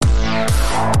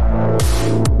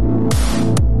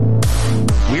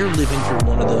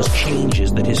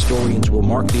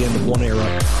mark the end of one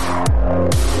era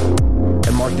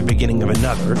and mark the beginning of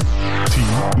another.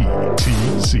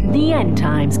 TETC. The end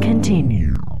times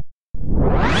continue.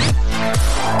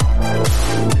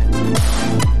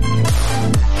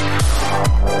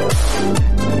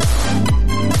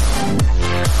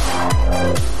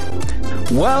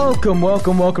 Welcome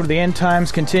to the End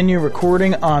Times Continue,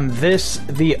 recording on this,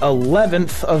 the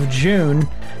 11th of June.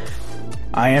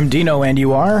 I am Dino, and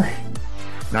you are?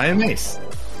 I am Ace.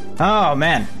 Oh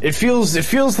man, it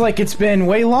feels like it's been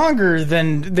way longer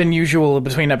than usual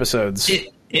between episodes.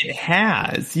 It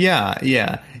has,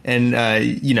 yeah. And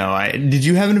did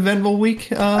you have an eventful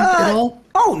week at all?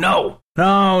 Oh no,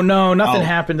 nothing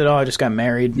happened at all. I just got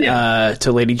married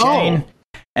to Lady Jane,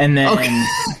 and then.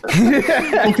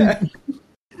 Okay.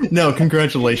 No,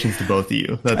 congratulations to both of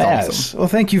you. That's awesome. Well,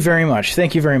 thank you very much.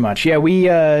 Yeah, we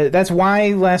that's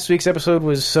why last week's episode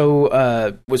was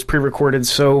was pre-recorded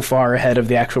so far ahead of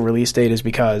the actual release date, is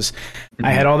because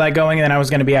I had all that going, and then I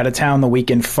was going to be out of town the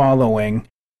weekend following.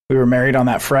 We were married on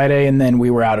that Friday, and then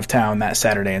we were out of town that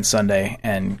Saturday and Sunday,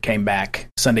 and came back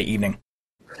Sunday evening.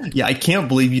 Yeah, I can't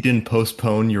believe you didn't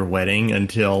postpone your wedding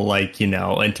until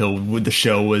until the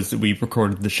show was. We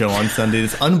recorded the show on Sunday.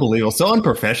 It's unbelievable, so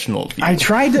unprofessional of you. I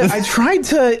tried to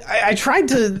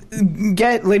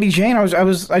get Lady Jane.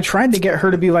 I tried to get her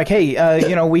to be like,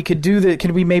 hey, we could do that.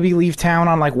 Could we maybe leave town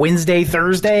on like Wednesday,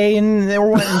 Thursday, and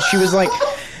she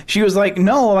was like,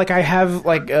 no, like I have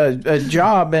like a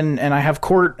job and I have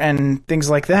court and things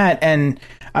like that, and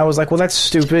I was like, well, that's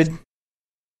stupid.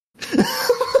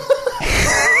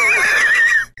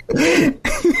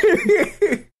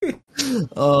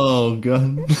 Oh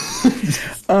god.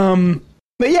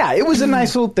 But yeah, it was a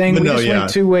nice little thing. Went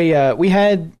to we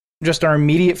had just our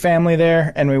immediate family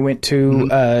there, and we went to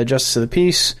Justice of the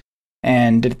Peace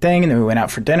and did a thing, and then we went out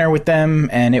for dinner with them,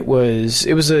 and it was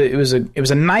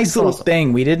a nice little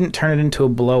thing. We didn't turn it into a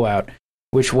blowout,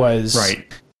 which was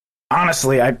right.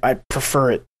 Honestly, I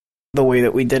prefer it the way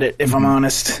that we did it, if I'm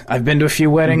honest. I've been to a few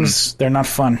weddings, they're not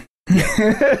fun.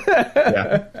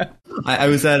 Yeah. I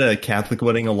was at a Catholic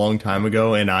wedding a long time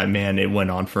ago, and it went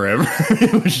on forever.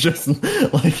 It was just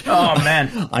like, oh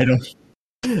man, I don't.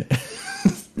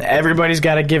 Everybody's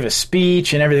got to give a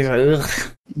speech and everything. Like, ugh.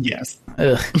 Yes.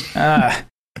 Ugh.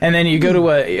 And then you go to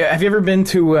have you ever been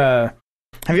to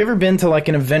like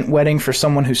an event wedding for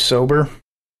someone who's sober?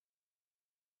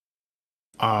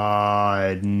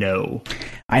 No.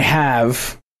 I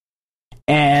have.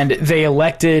 And they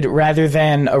elected, rather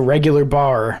than a regular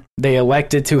bar, they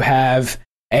elected to have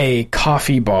a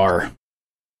coffee bar.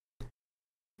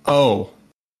 Oh.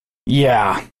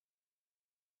 Yeah.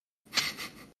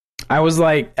 I was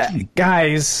like,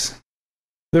 guys,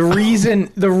 the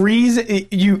reason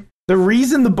the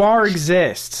bar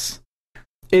exists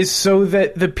is so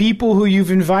that the people who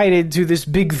you've invited to this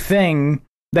big thing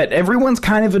that everyone's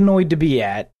kind of annoyed to be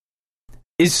at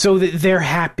is so that they're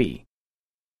happy.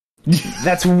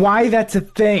 That's why that's a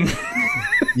thing.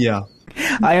 Yeah.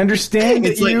 I understand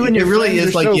that you and your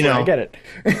friends are sober. I get it.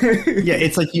 Yeah,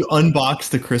 it's like you unbox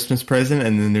the Christmas present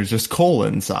and then there's just coal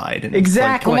inside. And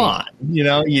exactly. It's like, come on.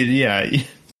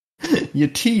 You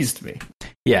teased me.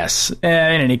 Yes. In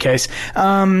any case,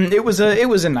 it was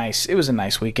a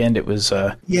nice weekend. It was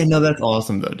yeah, no, that's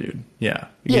awesome though, dude. Yeah.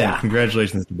 Yeah.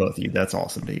 Congratulations to both of you. That's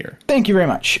awesome to hear. Thank you very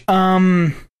much.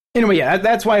 Anyway, yeah,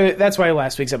 that's why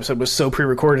last week's episode was so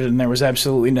pre-recorded, and there was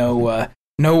absolutely no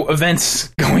events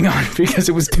going on, because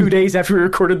it was 2 days after we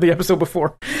recorded the episode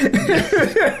before.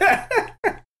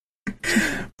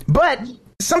 But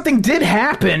something did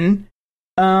happen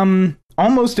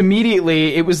almost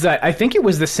immediately. I think it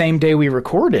was the same day we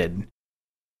recorded.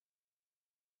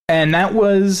 And that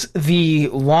was the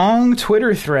long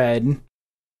Twitter thread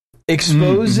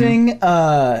exposing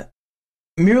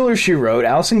Mueller, She Wrote,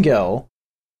 Allison Gill,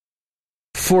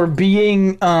 for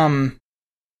being a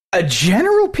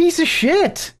general piece of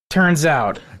shit, turns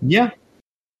out. Yeah.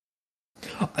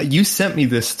 You sent me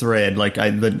this thread,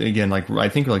 I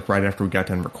think right after we got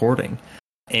done recording.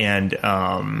 And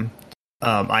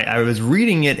I was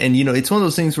reading it, and it's one of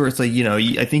those things where it's like,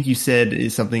 I think you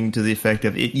said something to the effect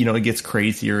of it, it gets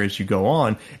crazier as you go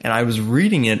on. And I was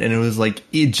reading it, and it was like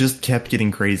it just kept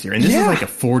getting crazier. And this is like a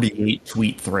 48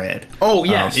 tweet thread. Oh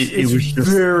yes, it was just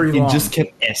very long. It just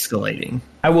kept escalating.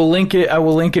 I will link it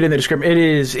in the description. It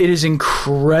is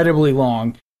incredibly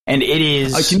long, and it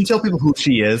is. Can you tell people who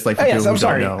she is? Yes, I'm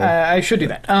sorry. I should do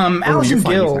that. Allison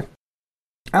Gill.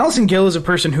 Allison Gill is a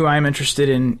person who I'm interested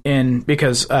in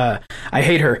because I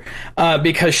hate her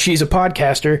because she's a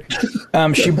podcaster.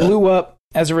 She blew up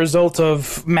as a result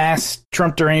of mass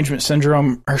Trump derangement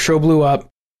syndrome. Her show blew up.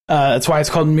 That's why it's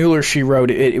called Mueller, She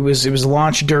Wrote. It was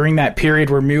launched during that period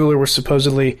where Mueller was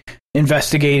supposedly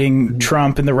investigating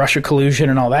Trump and the Russia collusion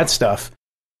and all that stuff.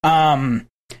 And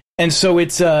so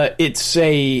it's a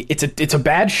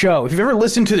bad show. If you've ever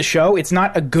listened to the show, it's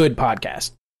not a good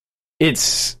podcast.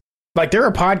 It's like there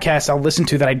are podcasts I'll listen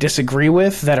to that I disagree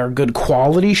with that are good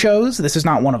quality shows. This is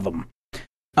not one of them.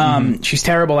 She's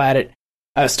terrible at it.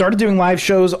 Started doing live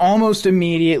shows almost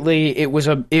immediately. It was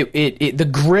the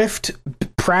grift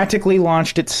practically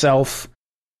launched itself,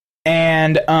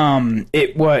 and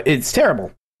it's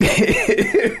terrible.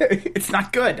 It's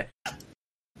not good.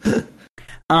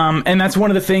 And that's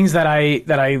one of the things that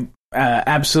I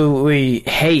absolutely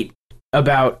hate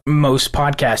about most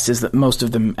podcasts is that most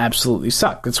of them absolutely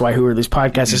suck. That's why Who Are These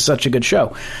Podcasts is such a good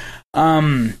show.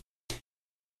 And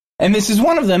this is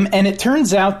one of them, and it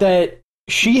turns out that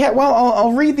she had,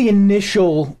 I'll read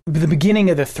the beginning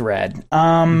of the thread.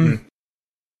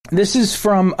 This is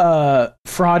from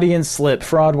Fraudian Slip,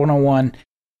 Fraud 101.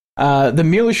 The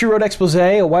Mueller, She Wrote expose,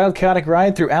 a wild, chaotic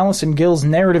ride through Allison Gill's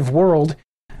narrative world,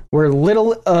 where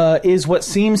little is what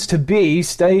seems to be.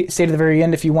 Stay to the very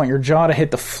end if you want your jaw to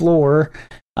hit the floor.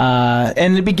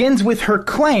 And it begins with her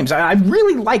claims. I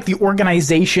really like the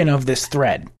organization of this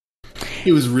thread.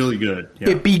 It was really good. Yeah.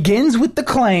 It begins with the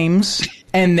claims,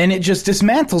 and then it just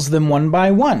dismantles them one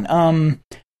by one.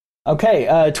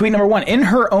 Tweet number 1. In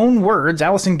her own words,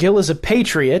 Allison Gill is a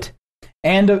patriot,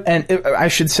 and I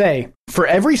should say, for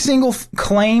every single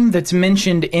claim that's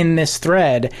mentioned in this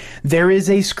thread, there is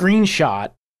a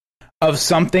screenshot of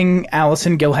something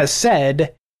Allison Gill has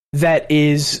said that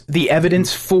is the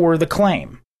evidence for the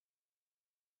claim.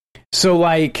 So,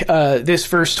 like, this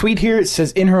first tweet here, it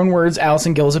says, in her own words,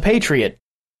 Allison Gill is a patriot.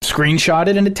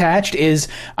 Screenshotted and attached is,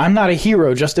 I'm not a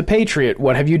hero, just a patriot.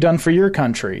 What have you done for your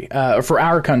country, for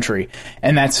our country?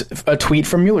 And that's a tweet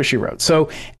from Mueller, She Wrote. So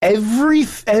every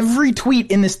tweet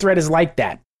in this thread is like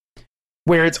that,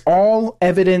 where it's all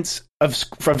evidence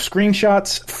from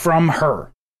screenshots from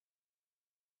her.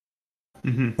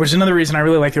 Which is another reason I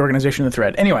really like the organization of the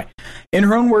thread. Anyway, in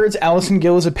her own words, Allison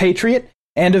Gill is a patriot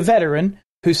and a veteran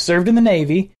who served in the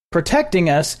Navy, protecting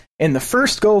us in the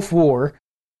first Gulf War,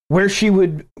 where she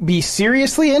would be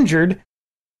seriously injured.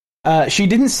 She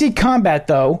didn't see combat,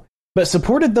 though, but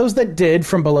supported those that did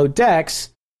from below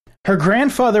decks. Her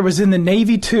grandfather was in the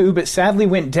Navy, too, but sadly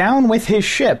went down with his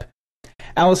ship.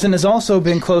 Allison has also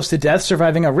been close to death,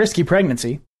 surviving a risky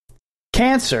pregnancy,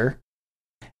 cancer,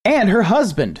 and her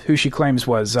husband, who she claims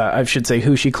was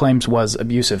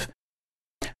abusive.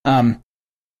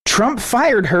 Trump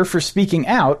fired her for speaking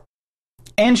out,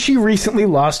 and she recently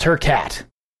lost her cat.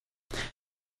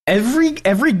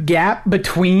 Every gap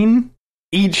between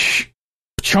each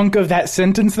chunk of that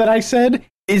sentence that I said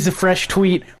is a fresh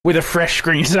tweet with a fresh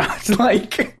screenshot.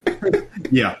 Like,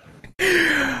 yeah.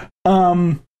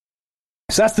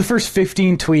 So that's the first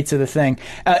 15 tweets of the thing.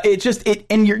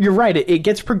 And you're right. It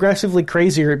gets progressively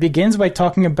crazier. It begins by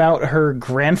talking about her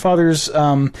grandfather's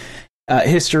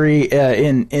history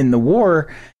in the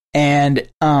war, and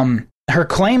her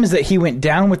claim is that he went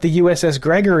down with the USS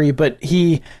Gregory, but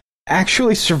he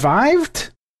actually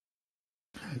survived.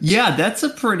 Yeah, that's a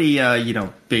pretty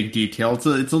big detail. It's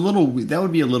a little, that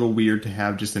would be a little weird to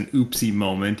have just an oopsie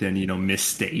moment and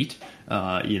misstate.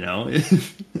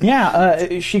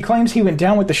 Yeah, she claims he went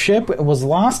down with the ship, was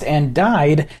lost, and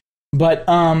died. But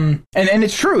and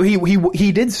it's true.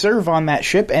 He did serve on that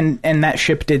ship, and that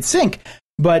ship did sink.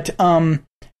 But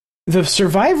the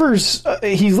survivors,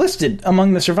 he's listed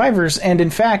among the survivors, and in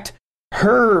fact,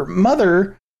 her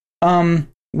mother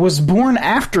was born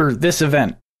after this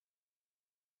event.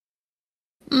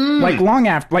 Like long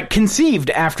after, like conceived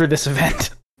after this event.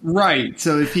 Right.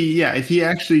 So if he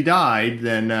actually died,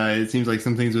 then it seems like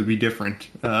some things would be different,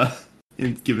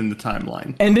 given the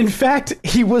timeline. And in fact,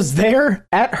 he was there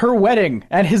at her wedding,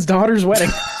 at his daughter's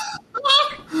wedding,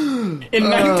 in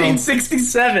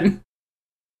 1967.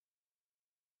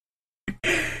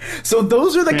 So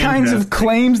those are the kinds of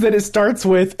claims that it starts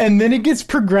with, and then it gets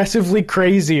progressively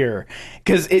crazier.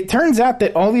 Because it turns out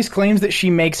that all these claims that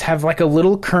she makes have like a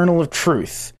little kernel of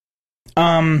truth.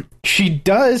 She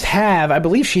does have, I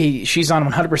believe she's on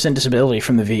 100% disability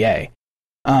from the VA,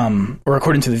 or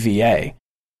according to the VA,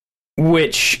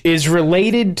 which is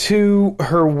related to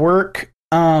her work,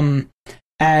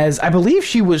 as I believe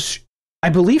she was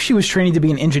training to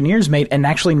be an engineer's mate and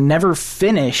actually never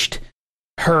finished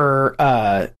her,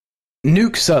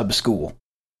 nuke sub school.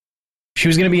 She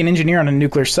was going to be an engineer on a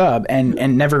nuclear sub and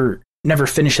never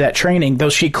finished that training, though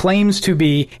she claims to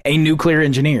be a nuclear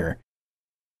engineer.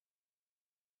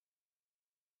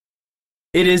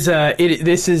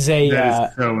 This is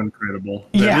so incredible.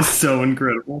 That is so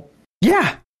incredible.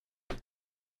 Yeah.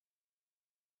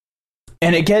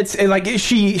 And it gets like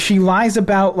she lies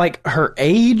about like her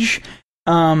age.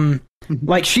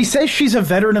 Like she says she's a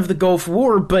veteran of the Gulf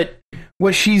War, but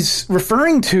what she's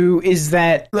referring to is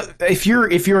that if you're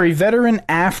a veteran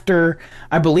after,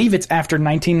 I believe it's after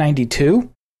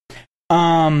 1992,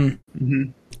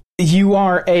 you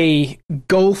are a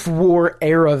Gulf War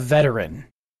era veteran.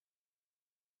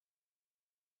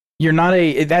 You're not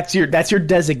that's your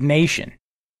designation.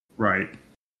 Right.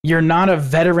 You're not a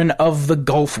veteran of the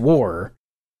Gulf War.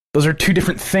 Those are two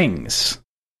different things.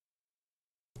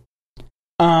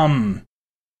 And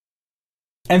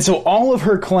so all of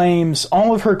her claims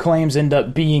end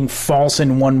up being false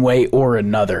in one way or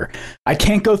another. I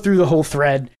can't go through the whole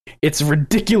thread. It's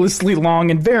ridiculously long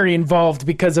and very involved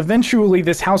because eventually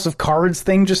this House of Cards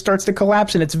thing just starts to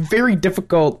collapse, and it's very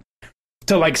difficult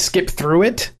to like skip through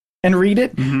it and read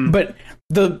it. Mm-hmm. But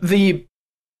the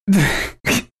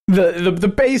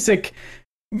basic,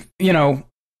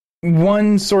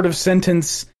 one sort of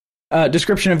sentence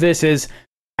description of this is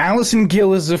Allison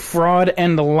Gill is a fraud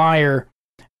and a liar,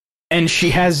 and she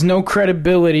has no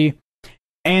credibility,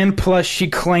 and plus she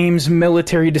claims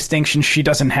military distinctions she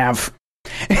doesn't have.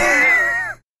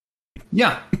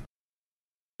 Yeah.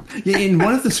 In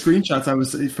one of the screenshots I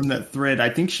was from that thread, I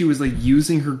think she was like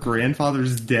using her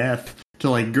grandfather's death to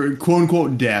like quote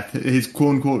unquote death, his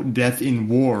quote unquote death in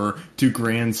war, to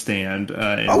grandstand.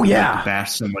 And like,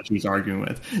 bash someone she was arguing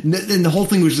with, and the whole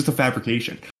thing was just a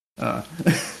fabrication.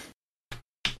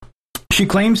 She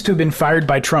claims to have been fired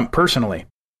by Trump personally.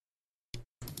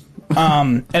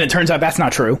 And it turns out that's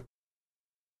not true.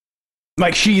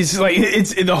 Like, she's like,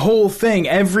 it's the whole thing.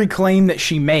 Every claim that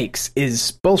she makes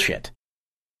is bullshit.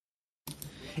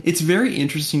 It's very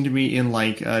interesting to me in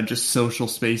like just social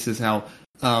spaces how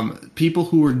people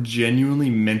who are genuinely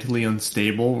mentally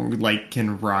unstable like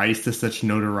can rise to such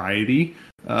notoriety.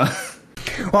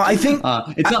 Well, I think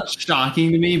it's not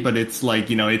shocking to me, but it's like,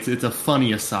 it's a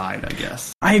funny aside, I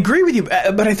guess. I agree with you,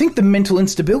 but I think the mental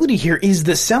instability here is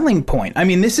the selling point. I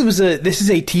mean, this is a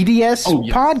TDS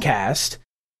podcast.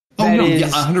 Oh no, yeah,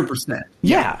 100%.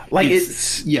 Yeah, like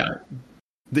it's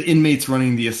the inmates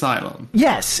running the asylum.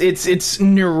 Yes, it's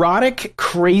neurotic,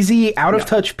 crazy, out of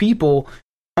touch people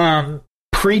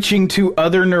preaching to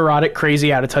other neurotic,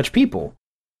 crazy, out of touch people.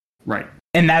 Right.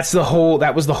 And that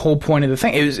was the whole point of the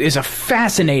thing. It's a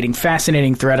fascinating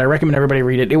thread. I recommend everybody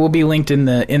read it. It will be linked in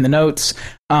the notes.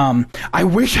 I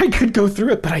wish I could go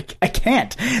through it, but I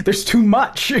can't. There's too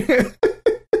much.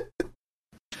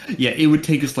 Yeah, it would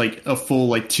take us like a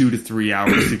full 2 to 3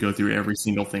 hours to go through every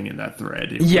single thing in that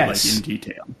thread. Yes, in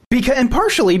detail. And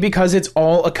partially because it's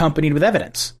all accompanied with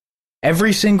evidence.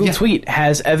 Every single tweet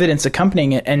has evidence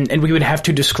accompanying it, and we would have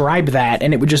to describe that,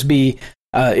 and it would just be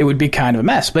kind of a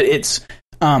mess. But it's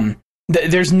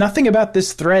there's nothing about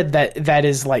this thread that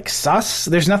is like sus.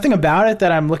 There's nothing about it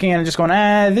that I'm looking at and just going,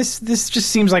 this just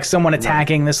seems like someone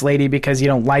attacking this lady because you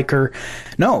don't like her.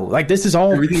 No, like this is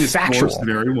all everything factual. Is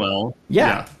very well.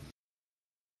 Yeah.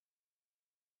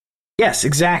 Yes,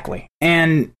 exactly.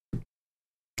 And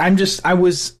I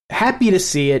was happy to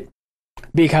see it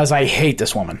because I hate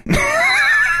this woman.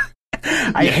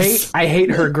 I hate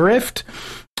her grift.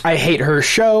 I hate her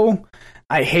show.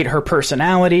 I hate her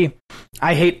personality.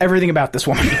 I hate everything about this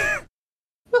woman.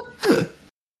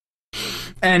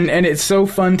 and it's so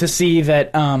fun to see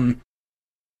that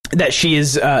that she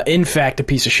is in fact a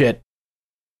piece of shit.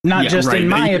 Not just in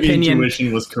my opinion.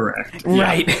 Intuition was correct.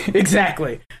 Right,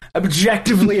 exactly.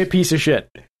 Objectively a piece of shit.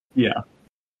 Yeah.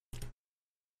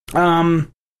 All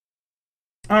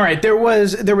right, there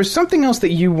was something else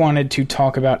that you wanted to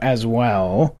talk about as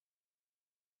well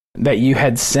that you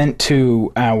had sent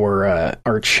to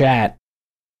our chat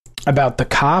about the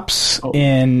cops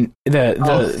in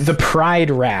the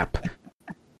Pride rap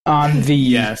on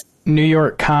the New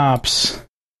York cops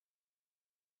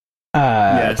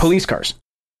police cars.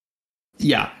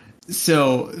 Yeah.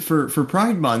 So for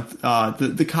Pride Month,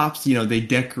 the cops, they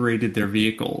decorated their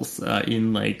vehicles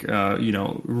in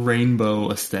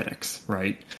rainbow aesthetics,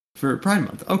 right? For Pride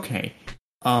Month. Okay.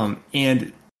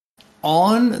 And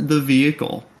on the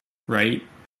vehicle, right,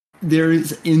 there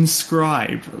is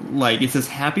inscribed, it says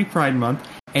Happy Pride Month,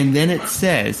 and then it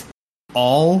says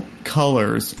all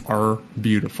colors are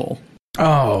beautiful.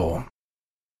 Oh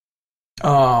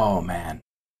man.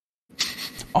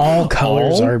 All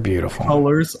colors are beautiful.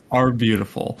 Colors are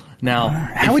beautiful. Now,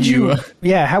 how would you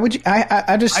how would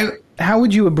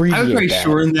you abbreviate I would try that?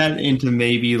 shorten that into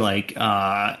maybe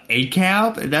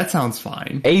ACAB. That sounds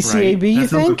fine. ACAB, right? You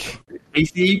think?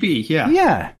 ACAB,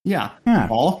 yeah. Yeah.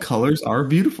 All colors are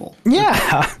beautiful.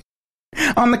 Yeah.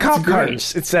 On the cop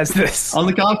cars, it says this. On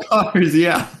the cop cars,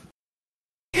 yeah.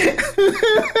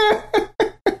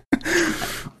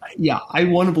 I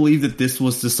want to believe that this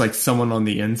was just like someone on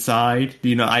the inside.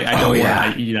 You know, I don't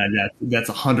that's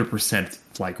 100%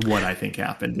 like what I think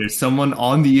happened. There's someone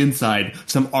on the inside,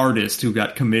 some artist who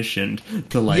got commissioned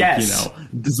to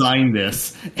design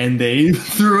this, and they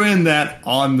threw in that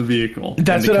on the vehicle.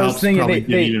 That's what I was thinking. They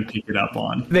didn't even pick it up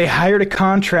on. They hired a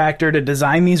contractor to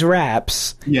design these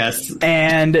wraps. Yes,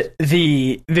 and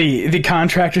the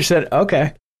contractor said,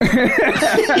 "Okay,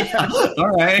 all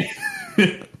right."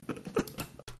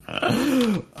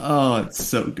 Oh, it's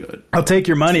so good. I'll take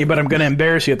your money, but I'm going to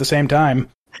embarrass you at the same time.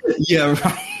 Yeah,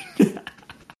 right.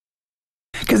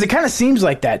 Because it kind of seems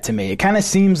like that to me. It kind of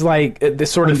seems like the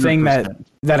sort of 100%. Thing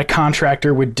that a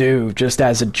contractor would do just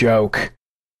as a joke.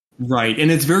 Right, and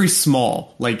it's very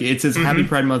small. Like, it says Happy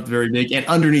Pride Month very big, and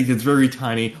underneath it's very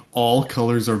tiny. All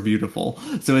colors are beautiful.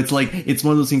 So it's like, it's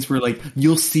one of those things where, like,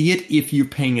 you'll see it if you're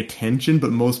paying attention, but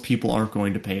most people aren't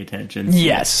going to pay attention.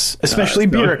 Yes, especially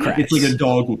bureaucrats. It's like a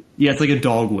dog. Yeah, it's like a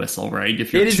dog whistle, right?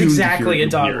 If you're it is exactly a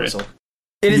dog whistle.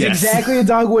 It is exactly a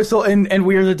dog whistle, and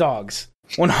we're the dogs.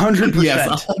 100%.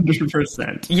 Yes,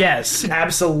 100%. Yes,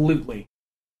 absolutely.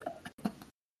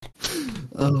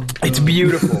 It's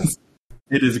beautiful.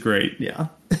 It is great, yeah.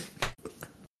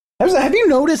 Have you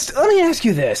noticed, let me ask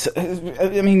you this,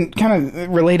 I mean, kind of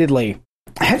relatedly,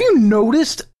 have you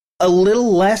noticed a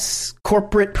little less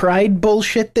corporate pride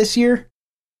bullshit this year?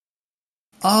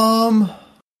 A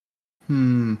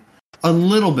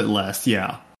little bit less,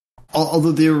 yeah.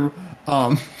 Although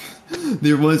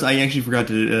there was, I actually forgot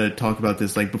to talk about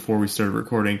this like before we started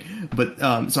recording, but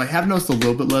so I have noticed a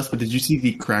little bit less. But did you see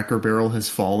the Cracker Barrel has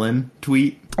fallen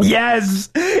tweet? Yes,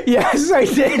 I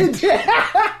did.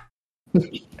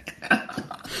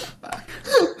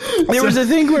 There was a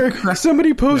thing where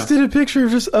somebody posted a picture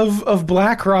of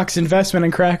BlackRock's investment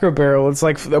in Cracker Barrel. It's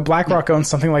like BlackRock owns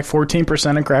something like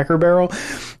 14% in Cracker Barrel,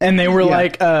 and they were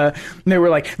like,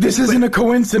 "This isn't a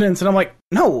coincidence." And I'm like,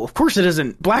 "No, of course it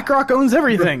isn't. BlackRock owns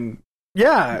everything."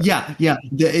 Yeah.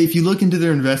 If you look into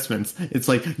their investments, it's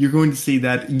like you're going to see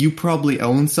that you probably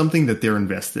own something that they're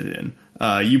invested in.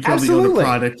 You probably own a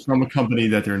product from a company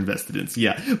that they're invested in. So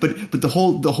yeah, but the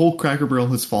whole Cracker Barrel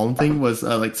has fallen thing was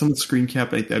like someone screen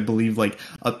capped, I believe, like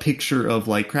a picture of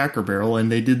like Cracker Barrel,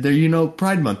 and they did their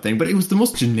Pride Month thing, but it was the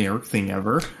most generic thing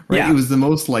ever, right? Yeah. It was the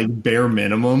most like bare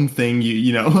minimum thing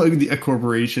a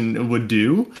corporation would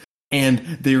do. And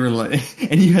they were like,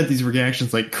 and you had these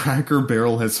reactions like Cracker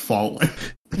Barrel has fallen.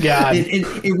 God,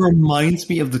 it reminds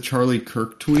me of the Charlie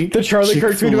Kirk tweet. The Charlie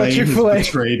Kirk tweet about Chick-fil-A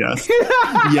betrayed us.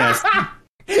 Yes,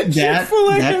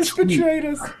 Chick-fil-A has betrayed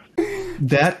us.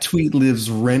 That tweet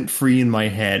lives rent free in my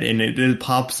head, and it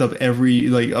pops up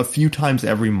a few times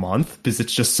every month because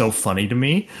it's just so funny to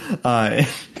me.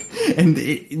 And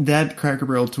that Cracker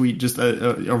Barrel tweet just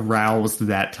aroused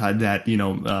that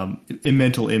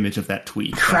mental image of that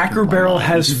tweet. Cracker Barrel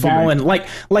has fallen, like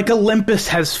Olympus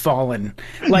has fallen.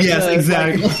 Like yes,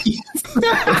 exactly.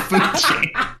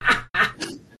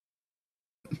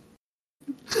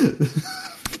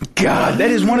 God,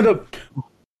 that is one of the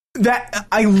that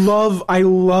I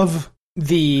love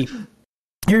the.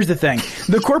 Here's the thing.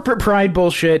 The corporate pride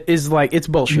bullshit is like, it's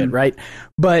bullshit, right?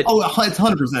 But it's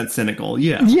 100% cynical,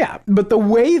 yeah. Yeah, but the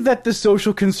way that the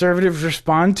social conservatives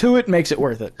respond to it makes it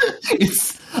worth it.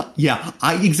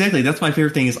 Exactly. That's my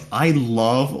favorite thing is I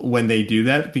love when they do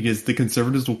that because the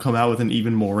conservatives will come out with an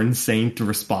even more insane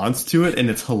response to it, and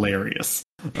it's hilarious.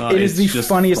 It is the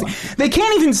funniest thing. They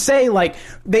can't even say, like,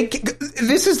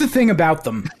 this is the thing about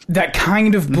them that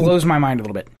kind of blows my mind a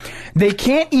little bit. They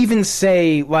can't even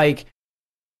say, like,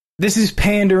 this is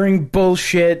pandering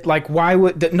bullshit. Like, why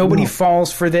would nobody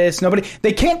falls for this?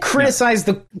 They can't criticize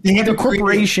the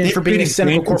corporation for being a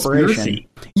cynical corporation.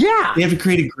 Yeah, they have to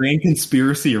create a grand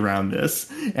conspiracy around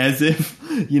this, as if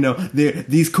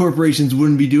these corporations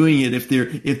wouldn't be doing it if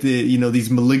these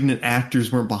malignant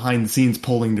actors weren't behind the scenes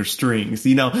pulling their strings.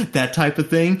 That type of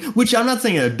thing. Which I'm not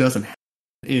saying it doesn't happen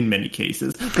in many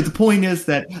cases, but the point is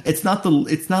that it's not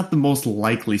the most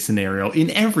likely scenario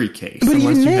in every case, but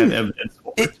unless you have evidence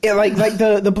for it. Like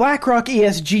the BlackRock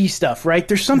ESG stuff, right?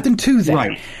 There's something to that,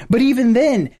 right? But even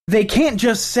then, they can't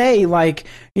just say like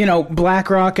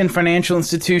BlackRock and financial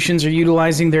institutions are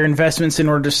utilizing their investments in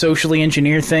order to socially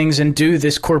engineer things and do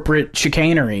this corporate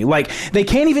chicanery. Like they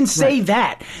can't even say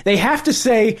that. They have to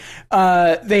say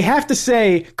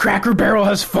Cracker Barrel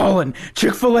has fallen.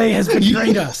 Chick-fil-A has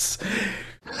betrayed us.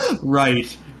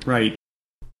 Right.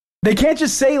 They can't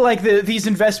just say like these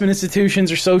investment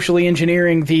institutions are socially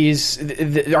engineering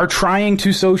are trying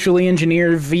to socially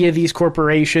engineer via these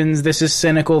corporations. This is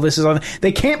cynical. This is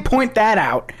they can't point that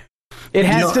out. It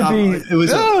has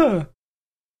to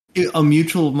be. A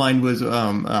mutual of mine was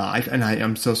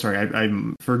I'm so sorry,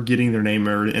 I'm forgetting their name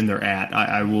and their at.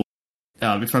 I will.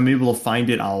 If I'm able to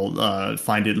find it, I'll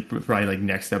find it probably like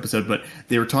next episode. But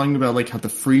they were talking about like how the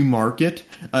free market,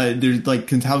 there's like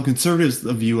how conservatives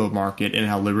view a market and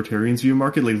how libertarians view a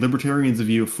market. Like libertarians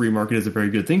view a free market as a very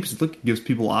good thing because look, it gives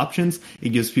people options, it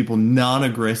gives people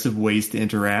non-aggressive ways to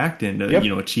interact and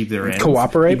achieve their ends.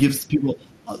 Cooperate. It gives people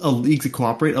a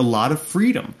lot of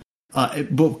freedom.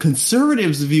 But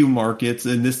conservatives view markets,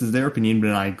 and this is their opinion,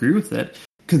 but I agree with it.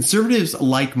 Conservatives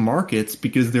like markets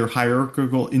because they're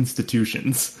hierarchical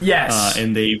institutions. Yes.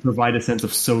 And they provide a sense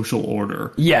of social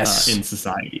order in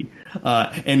society.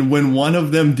 And when one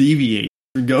of them deviates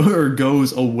or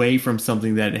goes away from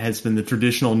something that has been the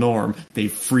traditional norm, they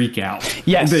freak out.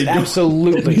 Yes,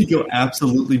 absolutely. They go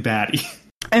absolutely batty.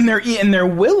 And they're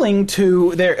willing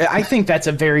to. I think that's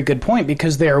a very good point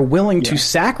because they are willing to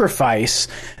sacrifice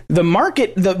the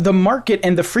market. The market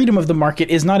and the freedom of the market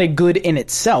is not a good in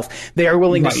itself. They are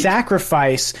willing to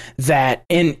sacrifice that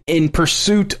in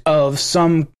pursuit of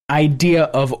some idea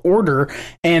of order.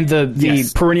 And the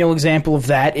perennial example of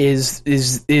that is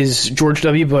George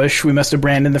W. Bush. We must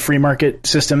abandon the free market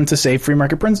system to save free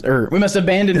market principles, or we must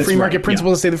abandon free market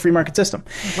principles to save the free market system.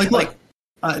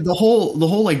 The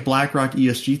whole like BlackRock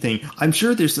ESG thing, I'm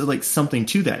sure there's like something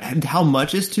to that. And how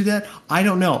much is to that? I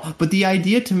don't know. But the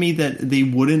idea to me that they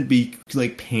wouldn't be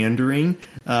like pandering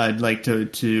like to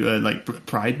like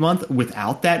Pride Month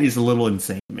without that is a little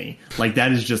insane to me. Like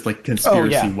that is just like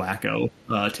conspiracy wacko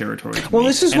territory. Well,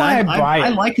 this is why I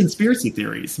like conspiracy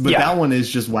theories, but that one is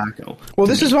just wacko. Well,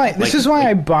 this is why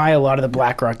I buy a lot of the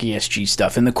BlackRock ESG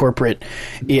stuff and the corporate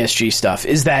ESG stuff.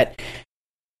 Is that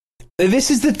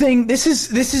this is the thing. This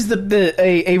is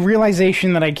a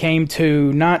realization that I came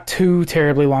to not too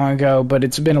terribly long ago, but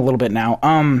it's been a little bit now.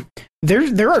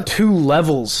 There are two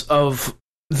levels of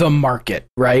the market,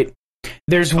 right?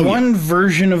 There's one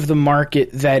version of the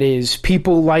market that is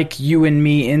people like you and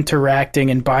me interacting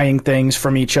and buying things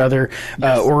from each other,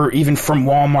 or even from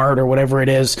Walmart or whatever it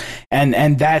is,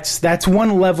 and that's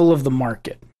one level of the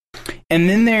market. And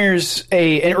then there's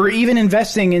or even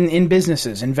investing in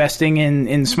businesses, investing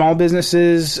in small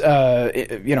businesses,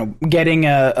 getting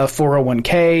a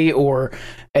 401k or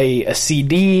a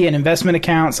CD, an investment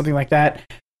account, something like that.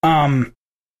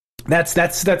 That's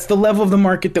the level of the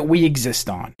market that we exist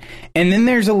on. And then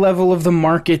there's a level of the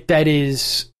market that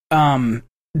is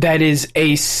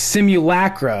a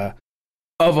simulacra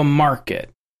of a market.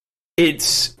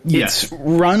 It's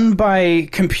run by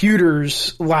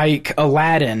computers like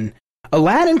Aladdin.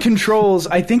 Aladdin controls,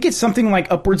 I think it's something like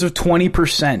upwards of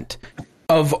 20%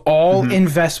 of all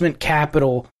investment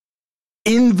capital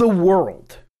in the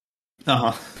world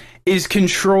is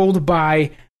controlled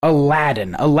by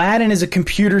Aladdin. Aladdin is a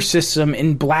computer system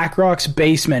in BlackRock's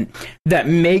basement that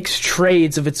makes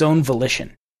trades of its own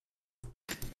volition.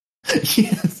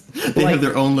 Yes. They have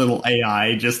their own little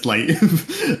AI, just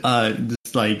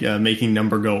making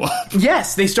number go up.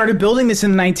 Yes, they started building this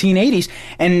in the 1980s,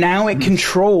 and now it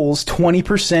controls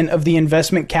 20% of the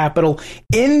investment capital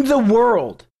in the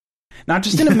world, not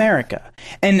just in America.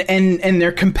 And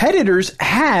their competitors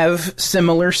have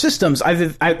similar systems.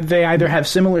 They either have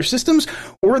similar systems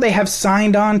or they have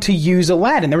signed on to use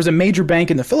Aladdin. There was a major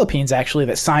bank in the Philippines actually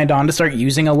that signed on to start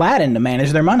using Aladdin to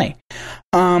manage their money.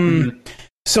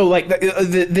 So like that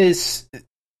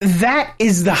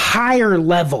is the higher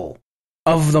level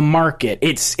of the market.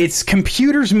 It's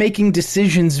computers making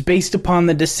decisions based upon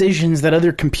the decisions that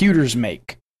other computers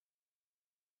make.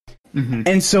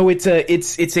 And so it's the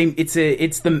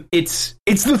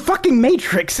fucking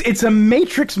Matrix. It's a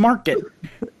Matrix market.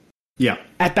 Yeah.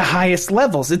 At the highest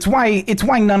levels. It's why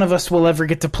none of us will ever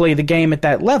get to play the game at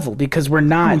that level because we're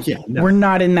not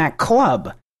in that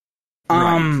club.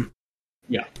 Right.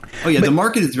 Yeah. Oh, yeah. But the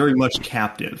market is very much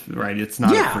captive, right? It's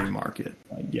not a free market.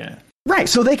 Right.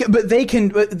 So they can.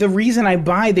 But the reason I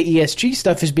buy the ESG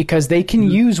stuff is because they can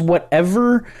use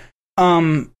whatever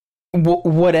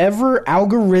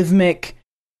algorithmic,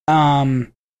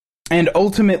 and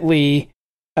ultimately,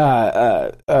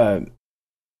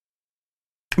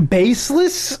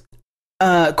 baseless.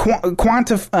 They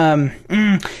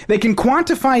can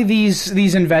quantify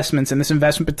these investments and this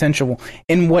investment potential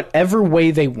in whatever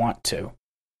way they want to.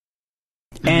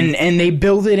 And they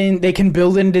build it in. They can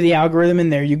build it into the algorithm,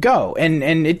 and there you go.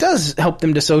 And it does help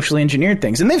them to socially engineer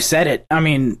things. And they've said it. I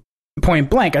mean, point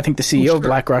blank. I think the CEO of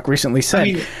BlackRock recently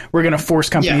said, "We're going to force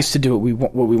companies to do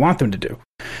what we want them to do."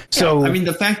 So I mean,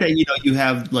 the fact that you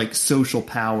have like social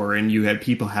power and you have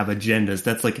people have agendas,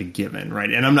 that's like a given,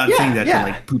 right? And I'm not saying that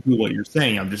to like poo-poo what you're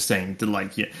saying. I'm just saying to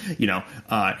like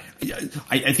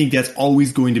I think that's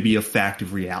always going to be a fact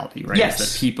of reality, right? Yes.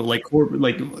 Is that people like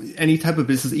any type of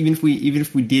business, even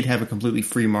if we did have a completely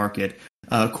free market,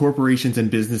 corporations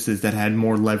and businesses that had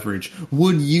more leverage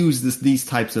would use these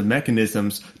types of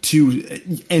mechanisms to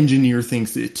engineer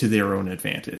things to their own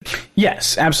advantage.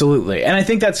 Yes, absolutely. And I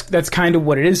think that's kind of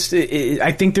what it is.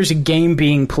 I think there's a game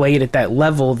being played at that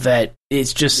level that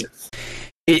it's just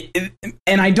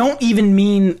and I don't even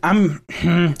mean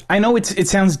I know it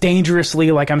sounds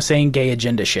dangerously like I'm saying gay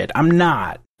agenda shit. I'm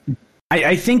not.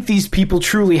 I think these people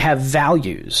truly have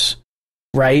values.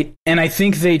 Right. And I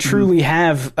think they truly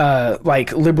have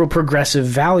like liberal progressive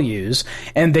values,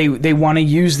 and they want to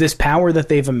use this power that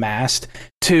they've amassed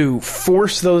to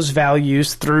force those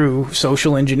values through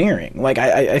social engineering. Like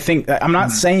I think I'm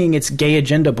not saying it's gay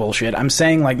agenda bullshit. I'm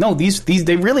saying like, no, these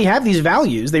they really have these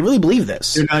values. They really believe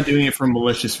this. They're not doing it for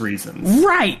malicious reasons.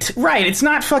 Right. It's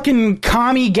not fucking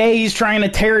commie gays trying to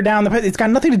tear down it's got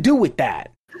nothing to do with that.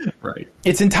 Right.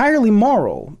 It's entirely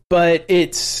moral, but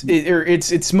it's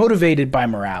motivated by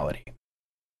morality.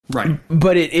 Right.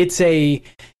 But it's the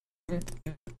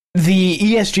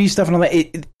ESG stuff and all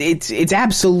that. It's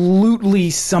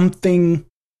absolutely something.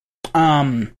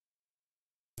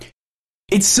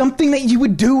 It's something that you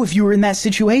would do if you were in that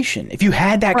situation. If you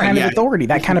had that kind of authority,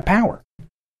 that kind of power.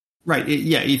 Right.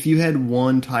 If you had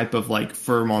one type of like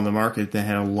firm on the market that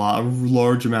had a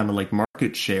large amount of like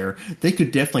market share, they could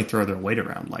definitely throw their weight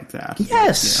around like that.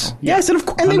 Yes. Yes. And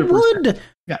they would.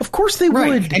 Yeah. Of course they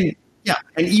would. And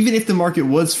even if the market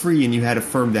was free and you had a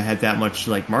firm that had that much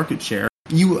like market share,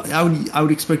 I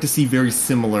would expect to see very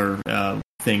similar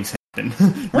things happen.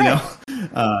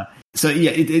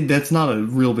 That's not a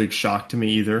real big shock to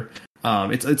me either.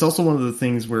 It's also one of the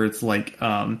things where it's like,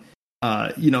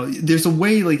 there's a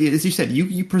way, like, as you said,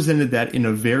 you presented that in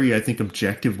a very, I think,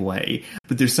 objective way,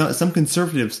 but there's some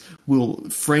conservatives will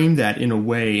frame that in a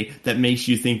way that makes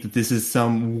you think that this is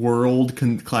some world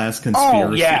class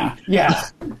conspiracy. Oh, yeah.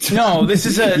 No, this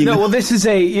is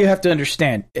you have to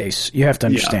understand, Ace, you have to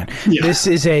understand. Yeah. This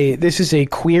is a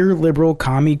queer liberal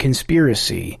commie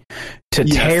conspiracy to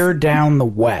tear down the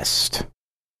West.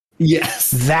 Yes.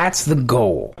 That's the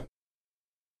goal.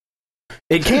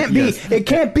 It can't be. It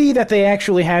can't be that they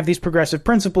actually have these progressive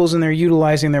principles and they're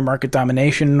utilizing their market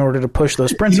domination in order to push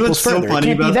those principles further. So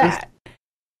funny it can't about be that.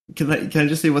 This? Can I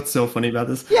just say what's so funny about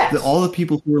this? Yes. All the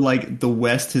people who are like the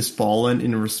West has fallen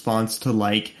in response to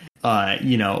like like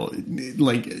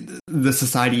the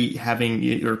society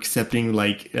having or accepting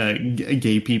like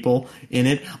gay people in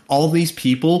it. All these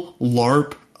people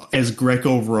LARP as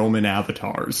Greco-Roman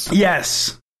avatars.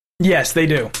 Yes, they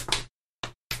do.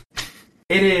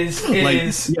 It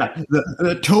is. Yeah.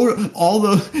 The total. All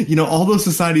those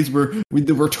societies were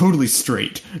totally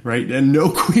straight, right, and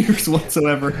no queers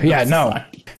whatsoever. Yeah.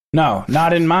 No.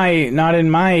 Not in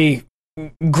my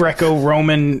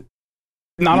Greco-Roman.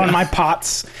 Not on my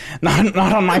pots. Not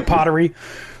on my pottery.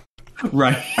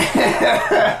 Right.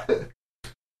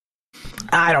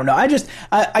 I don't know.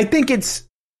 I think it's.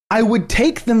 I would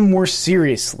take them more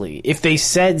seriously if they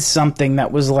said something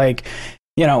that was like,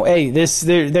 hey,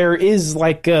 there is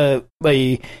like a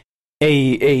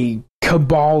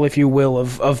cabal, if you will,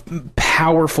 of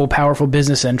powerful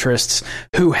business interests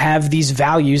who have these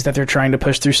values that they're trying to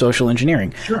push through social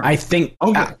engineering. Sure. I think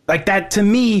like that to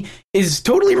me is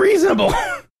totally reasonable.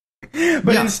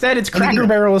 But instead it's Cracker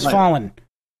Barrel has fallen.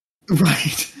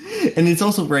 Right. And it's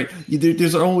also right.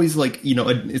 There's always like,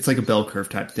 it's like a bell curve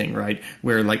type thing, right?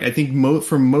 Where like I think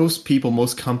for most people,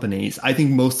 most companies, I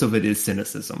think most of it is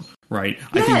cynicism, right?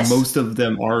 Yes. I think most of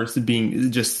them are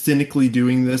being just cynically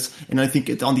doing this, and I think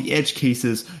it's on the edge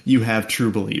cases you have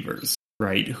true believers,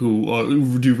 right?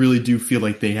 Who do feel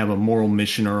like they have a moral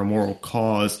mission or a moral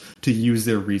cause to use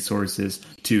their resources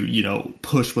to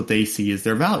push what they see as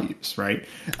their values, right?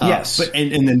 Yes. But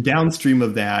and then downstream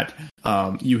of that,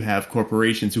 you have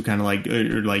corporations who kind of like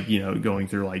are like going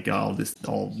through like all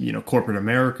corporate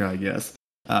America, I guess,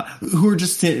 who are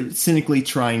just cynically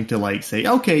trying to like say,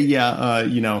 okay,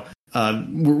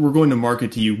 we're going to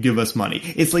market to you, give us money.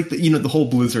 It's like the whole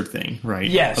Blizzard thing, right?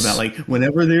 Yes. About like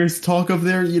whenever there's talk of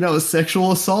their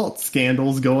sexual assault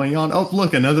scandals going on, oh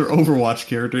look, another Overwatch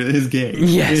character is gay.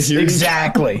 Yes,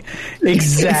 exactly.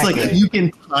 Exactly. It's like you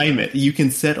can time it. You can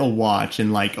set a watch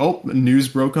and like, oh, news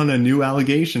broke on a new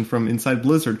allegation from inside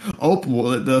Blizzard. Oh,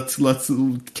 well, let's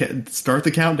start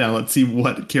the countdown. Let's see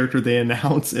what character they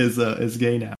announce as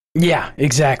gay now. Yeah,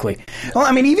 exactly. Well,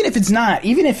 I mean, even if it's not,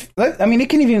 it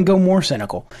can even go more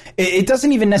cynical. It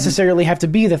doesn't even necessarily have to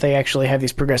be that they actually have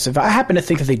these progressive. I happen to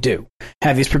think that they do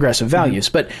have these progressive values,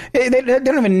 but they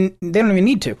don't even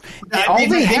need to. I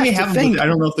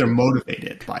don't know if they're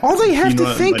motivated by it. All they have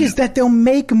to think is that they'll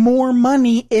make more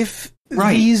money if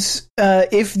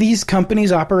these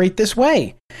companies operate this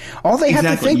way. All they have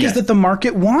to think is that the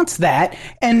market wants that,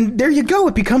 and there you go.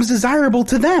 It becomes desirable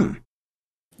to them.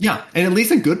 Yeah, and at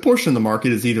least a good portion of the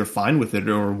market is either fine with it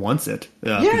or wants it.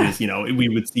 Because, we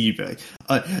would see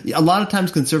a lot of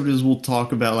times conservatives will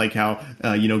talk about like how,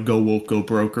 go woke, go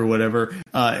broke or whatever.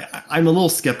 I'm a little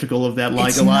skeptical of that.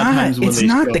 Like it's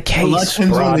not the case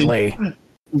broadly.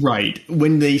 Right.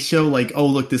 When they show like, oh,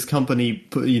 look, this company,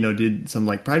 did some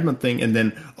like Pride Month thing. And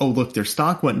then, oh, look, their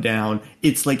stock went down.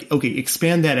 It's like, okay,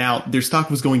 expand that out. Their stock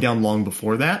was going down long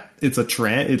before that. It's a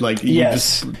trend.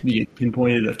 You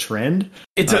pinpointed a trend.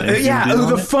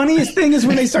 The funniest thing is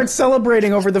when they start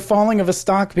celebrating over the falling of a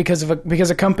stock because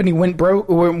a company went broke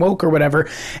or woke or whatever.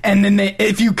 And then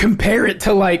if you compare it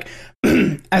to like,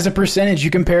 as a percentage,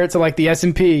 you compare it to like the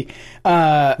S&P,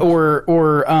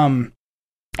 or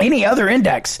any other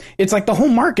index, it's like the whole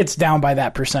market's down by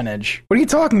that percentage. What are you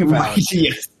talking about? Right,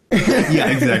 yes. Yeah,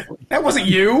 exactly. That wasn't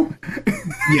you.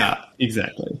 Yeah,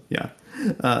 exactly. Yeah.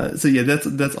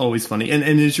 That's always funny. And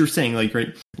as you're saying, like,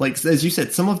 right, like as you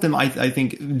said, some of them I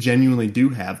think genuinely do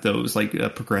have those like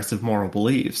progressive moral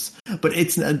beliefs. But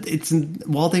it's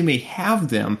while they may have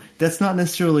them, that's not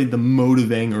necessarily the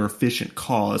motivating or efficient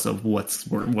cause of what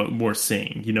we're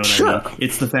seeing. You know what I mean?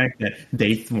 It's the fact that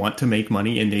they want to make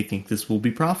money and they think this will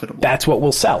be profitable. That's what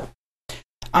will sell.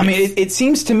 I mean, it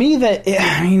seems to me that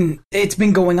it's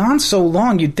been going on so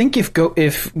long. You'd think if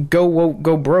go woke,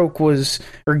 go broke was,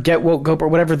 or get woke, go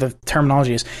broke, whatever the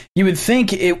terminology is, you would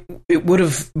think it would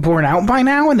have borne out by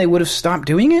now and they would have stopped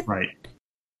doing it.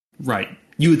 Right.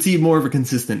 You would see more of a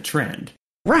consistent trend.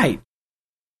 Right.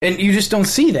 And you just don't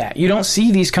see that. You don't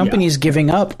see these companies giving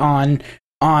up on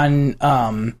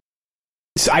I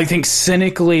think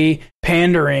cynically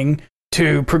pandering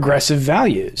to progressive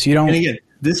values. You don't. And again,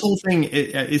 this whole thing,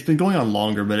 it's been going on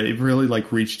longer, but it really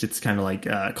like reached its kind of like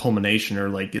culmination or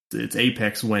like its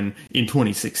apex when in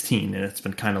 2016, and it's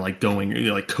been kind of like going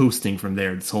like coasting from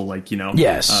there. This whole like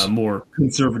more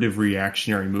conservative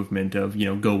reactionary movement of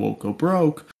go woke, go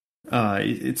broke.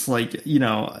 It's like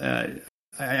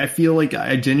I feel like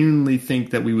I genuinely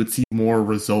think that we would see more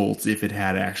results if it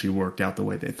had actually worked out the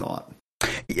way they thought.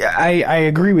 Yeah, I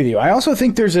agree with you. I also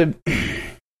think there's a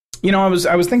I was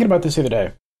thinking about this the other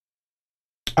day.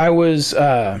 I was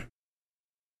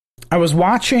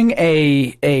watching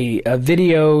a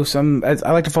video.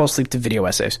 I like to fall asleep to video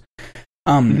essays.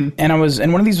 And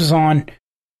one of these was on,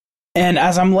 and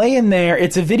as I'm laying there,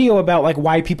 it's a video about like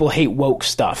why people hate woke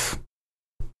stuff.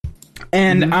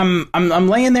 And I'm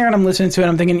laying there and I'm listening to it.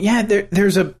 And I'm thinking,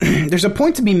 there's a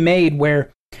point to be made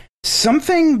where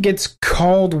something gets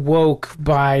called woke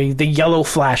by the yellow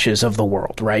flashes of the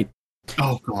world, right?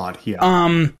 Oh God,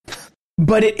 yeah.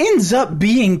 But it ends up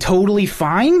being totally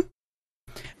fine.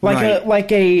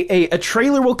 Like a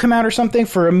trailer will come out or something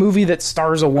for a movie that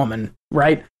stars a woman,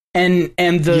 right? And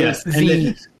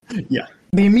the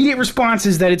immediate response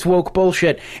is that it's woke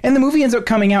bullshit. And the movie ends up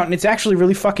coming out and it's actually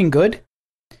really fucking good.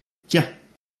 Yeah.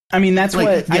 I mean, that's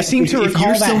I seem to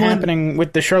recall that happening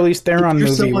with the Charlize Theron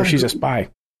movie where she's a spy.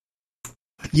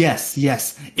 Yes.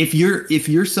 If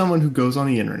you're someone who goes on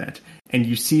the internet and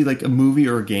you see like a movie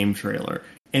or a game trailer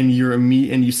and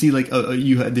you see like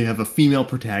they have a female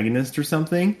protagonist or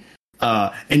something,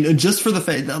 and just for the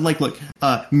fact that like, look,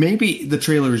 maybe the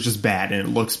trailer is just bad and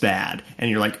it looks bad, and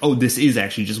you're like, oh, this is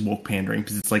actually just woke pandering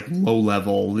because it's like low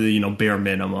level, bare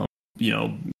minimum,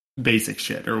 basic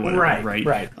shit or whatever,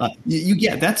 right?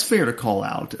 That's fair to call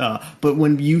out. But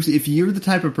if you're the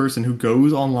type of person who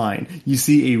goes online, you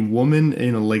see a woman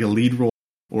in a lead role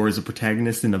or as a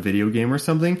protagonist in a video game or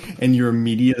something, and your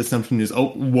immediate assumption is,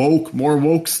 oh, woke, more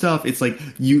woke stuff. It's like,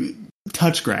 you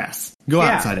touch grass. Go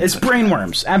outside. It's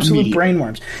brainworms. Absolute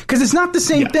brainworms. Because it's not the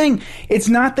same thing. It's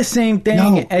not the same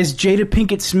thing as Jada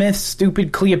Pinkett Smith's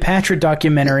stupid Cleopatra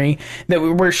documentary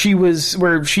where she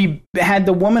had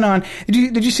the woman on.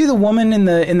 Did you see the woman in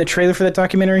the trailer for that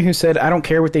documentary who said, I don't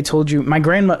care what they told you.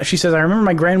 She says, I remember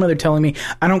my grandmother telling me,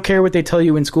 I don't care what they tell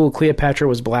you in school, Cleopatra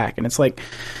was black. And it's like,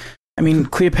 I mean,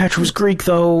 Cleopatra was Greek,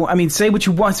 though. I mean, say what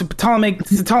you want. It's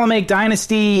the Ptolemaic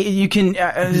dynasty. You can,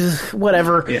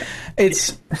 whatever. Yeah.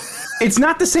 It's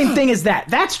not the same thing as that.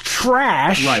 That's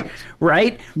trash,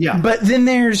 right? Yeah. But then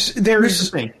there's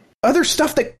other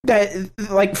stuff that,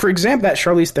 like, for example, that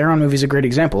Charlize Theron movie is a great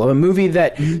example of a movie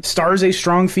that stars a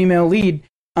strong female lead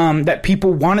that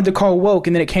people wanted to call woke,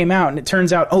 and then it came out, and it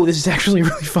turns out, oh, this is actually a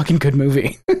really fucking good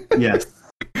movie. Yes.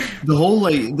 The whole,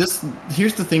 like, this,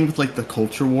 here's the thing with, like, the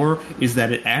culture war, is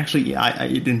that it actually,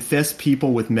 it infests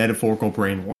people with metaphorical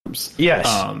brainworms. Yes.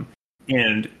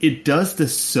 And it does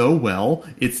this so well,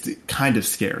 it's kind of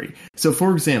scary. So,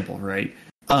 for example, right,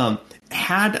 for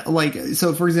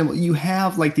example, you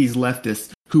have, like, these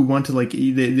leftists who want to, like,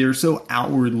 they're so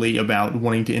outwardly about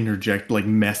wanting to interject, like,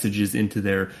 messages into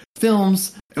their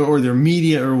films or their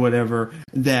media or whatever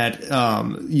that,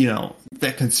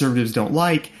 that conservatives don't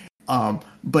like.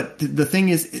 But the thing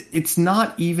is, it's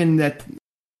not even that,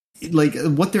 like,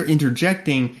 what they're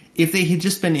interjecting, if they had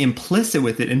just been implicit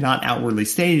with it and not outwardly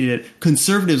stated it,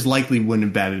 conservatives likely wouldn't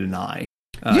have batted an eye.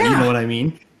 You know what I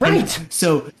mean? Right. And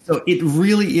so it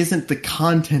really isn't the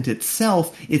content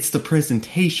itself, it's the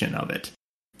presentation of it.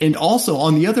 And also,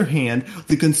 on the other hand,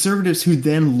 the conservatives who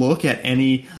then look at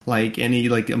any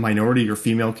minority or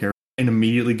female character and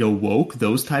immediately go woke,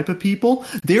 those type of people,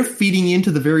 they're feeding into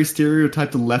the very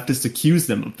stereotype the leftists accuse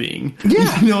them of being.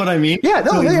 Yeah. You know what I mean? Yeah,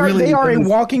 no, so they are a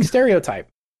walking stereotype.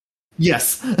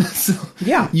 Yes. So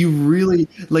yeah. You really,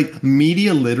 like,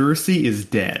 media literacy is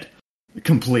dead.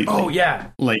 Completely. Oh,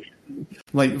 yeah. Like,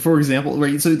 for example,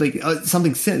 right, so, like,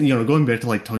 something, going back to,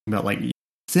 like, talking about, like,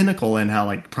 cynical and how,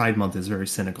 like, Pride Month is very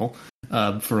cynical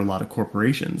for a lot of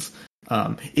corporations.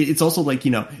 It's also like,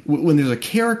 when there's a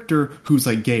character who's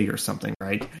like gay or something,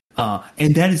 right?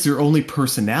 And that is their only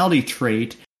personality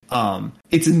trait.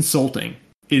 It's insulting.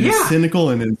 It is cynical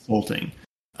and insulting.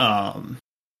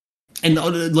 And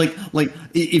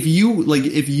if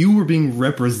you were being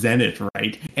represented,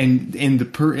 right,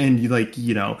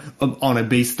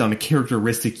 based on a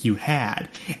characteristic you had,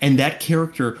 and that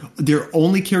character, their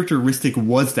only characteristic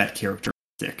was that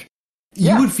characteristic.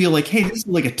 You would feel like, hey, this is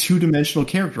like a two-dimensional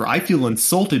character. I feel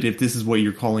insulted if this is what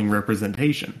you're calling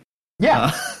representation.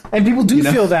 Yeah, and people do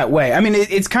feel that way. I mean,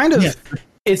 it's kind of,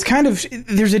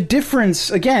 there's a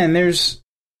difference. Again, there's,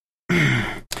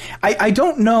 I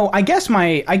don't know. I guess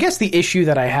the issue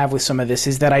that I have with some of this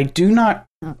is that I do not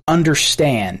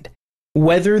understand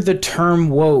whether the term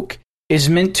woke is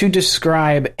meant to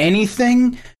describe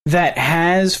anything that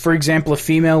has, for example, a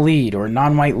female lead or a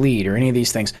non-white lead or any of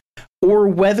these things, or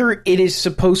whether it is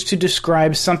supposed to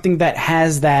describe something that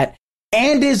has that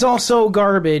and is also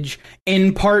garbage,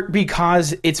 in part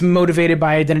because it's motivated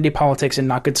by identity politics and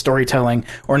not good storytelling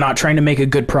or not trying to make a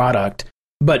good product,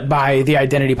 but by the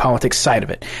identity politics side of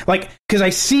it. Like, because I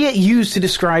see it used to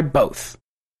describe both.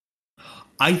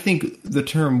 I think the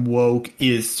term woke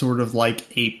is sort of like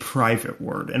a private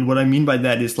word. And what I mean by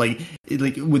that is when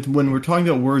we're talking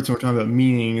about words and we're talking about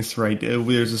meanings, right,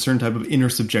 there's a certain type of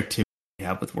intersubjectivity we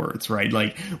have with words, right?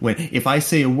 Like, if I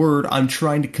say a word, I'm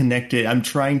trying to connect it. I'm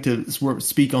trying to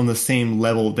speak on the same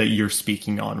level that you're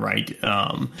speaking on, right?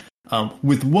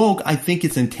 With woke, I think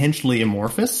it's intentionally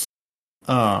amorphous.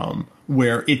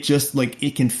 Where it just, like,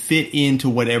 it can fit into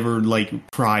whatever,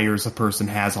 like, priors a person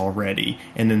has already,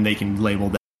 and then they can label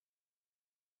that.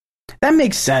 That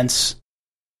makes sense.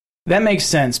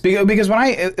 Because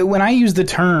when I use the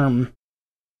term,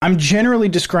 I'm generally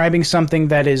describing something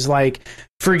that is like,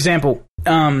 for example,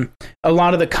 a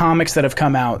lot of the comics that have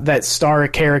come out that star a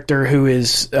character who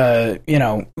is,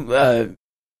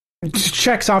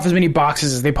 checks off as many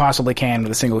boxes as they possibly can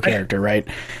with a single character, right?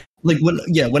 Like,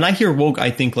 when I hear woke,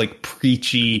 I think, like,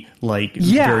 preachy, like,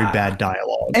 very bad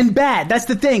dialogue. And bad. That's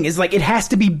the thing, is, like, it has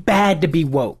to be bad to be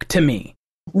woke, to me.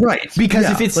 Right. Because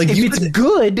if it's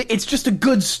good, it's just a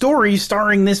good story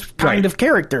starring this kind of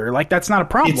character. Like, that's not a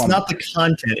problem. It's not the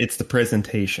content, it's the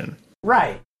presentation.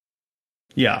 Right.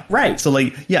 Yeah. Right. So,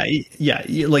 like,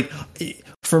 like,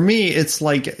 for me, it's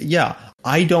like,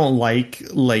 I don't like,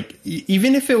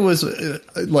 even if it was,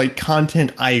 like,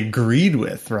 content I agreed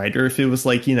with, right? Or if it was,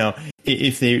 like,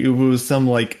 if it was some,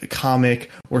 like,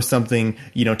 comic or something,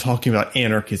 talking about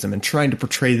anarchism and trying to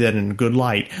portray that in a good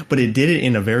light, but it did it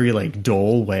in a very, like,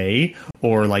 dull way,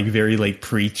 or, like, very, like,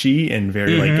 preachy and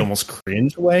very, like, almost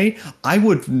cringe way, I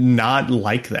would not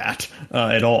like that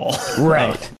at all.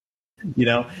 Right.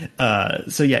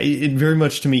 So it very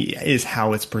much to me is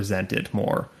how it's presented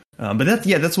more. But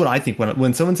that's what I think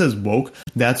when someone says woke,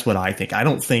 that's what I think. I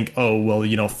don't think, oh,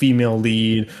 well, female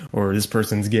lead or this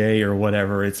person's gay or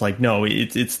whatever. It's like, no,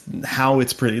 it's how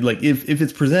it's like, if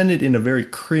it's presented in a very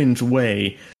cringe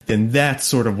way, then that's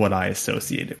sort of what I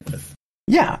associate it with.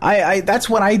 Yeah, that's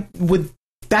what I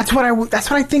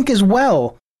think as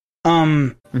well.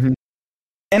 And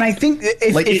I think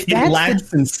if it lacks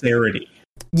sincerity.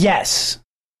 Yes.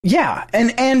 Yeah,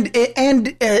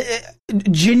 and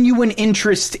genuine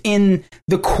interest in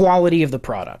the quality of the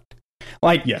product.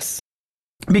 Like, yes.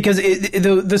 because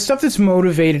the stuff that's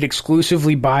motivated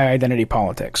exclusively by identity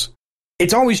politics,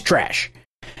 it's always trash.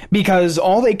 Because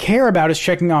all they care about is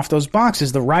checking off those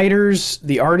boxes. The writers,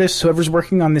 the artists, whoever's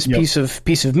working on this piece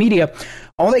of media,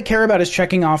 all they care about is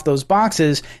checking off those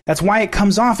boxes. That's why it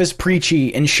comes off as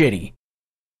preachy and shitty.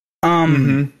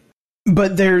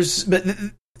 But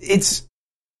it's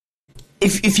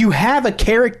if you have a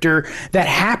character that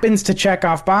happens to check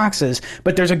off boxes,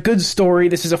 but there's a good story,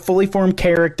 this is a fully formed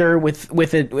character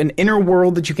with an inner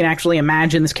world that you can actually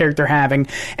imagine this character having,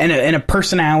 and a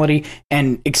personality,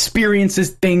 and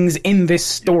experiences things in this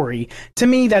story. To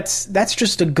me, that's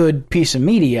just a good piece of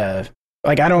media.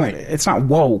 Like, it's not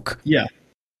woke. Yeah.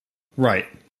 Right.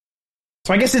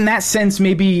 So I guess in that sense,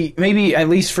 maybe at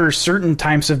least for certain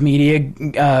types of media,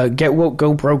 get woke,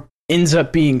 go broke ends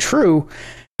up being true.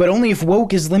 But only if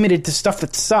woke is limited to stuff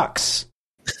that sucks.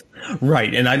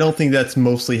 Right, and I don't think that's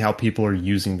mostly how people are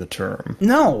using the term.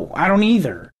 No, I don't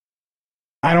either.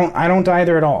 I don't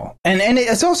either at all. And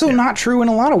it's also not true in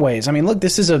a lot of ways. I mean, look,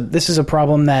 this is a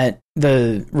problem that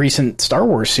the recent Star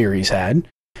Wars series had,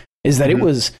 is that it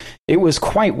was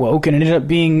quite woke and it ended up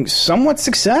being somewhat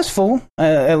successful,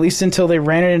 at least until they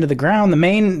ran it into the ground.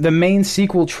 The main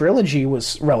sequel trilogy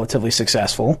was relatively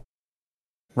successful.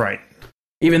 Right.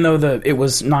 Even though it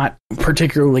was not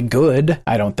particularly good,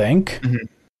 I don't think.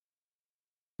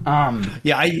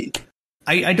 I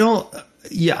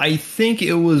think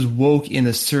it was woke in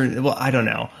a certain. Well, I don't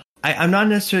know. I'm not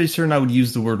necessarily certain I would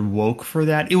use the word woke for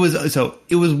that. It was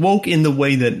woke in the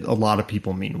way that a lot of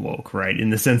people mean woke, right?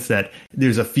 In the sense that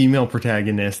there's a female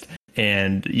protagonist,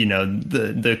 and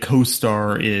the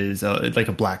co-star is like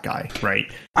a black guy,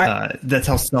 right? That's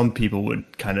how some people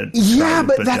would kind of describe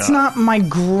it, but that's not my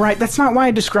gripe. That's not why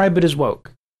I describe it as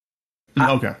woke.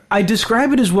 Okay, I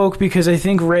describe it as woke because I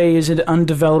think Rey is an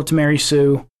undeveloped Mary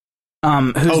Sue,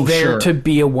 who's there to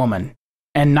be a woman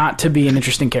and not to be an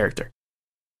interesting character.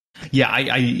 Yeah,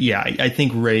 I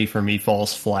think Rey for me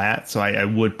falls flat, so I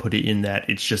would put it in that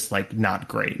it's just like not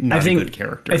great, not a good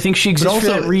character. I think she exists for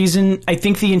that reason. I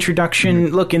think the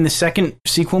introduction, look, in the second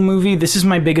sequel movie, this is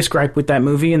my biggest gripe with that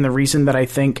movie, and the reason that I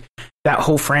think that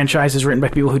whole franchise is written by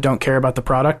people who don't care about the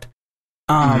product.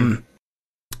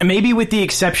 Maybe with the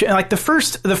exception, like the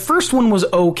first one was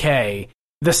okay.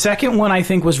 The second one, I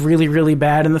think, was really, really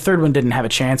bad, and the third one didn't have a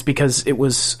chance because it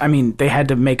was, they had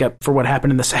to make up for what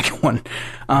happened in the second one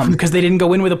because they didn't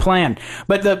go in with a plan.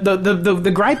 But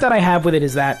the gripe that I have with it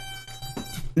is that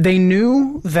they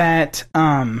knew that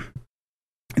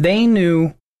they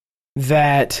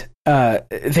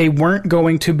weren't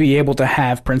going to be able to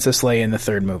have Princess Leia in the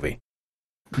third movie.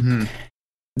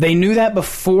 They knew that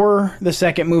before the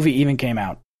second movie even came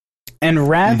out. And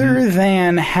rather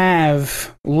than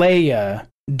have Leia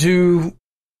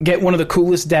get one of the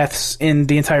coolest deaths in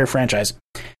the entire franchise,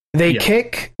 they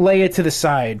kick Leia to the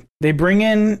side. They bring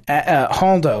in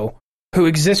Holdo, who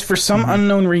exists for some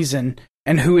unknown reason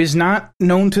and who is not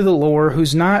known to the lore,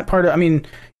 who's not part of, you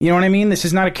know what I mean? This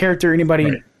is not a character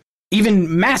anybody,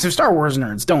 even massive Star Wars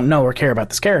nerds, don't know or care about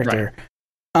this character.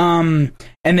 And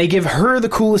they give her the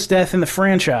coolest death in the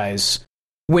franchise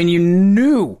when you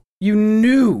knew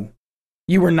you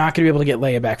were not going to be able to get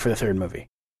Leia back for the third movie.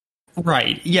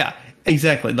 Right. Yeah,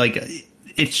 exactly. Like,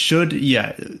 it should.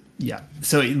 Yeah.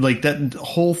 So, like, that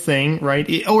whole thing,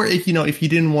 right? Or if you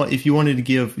wanted to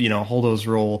give, Holdo's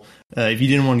role, if you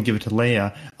didn't want to give it to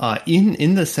Leia,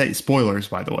 in the spoilers,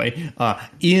 by the way,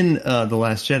 in The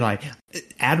Last Jedi,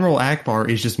 Admiral Akbar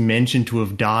is just mentioned to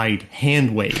have died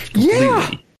hand waved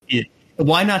completely. Yeah.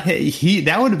 Why not?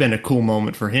 That would have been a cool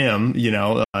moment for him,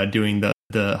 doing the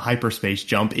hyperspace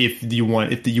jump if you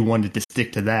wanted to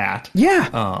stick to that.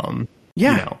 And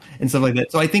stuff like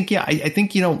that. So I think I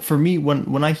think for me,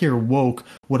 when I hear woke,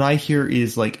 what I hear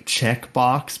is like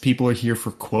checkbox. People are here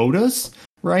for quotas,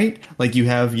 right? Like you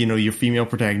have your female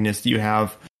protagonist, you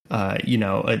have a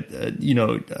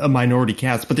minority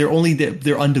cast, but they're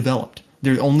undeveloped.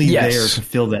 They're only there to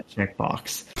fill that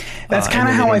checkbox. That's kind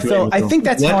of how I felt. I think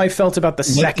that's how I felt about the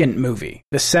second movie.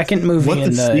 The second movie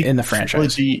in the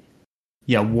franchise.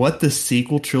 What the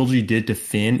sequel trilogy did to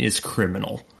Finn is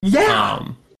criminal.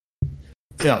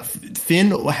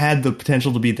 Finn had the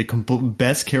potential to be the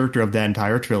best character of that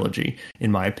entire trilogy,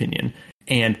 in my opinion,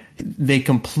 and they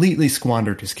completely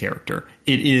squandered his character.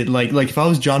 It like if I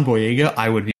was John Boyega, I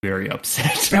would be very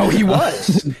upset. No, he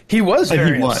was. He was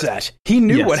very upset. He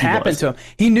knew what happened to him.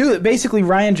 He knew that basically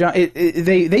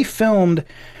they filmed.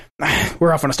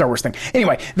 We're off on a Star Wars thing.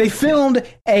 Anyway, they filmed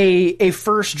a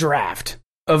first draft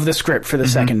of the script for the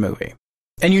second movie.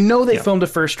 And they filmed a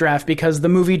first draft because the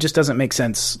movie just doesn't make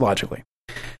sense logically.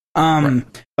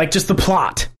 Like just the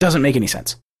plot doesn't make any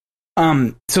sense.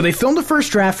 So they filmed a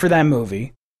first draft for that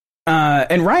movie.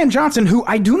 And Rian Johnson, who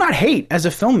I do not hate as a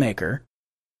filmmaker.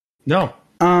 No.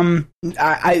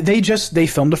 They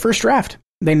filmed a first draft.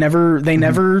 They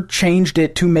never changed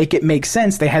it to make it make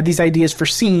sense. They had these ideas for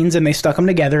scenes and they stuck them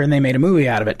together and they made a movie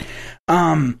out of it.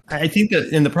 I think that,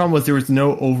 and the problem was there was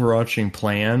no overarching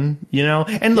plan,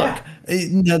 and look,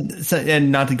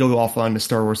 and not to go off on the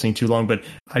Star Wars thing too long, but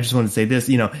I just want to say this,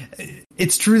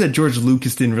 it's true that George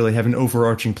Lucas didn't really have an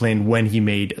overarching plan when he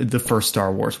made the first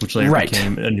Star Wars, which later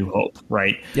became A New Hope,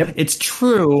 right? Yep. It's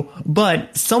true,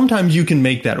 but sometimes you can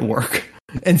make that work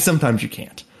and sometimes you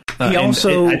can't. I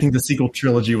think the sequel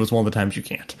trilogy was one of the times you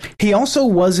can't. He also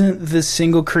wasn't the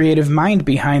single creative mind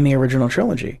behind the original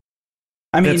trilogy.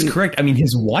 That's correct. I mean,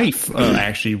 his wife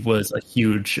actually was a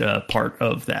huge part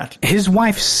of that. His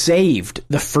wife saved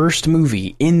the first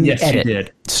movie in the edit. She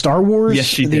did. Star Wars, yes,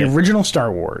 she the did. Original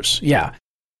Star Wars. Yeah.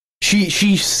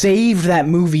 She saved that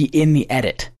movie in the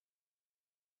edit.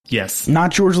 Yes.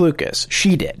 Not George Lucas.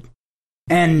 She did.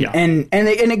 And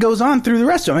it goes on through the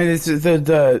rest of them. I mean,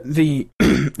 the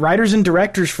writers and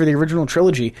directors for the original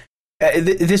trilogy,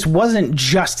 this wasn't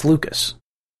just Lucas.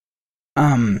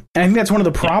 And I think that's one of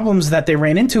the problems that they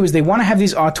ran into is they want to have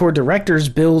these auteur directors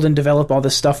build and develop all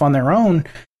this stuff on their own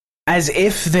as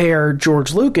if they're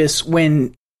George Lucas,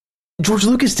 when George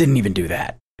Lucas didn't even do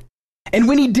that. And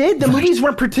when he did, the movies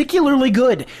weren't particularly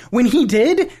good. When he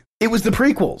did, it was the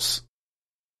prequels.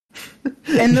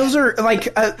 And those are like,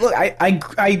 look,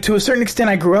 I to a certain extent,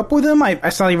 I grew up with them. I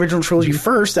saw the original trilogy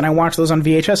first, and I watched those on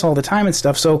VHS all the time and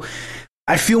stuff. So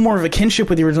I feel more of a kinship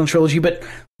with the original trilogy. But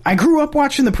I grew up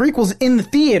watching the prequels in the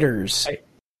theaters.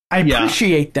 I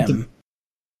appreciate them.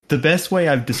 The best way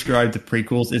I've described the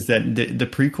prequels is that the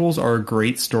prequels are a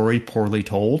great story, poorly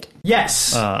told.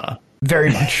 Yes,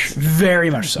 very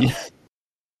much so.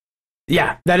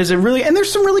 Yeah, that is and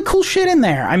there's some really cool shit in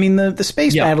there. I mean, the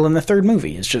space battle in the third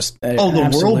movie is just the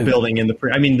world building in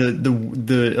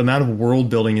the amount of world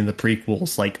building in the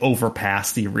prequels like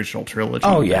overpassed the original trilogy.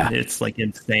 Oh yeah, it's like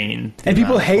insane. And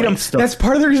people hate him. That's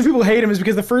part of the reason people hate him is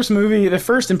because the first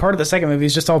and part of the second movie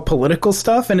is just all political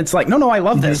stuff, and it's like, no, I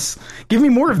love this. Give me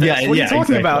more of this. What are you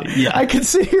talking about? Yeah. I could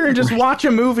sit here and just watch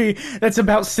a movie that's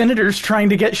about senators trying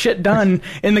to get shit done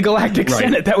in the Galactic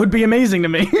Senate. That would be amazing to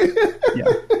me. Yeah.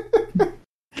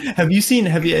 Have you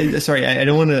sorry, I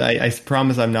don't want to, I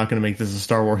promise I'm not going to make this a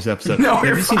Star Wars episode. No,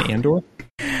 have you seen Andor?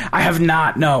 I have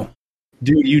not, no.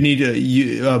 Dude, you need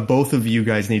to, both of you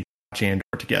guys need to watch Andor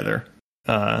together.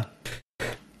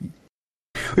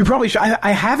 We probably should.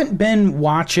 I haven't been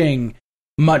watching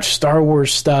much Star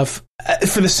Wars stuff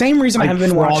for the same reason I haven't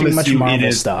been watching much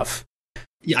Marvel stuff.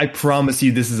 Yeah, I promise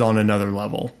you this is on another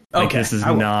level. Like, okay. This is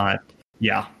not,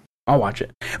 I'll watch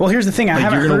it. Well, here's the thing. You're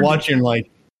going to watch it and like,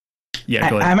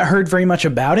 I haven't heard very much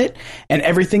about it, and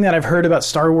everything that I've heard about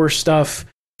Star Wars stuff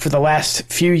for the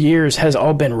last few years has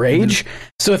all been rage. Mm-hmm.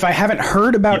 So if I haven't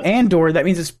heard about Andor, that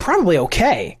means it's probably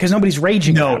okay, because nobody's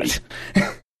raging about it.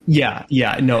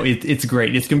 It's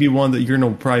great. It's going to be one that you're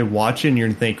going to probably watch and you're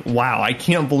going to think, wow, I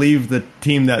can't believe the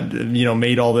team that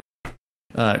made all this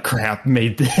crap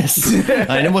made this.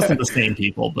 And it wasn't the same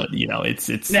people, but it's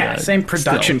same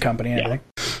production company and everything.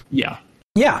 Yeah.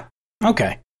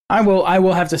 Okay. I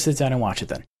will have to sit down and watch it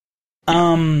then.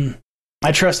 I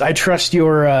trust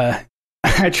your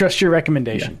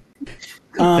recommendation. Yeah.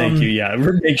 Thank you. Yeah,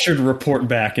 make sure to report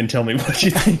back and tell me what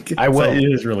you think. I will. It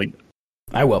is really good.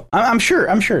 I will. I'm sure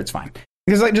it's fine,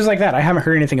 because just like that, I haven't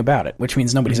heard anything about it, which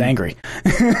means nobody's angry.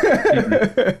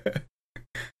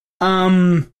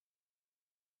 Oh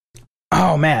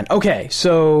man. Okay,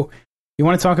 so you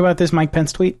want to talk about this Mike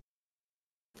Pence tweet?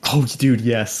 Oh, dude,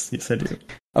 yes, I do.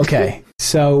 Okay,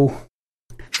 so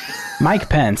Mike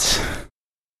Pence,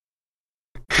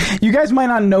 you guys might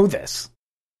not know this,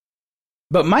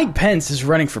 but Mike Pence is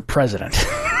running for president.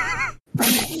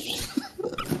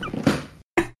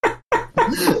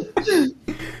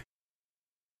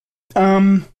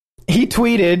 He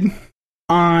tweeted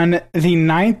on the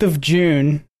 9th of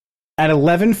June at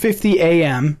 11:50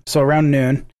 a.m., so around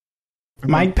noon.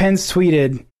 Mike Pence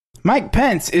tweeted, "Mike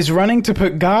Pence is running to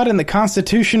put God and the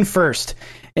Constitution first.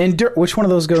 Which one of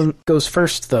those goes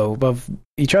first, though, above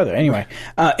each other? Anyway,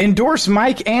 endorse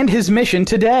Mike and his mission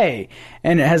today."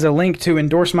 And it has a link to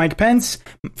endorse Mike Pence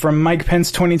from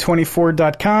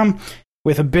MikePence2024.com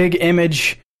with a big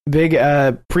image,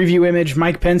 preview image.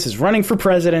 Mike Pence is running for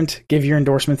president. Give your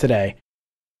endorsement today.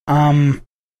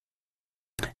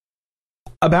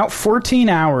 About 14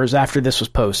 hours after this was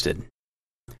posted,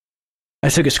 I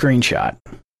took a screenshot.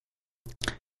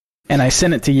 And I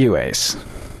sent it to you, Ace.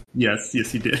 Yes,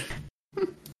 you did.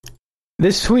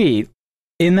 This tweet,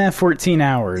 in that 14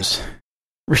 hours,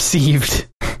 received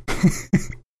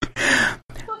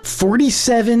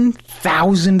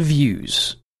 47,000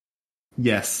 views.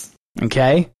 Yes.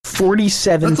 Okay?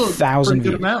 47,000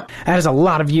 views. Amount. That is a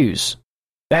lot of views.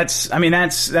 That's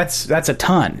a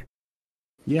ton.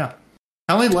 Yeah.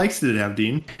 How many likes did it have,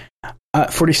 Dean?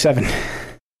 47.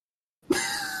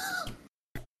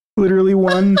 Literally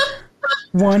one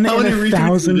in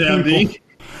 1,000 people.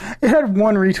 It had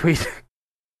one retweet.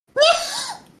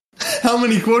 How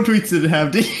many quote tweets did it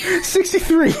have, Dean?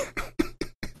 63.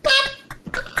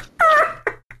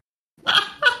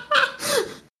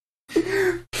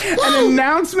 An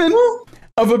announcement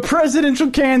of a presidential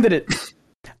candidate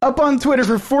up on Twitter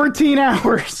for 14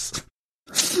 hours.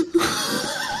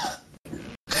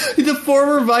 The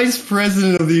former vice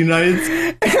president of the United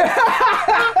States.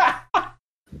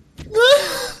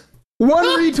 One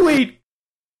retweet.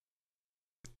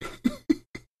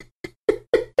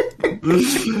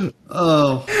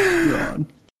 Oh, God.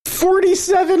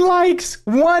 47 likes.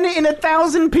 1 in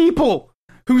 1,000 people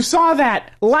who saw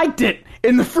that liked it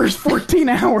in the first 14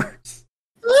 hours.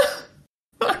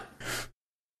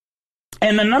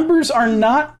 And the numbers are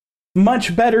not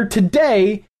much better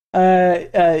today.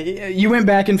 You went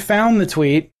back and found the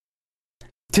tweet.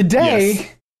 Today,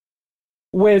 yes.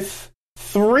 With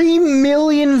 3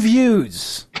 million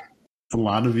views. A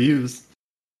lot of views.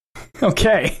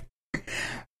 Okay.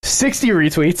 60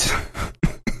 retweets.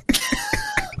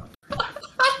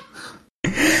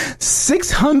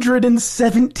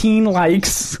 617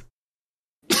 likes.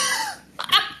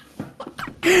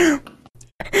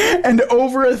 And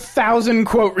over 1,000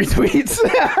 quote retweets.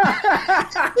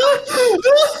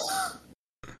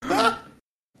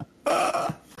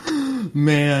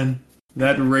 Man,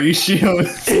 that ratio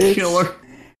is killer.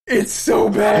 It's so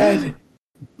bad.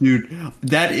 Dude,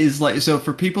 that is like, so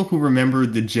for people who remember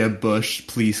the Jeb Bush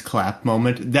please clap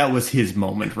moment, that was his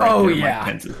moment right there. Yeah. Mike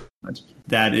Pence's.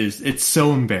 That is, it's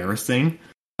so embarrassing.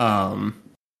 And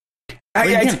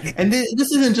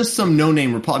this isn't just some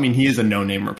no-name Republican. I mean, he is a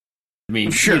no-name Republican. I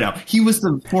mean, sure. You know, he was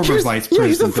the former vice president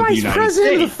he's the vice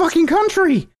president of the fucking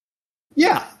country.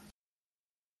 Yeah.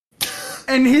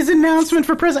 And his announcement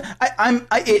for president,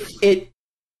 it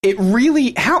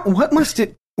really,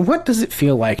 what does it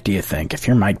feel like, do you think, if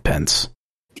you're Mike Pence?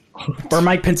 Or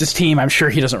Mike Pence's team? I'm sure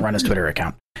he doesn't run his Twitter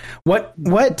account. What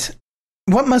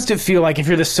must it feel like if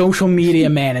you're the social media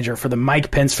manager for the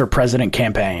Mike Pence for President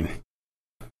campaign?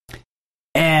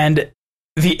 And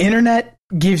the internet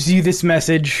gives you this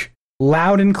message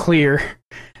loud and clear.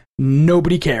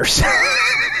 Nobody cares.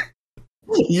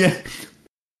 Yeah.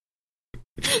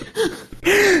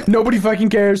 Nobody fucking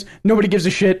cares. Nobody gives a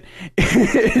shit.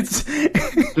 It's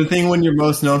the thing when you're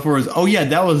most known for is, oh yeah,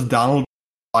 that was Donald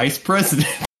vice president.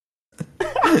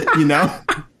 You know?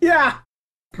 Yeah.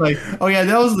 Like, oh yeah,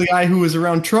 that was the guy who was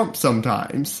around Trump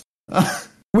sometimes.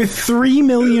 With 3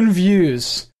 million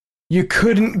views, you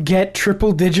couldn't get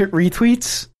triple-digit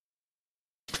retweets?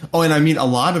 Oh, and I mean, a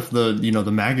lot of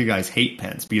the MAGA guys hate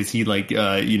Pence because he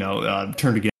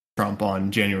turned against Trump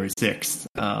on January 6th.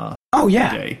 Oh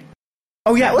yeah. Day.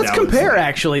 Oh yeah, let's compare.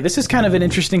 Actually, this is kind of an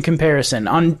interesting comparison.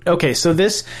 So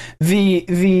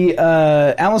the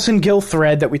Allison Gill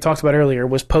thread that we talked about earlier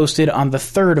was posted on the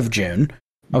 3rd of June.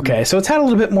 Okay, so it's had a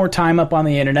little bit more time up on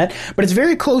the internet, but it's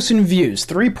very close in views.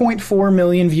 3.4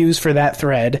 million views for that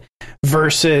thread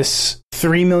versus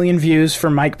 3 million views for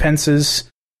Mike Pence's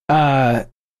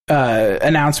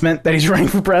announcement that he's running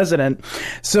for president.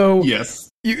 So yes,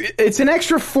 it's an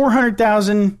extra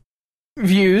 400,000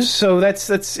 views. So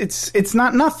it's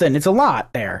not nothing. It's a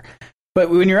lot there. But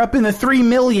when you're up in the 3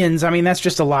 millions, I mean, that's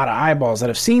just a lot of eyeballs that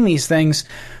have seen these things.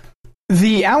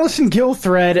 The Allison Gill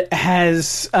thread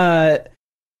has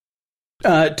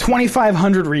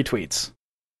 2,500 retweets.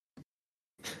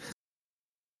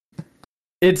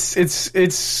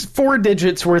 It's 4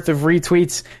 digits worth of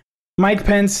retweets. Mike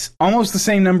Pence, almost the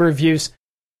same number of views,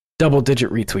 double-digit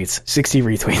retweets, 60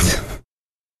 retweets.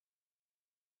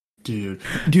 Dude,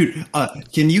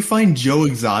 can you find Joe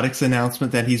Exotic's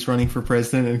announcement that he's running for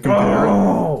president and compare it?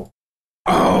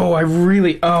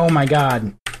 Oh my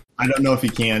God. I don't know if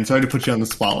you can. Sorry to put you on the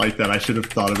spot like that. I should have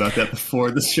thought about that before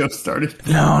the show started.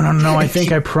 No. I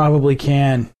think I probably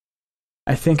can.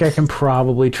 I think I can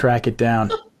probably track it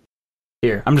down.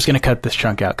 Here, I'm just going to cut this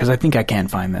chunk out because I think I can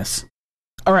find this.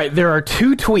 All right, there are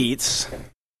 2 tweets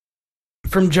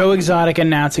from Joe Exotic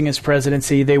announcing his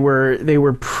presidency. They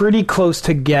were pretty close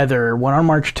together. One on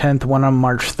March 10th, one on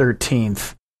March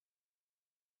 13th.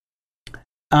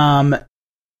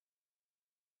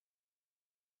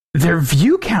 Their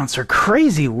view counts are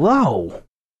crazy low.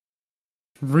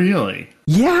 Really?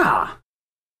 Yeah.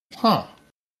 Huh.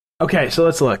 Okay, so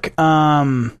let's look.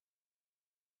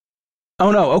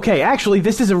 Oh no, okay, actually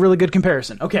this is a really good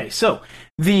comparison. Okay, so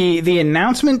the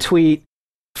announcement tweet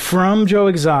from Joe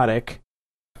Exotic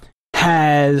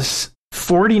has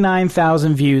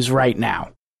 49,000 views right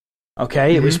now.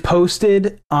 Okay, It was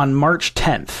posted on March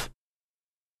 10th.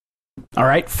 All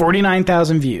right,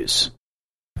 49,000 views.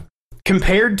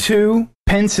 Compared to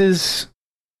Pence's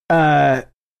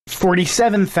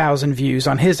 47,000 views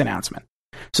on his announcement.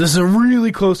 So this is a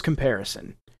really close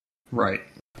comparison. Right.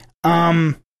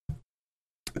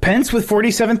 Pence with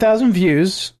 47,000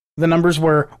 views, the numbers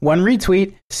were 1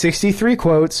 retweet, 63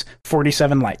 quotes,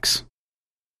 47 likes.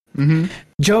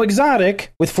 Joe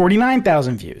Exotic with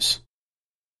 49,000 views.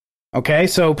 Okay,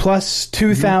 so plus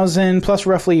 2,000, plus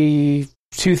roughly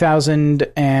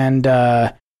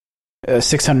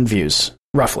 2,600 views,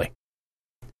 roughly.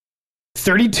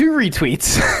 32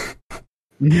 retweets,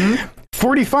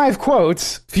 45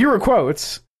 quotes, fewer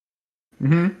quotes,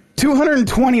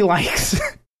 220 likes.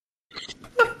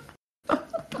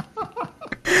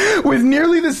 With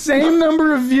nearly the same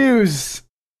number of views.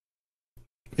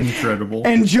 Incredible.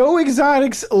 And Joe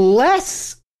Exotic's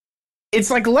less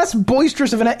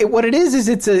boisterous of what it is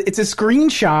it's a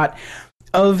screenshot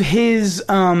of his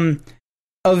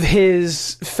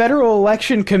Federal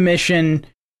Election Commission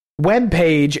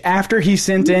webpage after he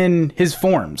sent in his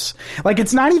forms. Like,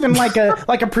 it's not even like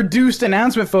a produced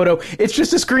announcement photo. It's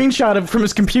just a screenshot from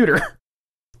his computer.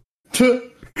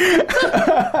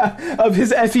 Of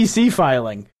his FEC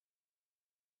filing.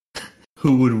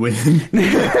 Who would win?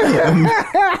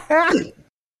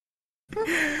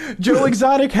 Joe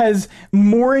Exotic has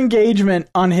more engagement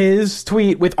on his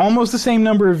tweet with almost the same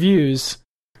number of views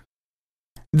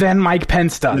than Mike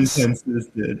Pence does. Pence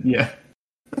did, yeah.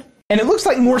 And it looks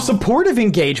like more supportive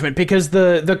engagement because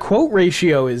the quote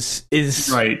ratio is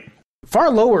right. Far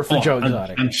lower for Joe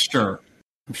Exotic. I'm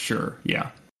sure,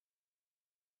 yeah.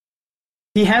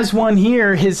 He has one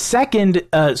here. His second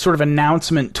sort of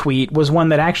announcement tweet was one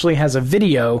that actually has a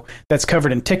video that's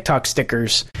covered in TikTok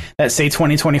stickers that say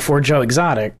 2024 Joe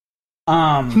Exotic.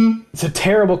 It's a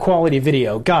terrible quality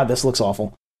video. God, this looks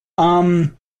awful.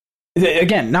 Again,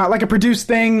 not like a produced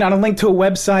thing, not a link to a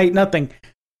website, nothing.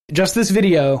 Just this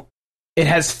video. It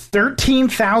has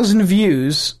 13,000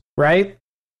 views, right?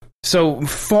 So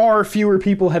far fewer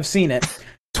people have seen it.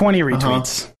 20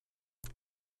 retweets.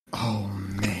 Oh,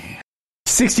 man.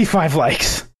 65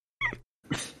 likes.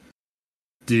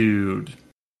 Dude.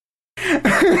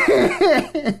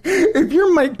 If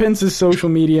you're Mike Pence's social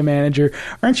media manager,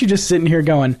 aren't you just sitting here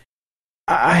going,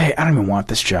 I don't even want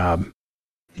this job.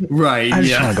 Right, I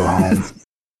just want to go home.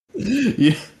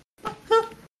 Yeah.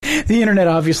 The internet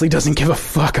obviously doesn't give a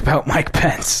fuck about Mike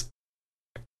Pence.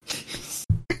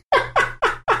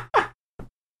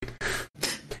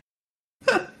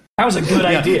 That was a good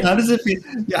idea. How does it feel?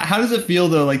 Yeah, how does it feel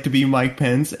though, like to be Mike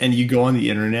Pence and you go on the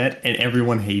internet and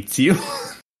everyone hates you?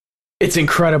 It's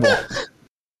incredible.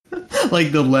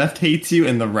 Like the left hates you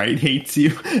and the right hates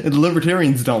you, and the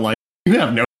libertarians don't like you. You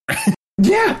have no friends.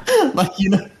 Yeah, like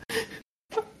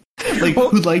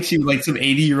who likes you? Like some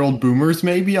 80-year-old boomers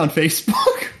maybe on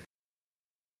Facebook.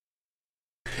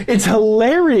 It's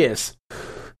hilarious.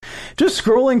 Just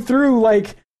scrolling through,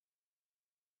 like,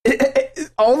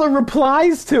 all the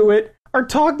replies to it are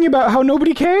talking about how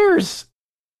nobody cares.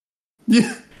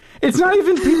 Yeah. It's not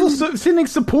even people sending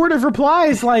supportive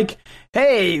replies like,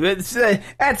 hey,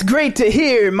 that's great to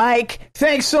hear, Mike.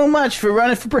 Thanks so much for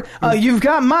running for you've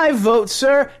got my vote,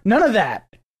 sir. None of that.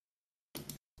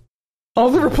 All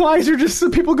the replies are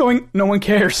just people going, no one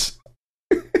cares.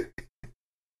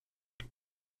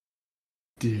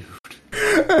 Dude.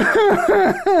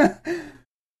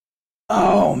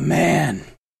 Oh, man.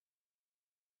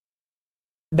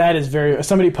 That is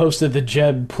somebody posted the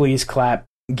Jeb please clap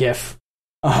gif.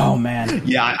 Oh, man.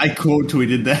 Yeah, I quote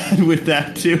tweeted that with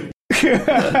that too.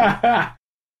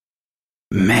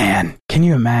 Man, can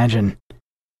you imagine?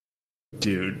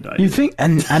 Dude. You think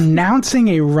announcing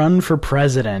a run for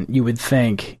president, you would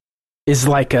think, is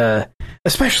like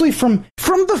especially from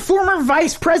the former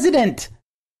vice president.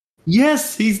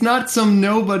 Yes, he's not some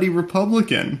nobody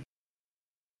Republican.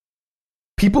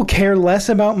 People care less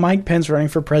about Mike Pence running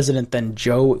for president than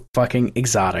Joe fucking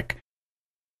Exotic.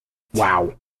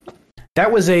 Wow.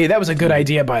 That was a good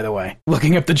idea, by the way.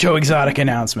 Looking up the Joe Exotic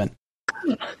announcement.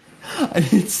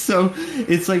 It's so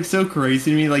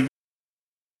crazy to me. Like,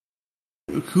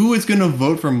 who is going to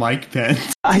vote for Mike Pence?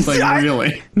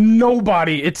 Really?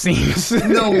 Nobody, it seems.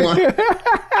 No one.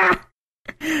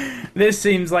 This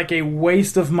seems like a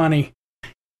waste of money.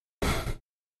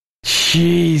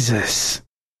 Jesus.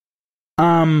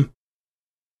 Okay,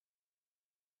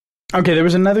 there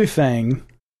was another thing.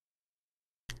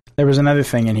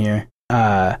 In here.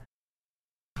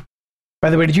 By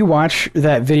the way, did you watch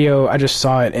that video? I just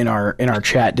saw it in our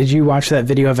chat. Did you watch that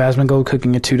video of Asmongold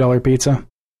cooking a $2 pizza?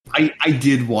 I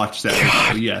did watch that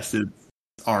video. Yes, it's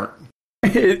art.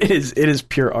 It is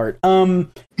pure art.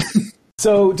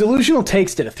 So Delusional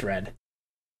Takes did a thread.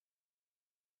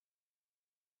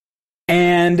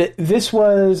 And this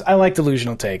was, I like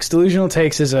Delusional Takes. Delusional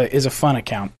Takes is a fun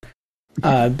account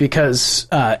because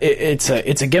it's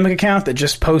a gimmick account that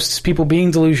just posts people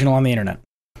being delusional on the internet.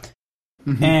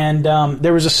 Mm-hmm. And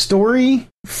there was a story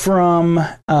from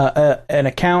an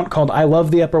account called I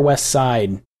Love the Upper West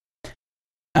Side.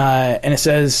 And it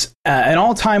says, an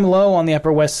all-time low on the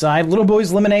Upper West Side, little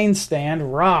boy's lemonade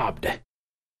stand robbed.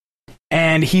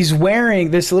 And he's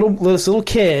wearing, this little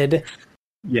kid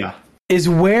is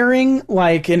wearing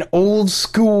like an old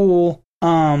school,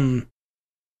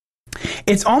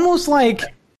 it's almost like,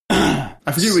 I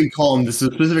forget what you call them. This is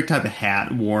a specific type of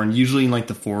hat worn, usually in like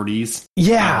the 40s.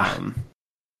 Yeah.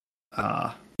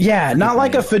 Not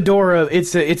like a fedora.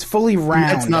 It's fully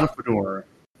round. It's not a fedora.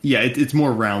 Yeah, it's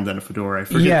more round than a fedora. I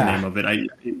forget the name of it. I'm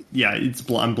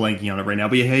blanking on it right now.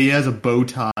 But yeah, he has a bow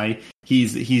tie.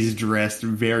 He's dressed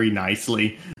very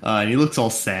nicely, and he looks all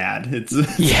sad.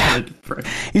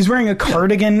 He's wearing a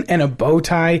cardigan and a bow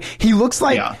tie. He looks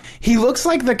like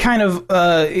the kind of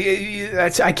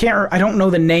I don't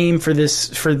know the name for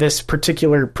this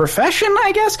particular profession,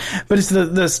 I guess, but it's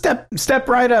the step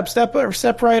right up.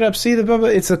 See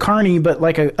it's a carny, but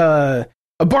like a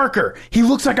barker. He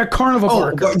looks like a carnival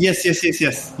barker. Yes. That's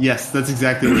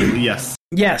exactly what it is.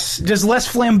 Yes, just less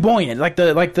flamboyant.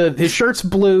 His shirt's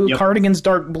blue, cardigan's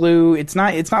dark blue. It's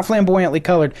not flamboyantly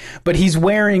colored, but he's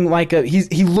wearing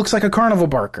he looks like a carnival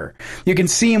barker. You can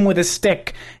see him with a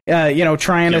stick,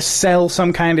 trying to sell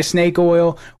some kind of snake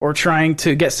oil or trying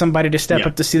to get somebody to step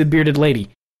up to see the bearded lady.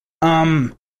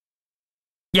 That's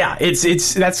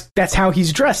how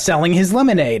he's dressed, selling his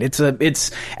lemonade.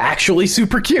 It's actually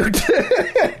super cute.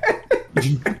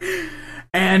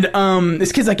 And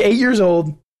this kid's like 8 years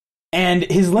old, and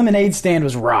his lemonade stand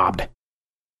was robbed.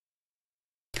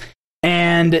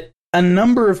 And a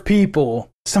number of people,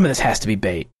 some of this has to be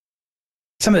bait.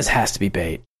 Has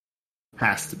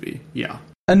to be, yeah.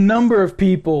 A number of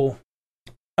people,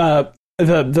 the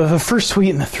first tweet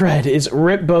in the thread is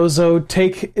 "Rip Bozo,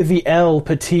 take the L,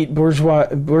 petite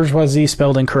bourgeoisie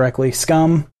spelled incorrectly,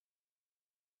 scum."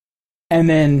 And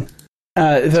then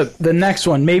the next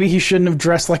one, maybe he shouldn't have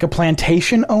dressed like a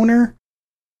plantation owner.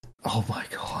 Oh my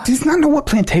god! Does he not know what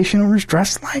plantation owners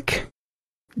dress like?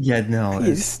 Yeah, no.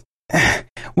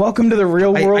 Welcome to the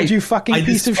real world, you fucking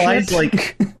piece of shit.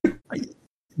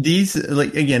 These,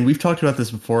 again, we've talked about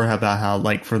this before about how,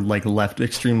 for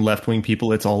extreme left-wing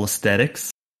people, it's all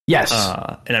aesthetics. Yes.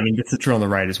 And I mean, it's true on the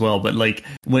right as well, but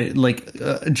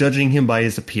judging him by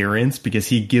his appearance, because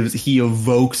he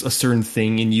evokes a certain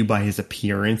thing in you by his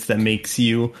appearance that makes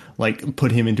you,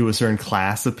 put him into a certain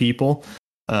class of people.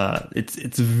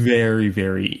 It's very,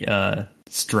 very,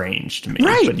 strange to me.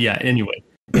 Right. But yeah, anyway.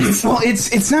 Well,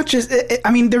 it's not just,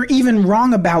 I mean, they're even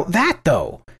wrong about that,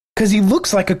 though. Because he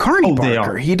looks like a carny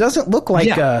barker. He doesn't look like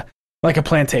a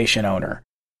plantation owner.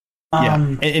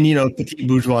 And petite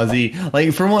bourgeoisie.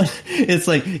 For one, it's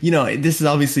this is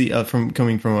obviously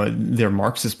coming from their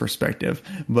Marxist perspective.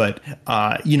 But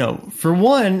for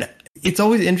one, it's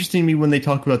always interesting to me when they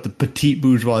talk about the petite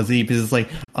bourgeoisie, because it's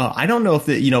I don't know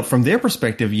if from their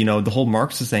perspective, the whole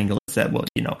Marxist angle is that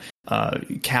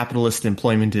capitalist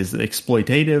employment is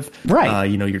exploitative, right?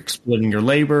 You're exploiting your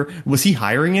labor. Was he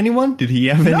hiring anyone? Did he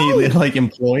have any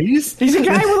employees? He's a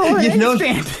guy with a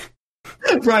stand.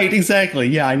 Right, exactly.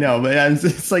 Yeah, I know, but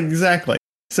it's exactly.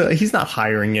 So he's not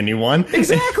hiring anyone.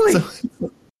 Exactly.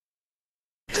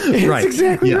 Right.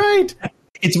 Exactly right.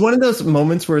 It's one of those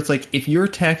moments where it's if you're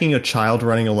attacking a child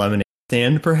running a lemonade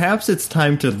stand, perhaps it's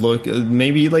time to look,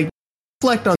 maybe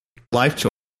reflect on life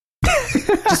choices.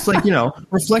 Just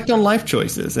reflect on life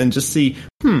choices and just see,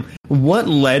 what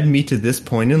led me to this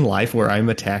point in life where I'm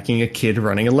attacking a kid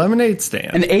running a lemonade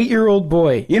stand? An 8-year-old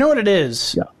boy. You know what it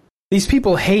is? Yeah. These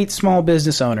people hate small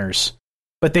business owners,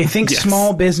 but they think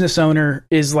small business owner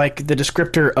is the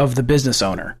descriptor of the business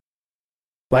owner.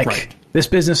 This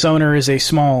business owner is a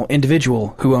small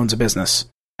individual who owns a business.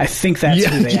 I think that's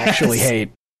who they actually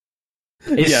hate.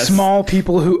 Is small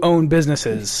people who own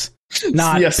businesses,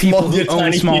 not people who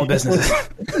own small businesses.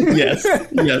 Yes,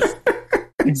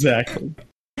 exactly.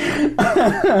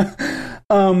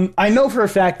 I know for a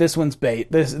fact this one's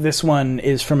bait. This one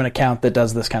is from an account that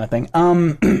does this kind of thing.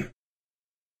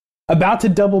 About to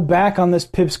double back on this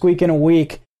pipsqueak in a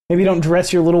week. Maybe don't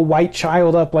dress your little white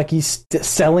child up like he's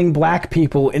selling black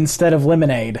people instead of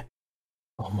lemonade.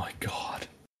 Oh my god.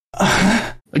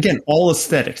 Again, all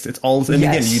aesthetics. It's all, and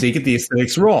again, they get the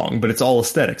aesthetics wrong, but it's all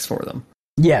aesthetics for them.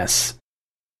 Yes.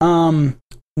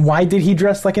 Why did he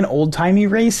dress like an old-timey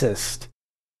racist?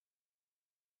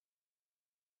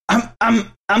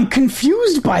 I'm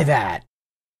confused by that.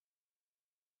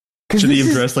 Should he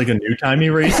have dressed like a new-timey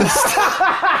racist?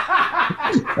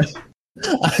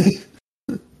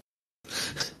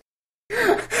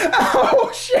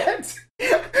 Oh shit!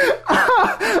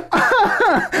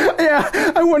 Yeah,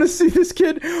 I want to see this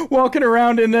kid walking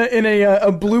around in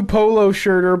a blue polo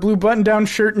shirt or a blue button-down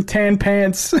shirt and tan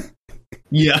pants.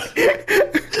 Yeah.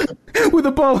 With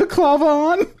a balaclava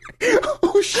on.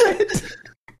 Oh shit!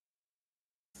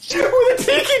 With a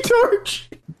tiki torch.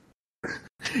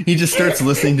 He just starts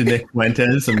listening to Nick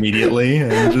Fuentes immediately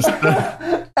and just.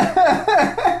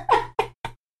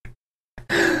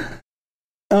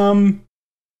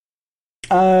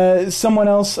 Someone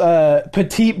else,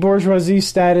 petite bourgeoisie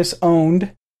status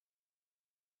owned.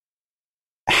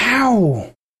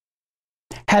 How?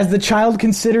 Has the child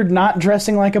considered not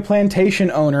dressing like a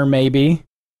plantation owner, maybe?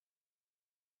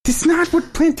 It's not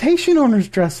what plantation owners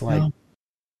dress like.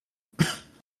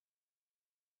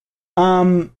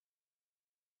 No.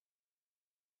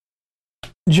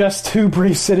 Just two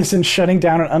brief citizens shutting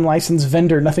down an unlicensed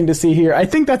vendor. Nothing to see here. I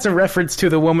think that's a reference to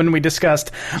the woman we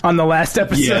discussed on the last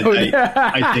episode. Yeah,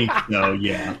 I think so,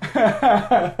 yeah.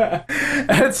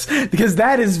 That's because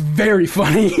that is very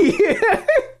funny.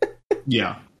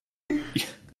 Yeah.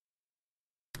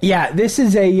 Yeah, this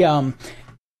is a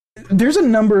there's a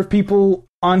number of people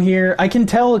on here. I can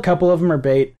tell a couple of them are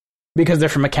bait because they're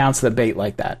from accounts that bait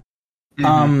like that.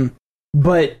 Mm-hmm.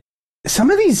 But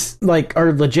some of these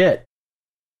are legit.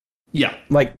 Yeah.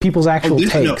 Like people's actual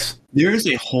takes. There is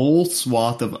a whole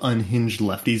swath of unhinged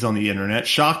lefties on the internet.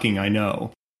 Shocking, I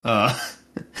know. But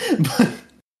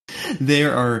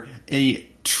there are a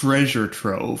treasure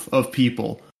trove of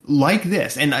people like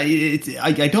this. And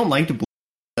I don't like to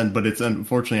believe, but it's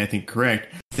unfortunately, I think,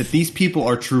 correct, that these people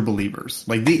are true believers.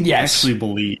 Like, they actually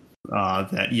believe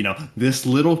that, this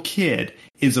little kid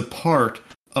is a part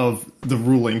of the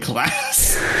ruling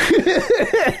class.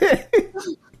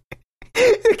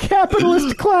 The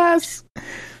capitalist class.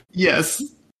 Yes.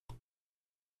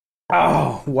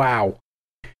 Oh, wow.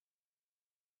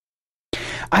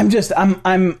 I'm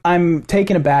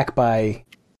taken aback by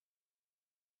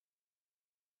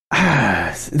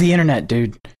the internet,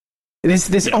 dude.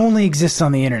 This only exists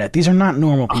on the internet. These are not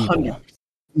normal people.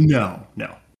 100%.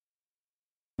 No.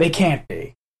 They can't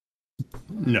be.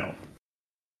 No.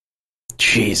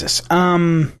 Jesus.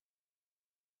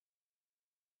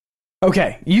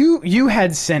 Okay, you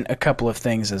had sent a couple of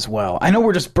things as well. I know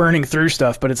we're just burning through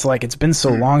stuff, but it's like it's been so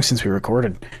long since we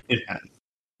recorded. It has.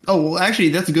 Oh, well, actually,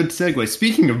 that's a good segue.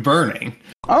 Speaking of burning.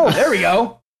 Oh, there we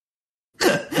go.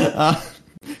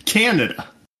 Canada.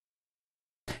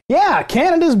 Yeah,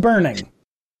 Canada's burning.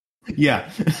 Yeah.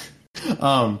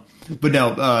 But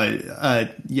no,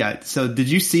 yeah. So did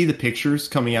you see the pictures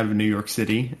coming out of New York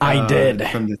City? I did.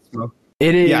 From the smoke?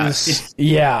 It is.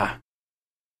 Yeah.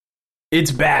 It's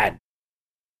bad.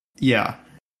 Yeah.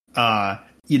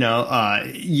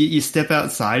 You step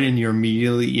outside and you're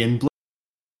immediately in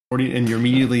and you're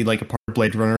immediately like a part of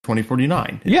Blade Runner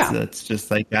 2049. It's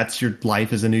just like, that's your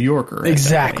life as a New Yorker.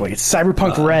 Exactly. It's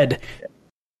cyberpunk red.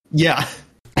 Yeah.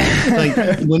 Like,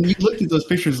 when you look at those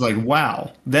pictures, like,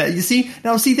 wow. That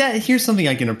here's something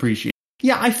I can appreciate.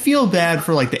 Yeah, I feel bad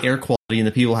for like the air quality and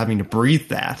the people having to breathe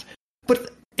that. But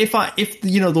if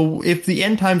the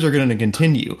end times are going to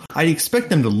continue, I'd expect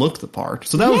them to look the part.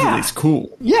 So that was at least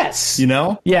cool. Yes.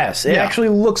 Yes. It actually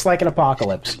looks like an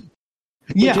apocalypse.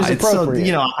 Which is appropriate.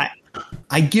 So,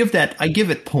 I give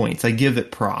it points. I give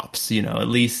it props. At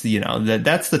least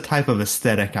that's the type of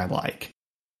aesthetic I like.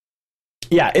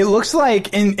 Yeah, it looks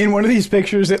like in one of these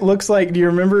pictures, it looks like, do you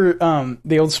remember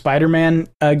the old Spider-Man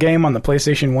game on the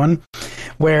PlayStation 1?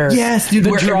 Where yes, dude,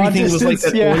 where everything was like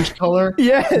that orange color?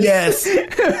 Yes.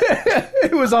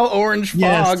 It was all orange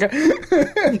fog.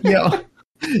 Yeah.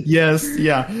 Yes,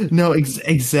 yeah. No,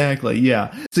 exactly,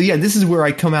 yeah. So yeah, this is where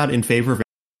I come out in favor of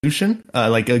pollution.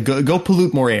 Go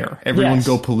pollute more air. Everyone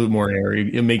go pollute more air.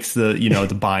 It makes the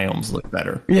the biomes look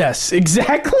better. Yes,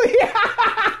 exactly.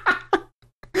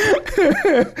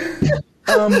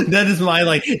 That is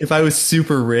my, if I was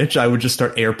super rich, I would just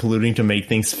start air polluting to make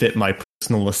things fit my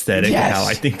personal aesthetic and how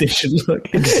I think they should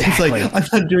look. Exactly. It's like,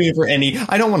 I'm not doing it for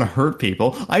I don't want to hurt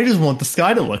people. I just want the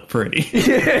sky to look pretty.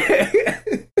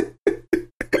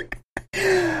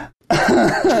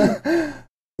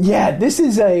 Yeah, this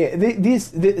is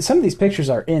some of these pictures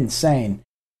are insane.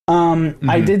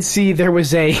 I did see there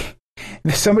was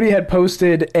somebody had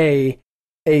posted a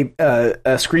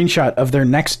screenshot of their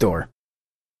next door.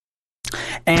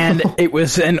 And it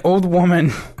was an old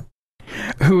woman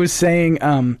who was saying,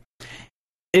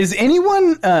 is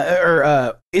anyone,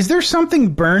 is there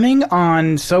something burning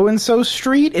on so-and-so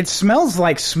street? It smells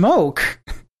like smoke.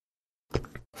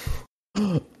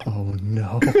 Oh,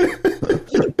 no.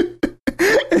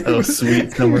 Oh,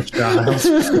 sweet summer child.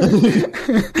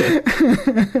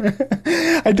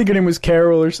 I think her name was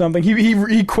Carol or something.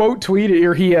 He quote tweeted,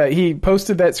 or he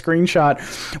posted that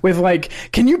screenshot with like,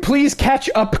 "Can you please catch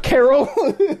up, Carol?"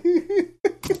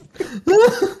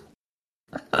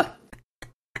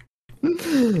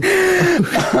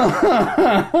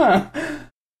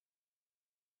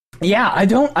 Yeah, I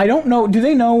don't know. Do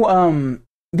they know?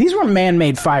 These were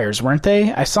man-made fires, weren't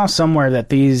they? I saw somewhere that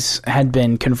these had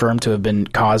been confirmed to have been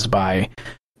caused by.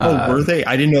 Were they?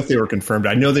 I didn't know if they were confirmed.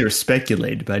 I know they were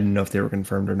speculated, but I didn't know if they were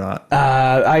confirmed or not.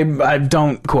 I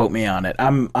don't quote me on it.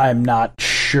 I'm not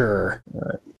sure.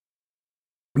 Right.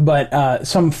 But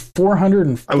some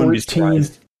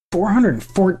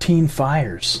 414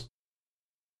 fires,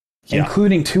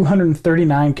 including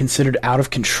 239 considered out of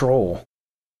control.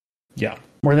 Yeah.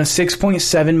 More than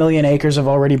 6.7 million acres have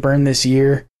already burned this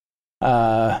year.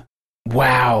 Wow.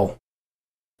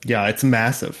 Yeah, it's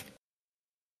massive.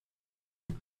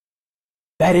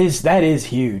 That is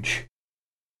huge.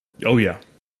 Oh yeah.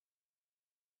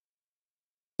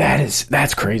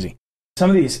 That's crazy. Some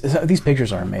of these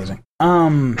pictures are amazing.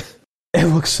 It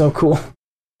looks so cool.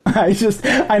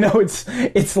 I know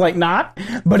it's like not,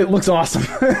 but it looks awesome.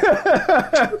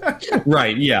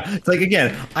 Right, yeah. It's like,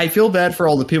 again, I feel bad for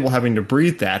all the people having to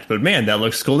breathe that, but man, that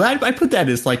looks cool. I put that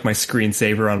as like my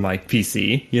screensaver on my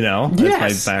PC,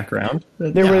 as my background.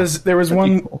 There was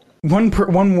one cool.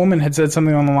 One woman had said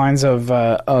something on the lines of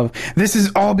this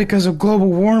is all because of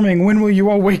global warming. When will you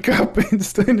all wake up?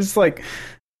 And it's like,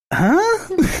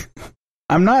 huh?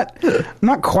 I'm not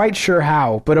quite sure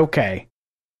how, but okay.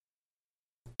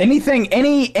 Anything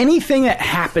that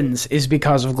happens is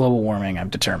because of global warming, I've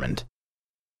determined.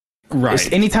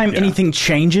 Right. Anytime anything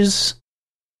changes,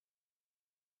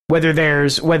 whether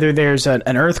there's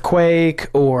an earthquake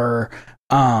or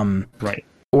right,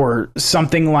 or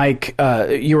something like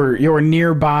your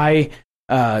nearby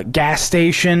gas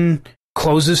station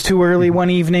closes too early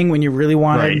one evening when you really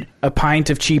wanted a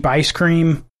pint of cheap ice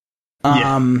cream.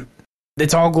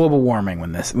 It's all global warming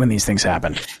when these things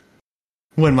happen.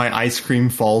 When my ice cream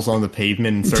falls on the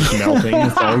pavement and starts melting,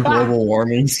 it's all global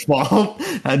warming's fault.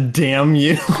 Damn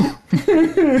you,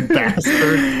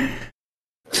 bastard.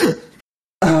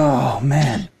 Oh,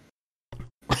 man.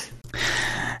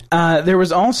 There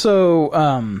was also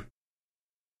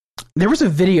there was a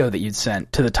video that you'd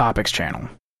sent to the Topics channel.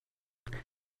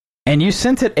 And you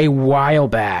sent it a while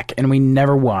back, and we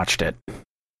never watched it.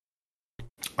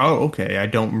 Oh, okay. I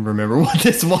don't remember what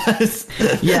this was.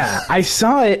 Yeah, I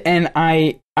saw it, and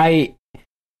I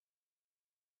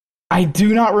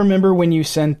do not remember when you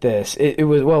sent this. It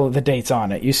was, well, the date's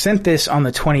on it. You sent this on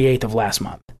the 28th of last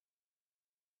month.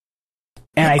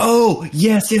 And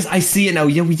yes, I see it now.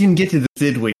 Yeah, we didn't get to this,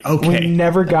 did we? Okay. We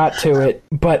never got to it,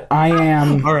 but I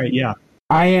am... All right, yeah.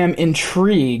 I am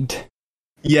intrigued.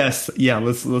 Yes, yeah,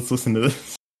 let's listen to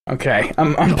this. Okay,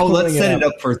 I'm let's set it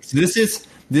up first. This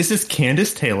is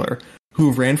Candace Taylor,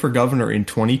 who ran for governor in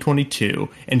 2022,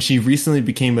 and she recently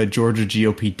became a Georgia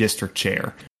GOP district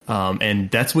chair. And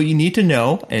that's what you need to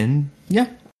know. And yeah,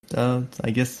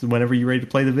 I guess whenever you're ready to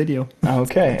play the video.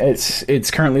 Okay,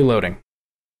 it's currently loading.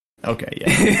 Okay,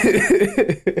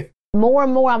 yeah. More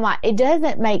and more, I'm like, it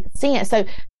doesn't make sense. So,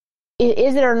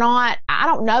 is it or not? I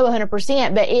don't know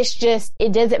 100%, but it's just,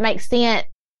 it doesn't make sense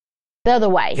the other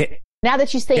way. Now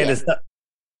that you see it.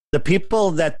 The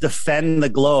people that defend the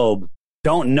globe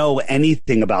don't know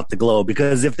anything about the globe,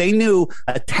 because if they knew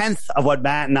a tenth of what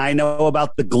Matt and I know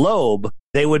about the globe,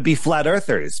 they would be flat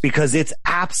earthers, because it's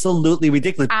absolutely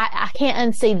ridiculous. I can't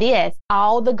unsee this.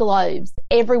 All the globes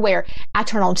everywhere. I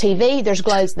turn on TV. There's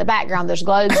globes in the background. There's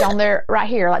globes on there right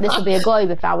here. Like this would be a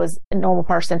globe if I was a normal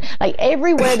person. Like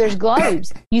everywhere there's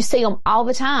globes. You see them all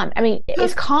the time. I mean,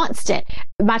 it's constant.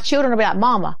 My children will be like,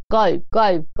 Mama, globe,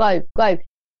 globe, globe, globe.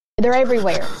 They're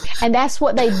everywhere. And that's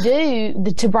what they do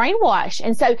to brainwash.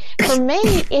 And so for me,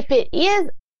 if it is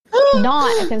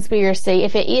not a conspiracy,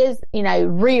 if it is,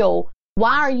 real,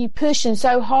 why are you pushing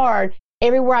so hard?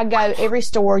 Everywhere I go, every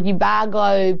store, you buy a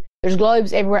globe. There's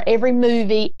globes everywhere. Every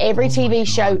movie, every TV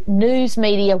show, news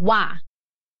media. Why?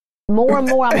 More and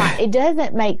more, I'm like, it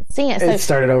doesn't make sense. It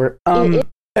started over.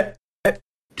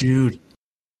 Dude.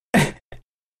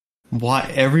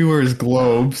 Why? Everywhere is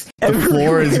globes. The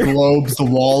floor is globes. The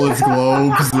wall is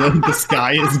globes. The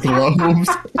sky is globes.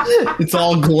 It's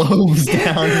all globes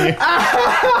down here.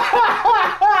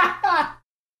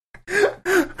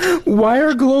 Why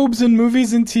are globes in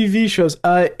movies and TV shows?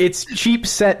 It's cheap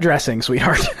set dressing,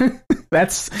 sweetheart.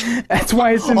 That's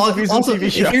why it's in movies and TV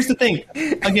shows. Here's the thing.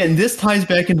 Again, this ties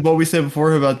back into what we said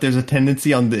before about there's a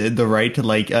tendency on the right to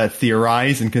like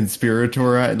theorize and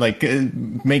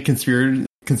make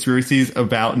conspiracies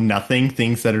about nothing,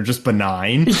 things that are just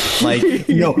benign. Like,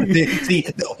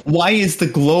 why is the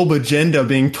globe agenda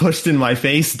being pushed in my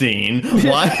face, Dean?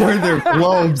 Why are there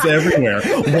globes everywhere?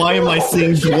 Why am I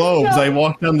seeing globes? I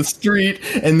walk down the street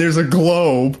and there's a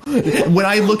globe. When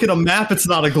I look at a map, it's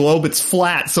not a globe, it's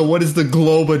flat. So what is the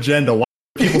globe agenda? Why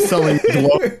are people selling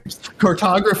globes?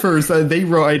 Cartographers, they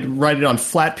write it on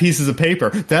flat pieces of paper.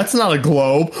 That's not a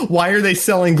globe. Why are they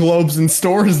selling globes in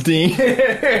stores, Dean?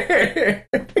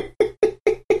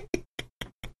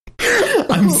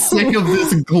 I'm sick of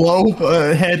this globe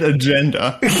head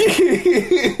agenda.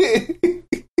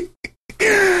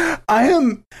 I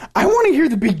want to hear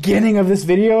the beginning of this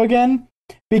video again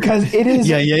because it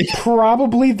is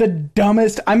probably the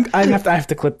dumbest. I have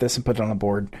to clip this and put it on the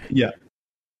board. Yeah.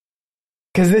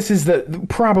 Because this is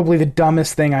probably the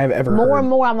dumbest thing I've ever heard. More and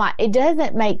more, I'm like, it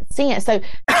doesn't make sense. So,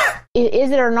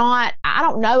 is it or not? I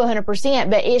don't know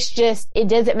 100%, but it's just, it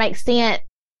doesn't make sense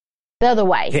the other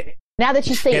way. Now that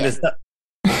you see it.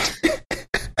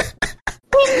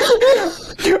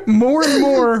 More and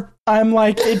more, I'm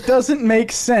like, it doesn't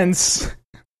make sense.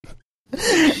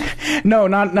 No.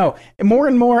 More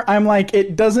and more, I'm like,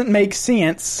 it doesn't make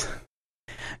sense.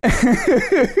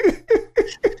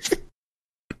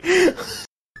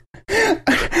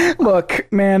 Look,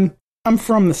 man, I'm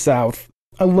from the South.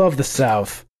 I love the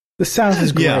South. The South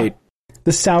is great. Yeah.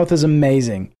 The South is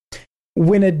amazing.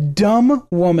 When a dumb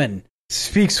woman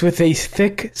speaks with a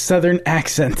thick Southern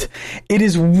accent, it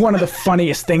is one of the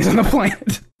funniest things on the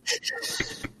planet.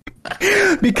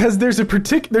 Because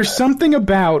there's something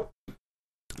about,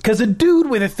 because a dude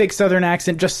with a thick Southern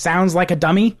accent just sounds like a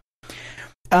dummy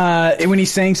when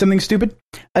he's saying something stupid.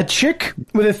 A chick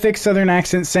with a thick Southern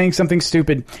accent saying something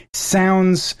stupid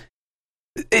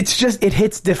it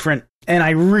hits different, and I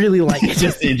really like it.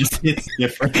 It just hits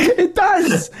different. It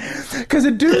does, because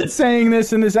a dude saying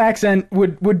this in this accent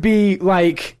would be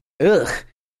like, ugh.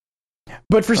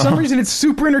 But for some reason, it's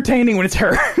super entertaining when it's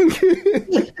her.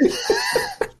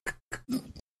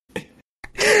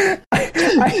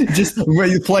 Just where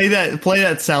you play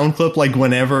that sound clip, like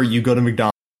whenever you go to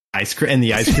McDonald's ice cream and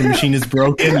the ice cream machine is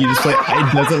broken, you just play.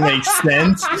 It doesn't make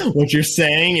sense what you're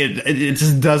saying. It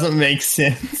just doesn't make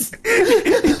sense.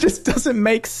 It just doesn't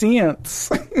make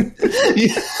sense.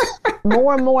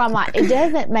 More and more, I'm like, it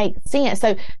doesn't make sense. So,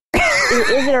 is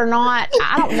it or not?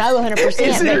 I don't know 100%, but it's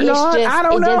just, it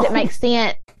doesn't make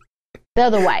sense the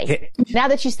other way. Now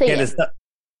that you see it.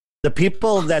 The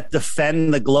people that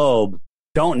defend the globe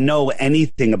don't know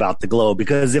anything about the globe,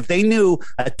 because if they knew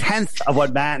a tenth of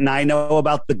what Matt and I know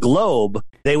about the globe,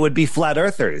 they would be flat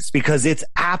earthers, because it's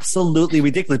absolutely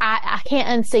ridiculous. I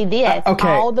can't unsee this. Okay.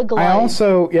 All the globes. I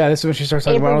also, this is when she starts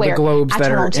talking about all the globes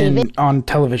that are on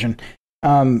television,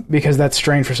 because that's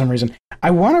strange for some reason.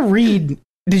 I want to read.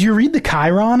 Did you read the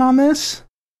Chiron on this?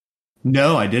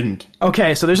 No, I didn't.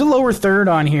 Okay, so there's a lower third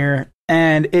on here,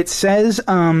 and it says,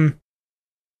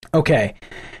 okay.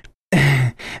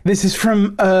 This is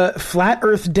from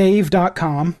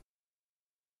flatearthdave.com.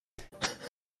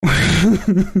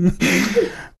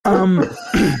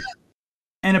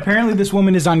 And apparently this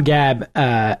woman is on Gab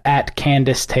at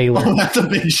Candace Taylor. Oh, that's a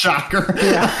big shocker.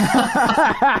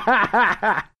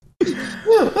 Yeah.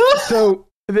 So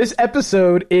this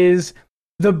episode is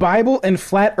The Bible and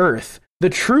Flat Earth, the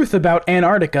truth about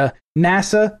Antarctica,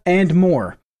 NASA, and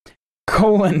more.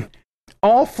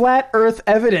 All flat Earth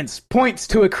evidence points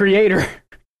to a creator.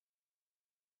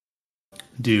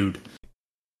 Dude,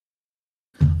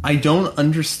 I don't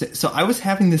understand. So I was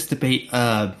having this debate.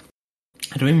 I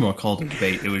don't even want to call it a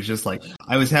debate. It was just like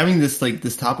I was having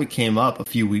this topic came up a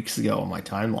few weeks ago on my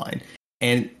timeline,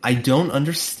 and I don't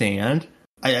understand.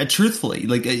 I truthfully,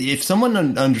 like, if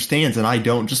someone understands and I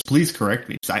don't, just please correct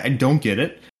me. I don't get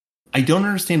it. I don't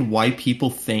understand why people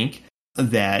think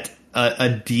that a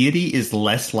deity is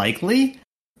less likely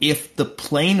if the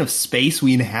plane of space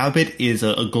we inhabit is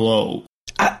a globe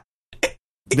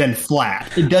than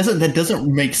flat. That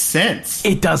doesn't make sense.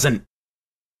 It doesn't.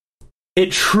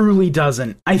 It truly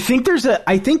doesn't. I think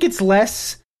it's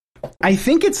less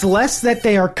that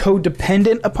they are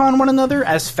codependent upon one another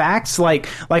as facts, like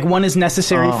one is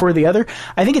necessary for the other.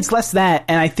 I think it's less that,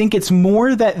 and I think it's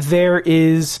more that there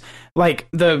is like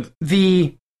there's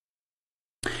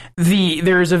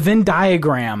a Venn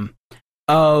diagram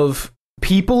of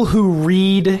people who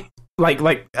read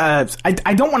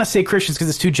I don't want to say Christians because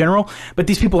it's too general, but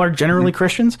these people are generally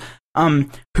Christians.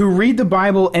 who read the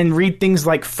Bible and read things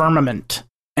like firmament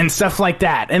and stuff like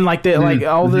that, and like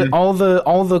all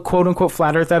the quote unquote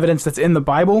flat Earth evidence that's in the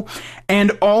Bible,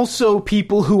 and also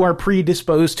people who are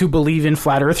predisposed to believe in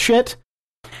flat Earth shit.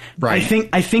 Right.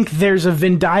 I think there's a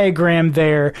Venn diagram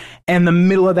there, and the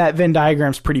middle of that Venn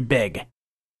diagram's pretty big.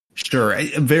 Sure,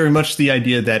 very much the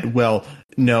idea that, well,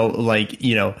 no, like,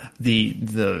 you know,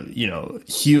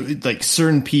 like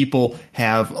certain people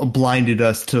have blinded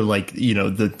us to, like, you know,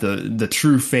 the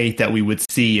true faith that we would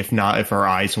see if our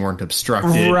eyes weren't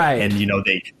obstructed, right? And, you know,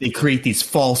 they create these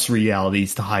false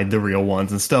realities to hide the real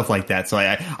ones and stuff like that. So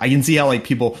I can see how, like,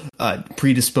 people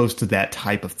predisposed to that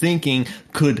type of thinking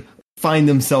could find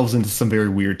themselves into some very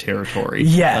weird territory.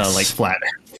 Yes, like flat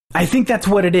Earth. I think that's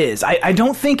what it is. I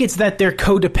don't think it's that they're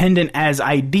codependent as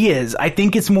ideas. I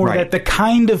think it's more that the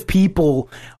kind of people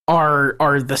are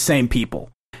the same people.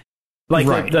 Like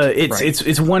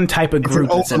it's one type of group.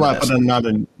 It's an overlap,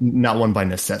 but not one by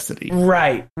necessity.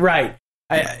 Right.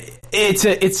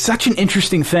 It's such an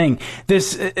interesting thing.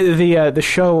 The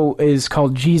show is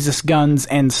called Jesus, Guns,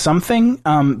 and Something.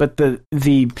 But the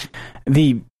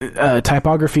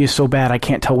typography is so bad I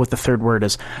can't tell what the third word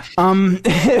is.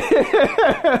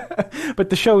 But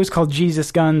the show is called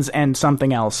Jesus, Guns, and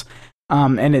Something Else.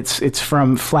 And it's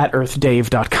from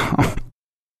flatearthdave.com.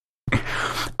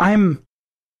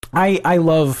 I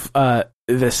love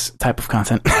this type of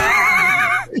content.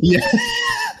 Yeah.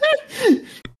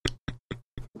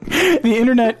 The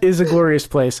internet is a glorious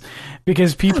place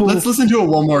because people. Let's listen to it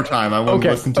one more time. I want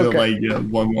to listen to it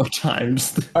one more time.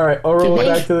 All right, I'll roll it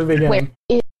back to the beginning.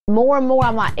 More and more,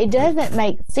 I'm like, it doesn't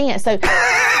make sense. So, is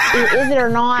it or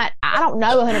not? I don't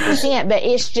know 100%, but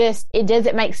it's just it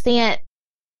doesn't make sense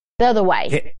the other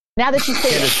way. Now that you see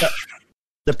it,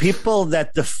 the people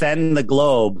that defend the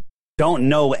globe don't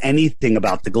know anything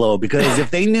about the globe, because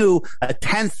if they knew a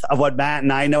tenth of what Matt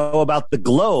and I know about the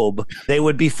globe, they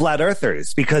would be flat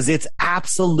earthers, because it's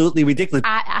absolutely ridiculous.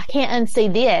 I can't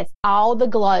unsee this. All the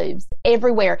globes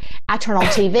everywhere. I turn on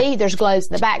TV, there's globes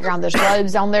in the background, there's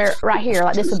globes on there right here.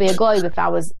 Like this would be a globe if I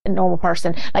was a normal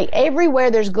person. Like everywhere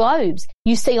there's globes.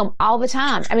 You see them all the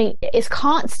time. I mean, it's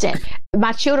constant.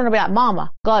 My children will be like,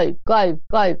 Mama, globe, globe,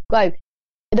 globe, globe.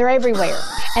 They're everywhere.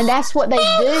 And that's what they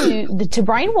do to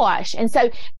brainwash. And so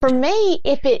for me,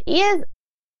 if it is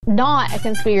not a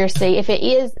conspiracy, if it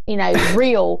is, you know,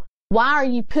 real, why are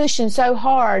you pushing so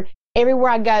hard?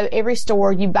 Everywhere I go, every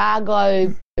store, you buy a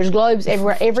globe. There's globes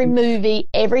everywhere, every movie,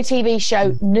 every TV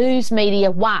show, news media.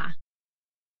 Why?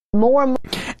 More and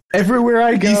more. Everywhere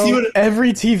I go,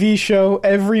 every TV show,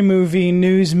 every movie,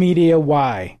 news media.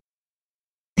 Why?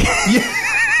 Yeah.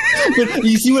 But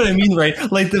you see what I mean, right?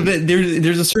 Like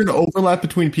there's a certain overlap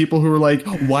between people who are like,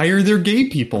 why are there gay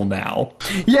people now?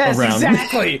 Yes, around?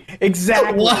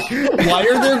 Exactly. Why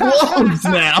are there globes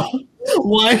now?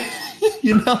 Why,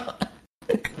 you know?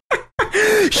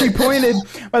 She pointed,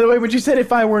 by the way, when she said,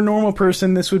 if I were a normal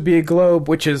person, this would be a globe,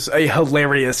 which is a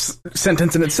hilarious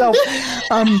sentence in itself.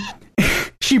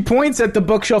 She points at the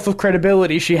bookshelf of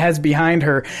credibility she has behind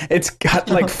her. It's got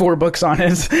like 4 books on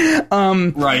it.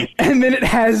 Right. And then it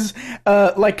has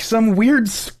like some weird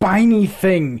spiny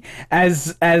thing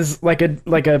as like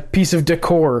a piece of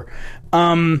decor.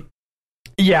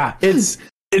 Yeah, it's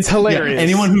hilarious. Yeah,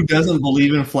 anyone who doesn't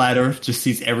believe in flat Earth just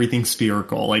sees everything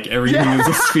spherical. Like everything is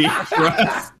a sphere for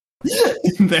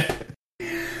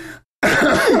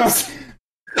us.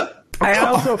 I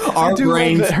also our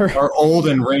brains are old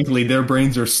and wrinkly. Their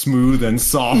brains are smooth and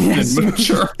soft and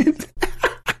mature,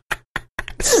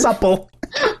 supple.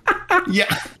 Yeah.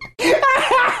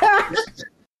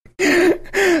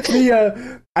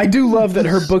 I do love that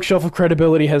her bookshelf of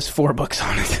credibility has 4 books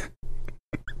on it.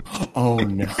 Oh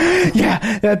no!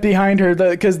 Yeah, that behind her,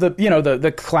 because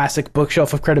the classic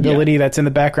bookshelf of credibility that's in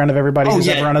the background of everybody who's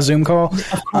ever on a Zoom call.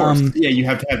 Of course, you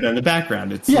have to have that in the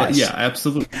background. It's yeah,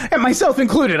 absolutely, and myself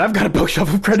included. I've got a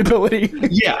bookshelf of credibility.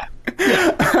 Yeah.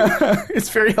 It's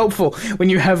very helpful when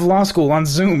you have law school on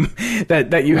Zoom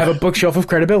that you have a bookshelf of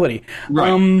credibility.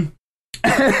 Right.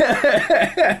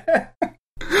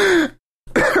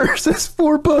 Hers is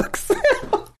 4 books.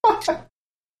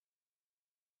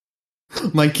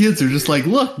 My kids are just like,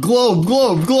 look, globe,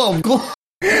 globe, globe, globe.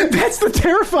 That's the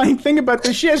terrifying thing about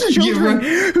this. She has children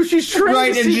who she's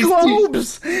trained to see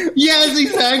globes. Yes,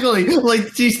 exactly.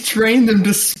 Like, she's trained them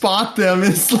to spot them.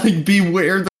 It's like,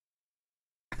 beware.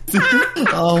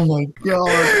 Oh, my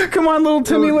God. Come on, little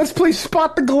Timmy, let's play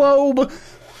Spot the Globe.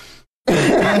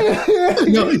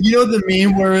 No, you know the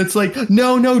meme where it's like,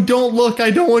 no, don't look,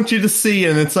 I don't want you to see,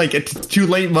 and it's like, it's too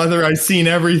late, mother, I've seen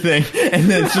everything, and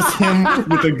then it's just him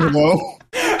with a glow.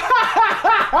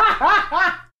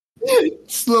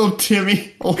 It's little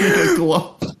Timmy holding a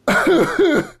globe.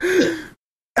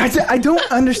 I don't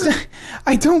understand.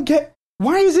 I don't get,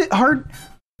 why is it hard?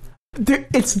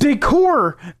 It's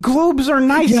decor. Globes are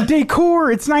nice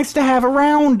decor. It's nice to have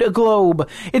around a globe.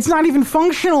 It's not even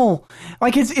functional.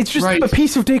 Like it's just a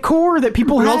piece of decor that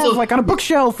people have also, like on a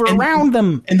bookshelf or around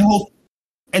them.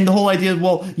 And the whole idea,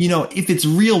 well, if it's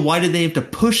real, why do they have to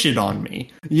push it on me?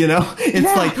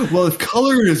 It's like, well, if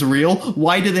color is real,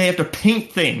 why do they have to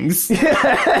paint things?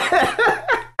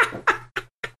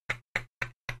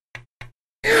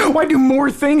 Why do more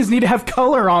things need to have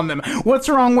color on them? What's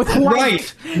wrong with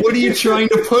white? Right. What are you trying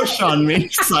to push on me,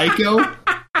 psycho?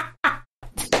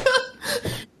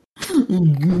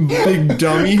 Big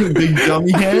dummy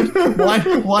head.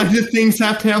 Why do things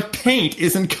have to have paint?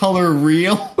 Isn't color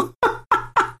real?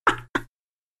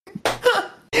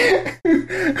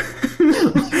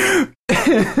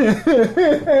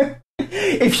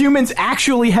 If humans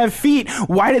actually have feet,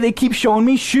 why do they keep showing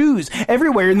me shoes?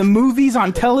 Everywhere in the movies,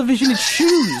 on television, it's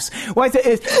shoes. Why is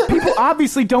it? People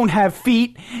obviously don't have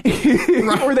feet,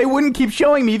 or they wouldn't keep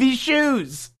showing me these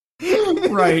shoes.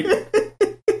 Right.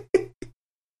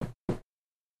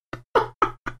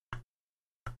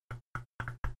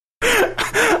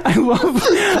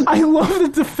 I love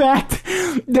that the fact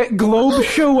that globes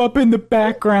show up in the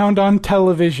background on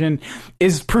television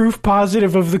is proof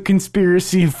positive of the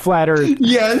conspiracy of flat Earth.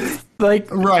 Yes. Like,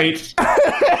 right.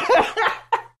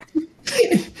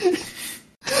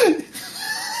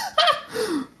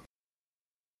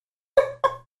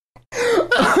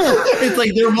 It's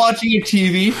like they're watching a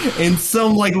TV and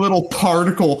some little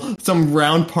particle, some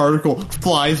round particle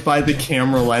flies by the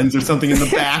camera lens or something in the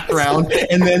background,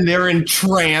 and then they're in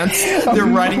trance. They're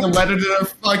writing a letter to their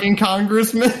fucking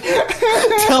congressman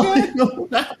telling them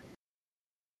that.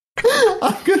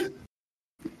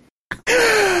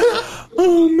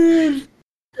 Oh man.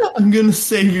 I'm gonna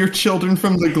save your children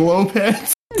from the globe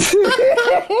heads.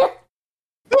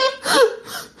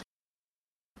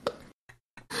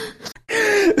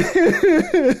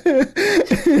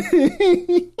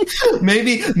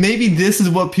 Maybe this is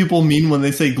what people mean when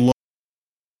they say globe.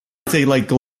 Say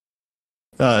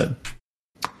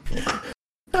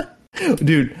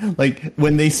dude,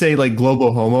 when they say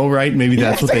globo homo, right? Maybe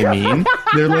that's what they mean.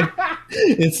 They're like,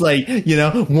 it's like,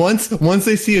 once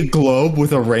they see a globe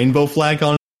with a rainbow flag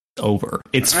on it, it's over.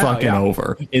 It's fucking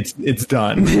over. It's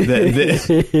done. That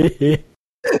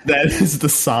is the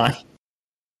sign.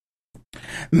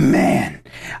 Man,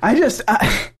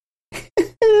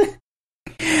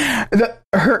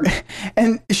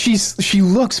 she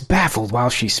looks baffled while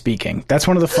she's speaking. That's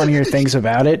one of the funnier things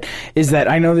about it, is that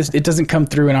I know it doesn't come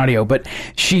through in audio, but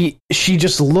she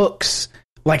just looks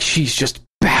like she's just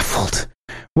baffled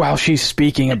while she's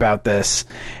speaking about this.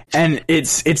 And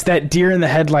it's that deer in the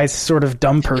headlights sort of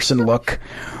dumb person look.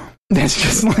 That's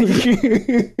just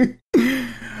like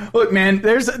look, man,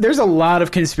 there's a lot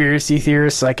of conspiracy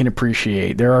theorists I can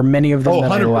appreciate. There are many of them that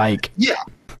I like. Yeah.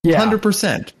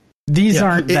 100%. These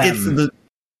aren't them.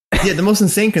 The most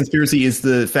insane conspiracy is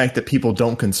the fact that people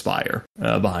don't conspire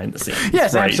behind the scenes.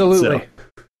 Yes, right? Absolutely. So,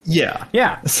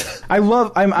 yeah. I'm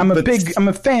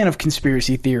a fan of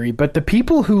conspiracy theory, but the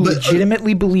people who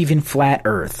legitimately believe in flat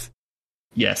Earth,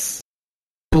 yes,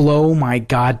 blow my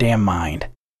goddamn mind.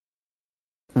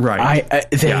 Right.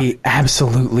 They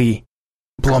absolutely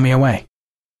blow me away.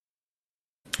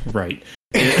 Right.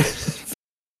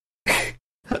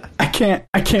 I can't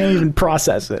even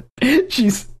process it.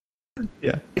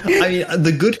 Yeah. I mean,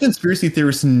 the good conspiracy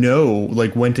theorists know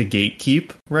when to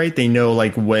gatekeep, right? They know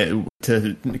when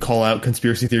to call out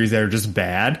conspiracy theories that are just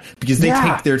bad, because they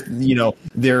take their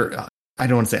I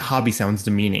don't want to say hobby, sounds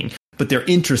demeaning, but their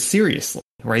interest seriously,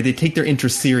 right? They take their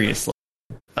interest seriously.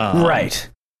 Right.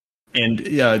 And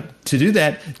to do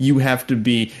that, you have to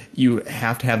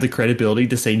have the credibility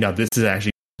to say, no, this is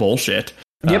actually bullshit,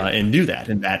 and do that.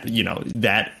 And that,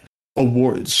 that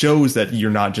award shows that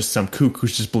you're not just some kook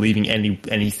who's just believing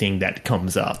anything that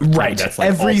comes up. Right. That's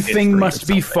everything must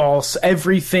be false.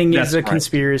 Everything is a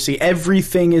conspiracy.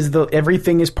 Everything is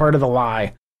part of the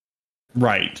lie.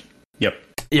 Right. Yep.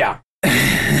 Yeah.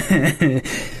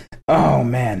 Oh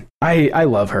man, I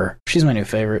love her. She's my new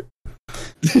favorite.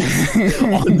 Onto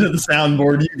the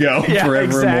soundboard you go,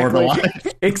 forever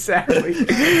immortalized. Exactly.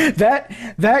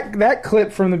 That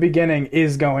clip from the beginning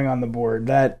is going on the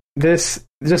board. This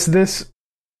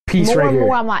piece more right and here.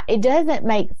 More, I'm like, it doesn't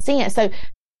make sense. So,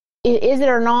 is it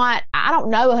or not? I don't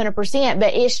know 100%,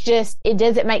 but it's just, it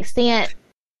doesn't make sense.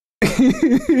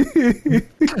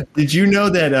 Did you know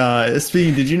that?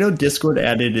 Speaking, did you know Discord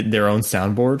added their own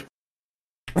soundboard?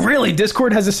 Really,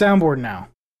 Discord has a soundboard now.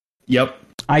 Yep.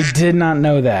 I did not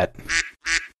know that.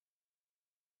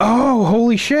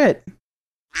 Holy shit.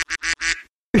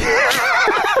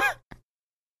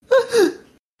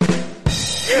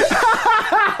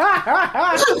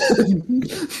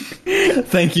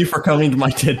 Thank you for coming to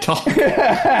my TED Talk.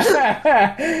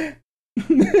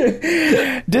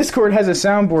 Discord has a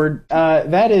soundboard.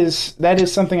 That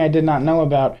is something I did not know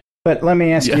about. But let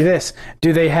me ask you this.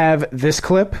 Do they have this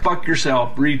clip? Fuck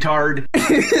yourself, retard.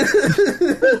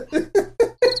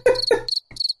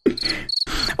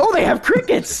 Oh, they have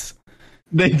crickets.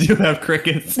 They do have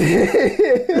crickets.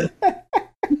 No,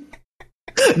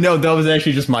 that was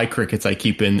actually just my crickets I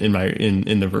keep in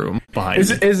the room behind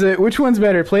me. Is it which one's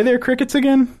better? Play their crickets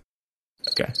again?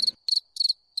 Okay.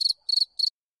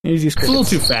 Use these crickets. It's a little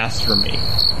too fast for me.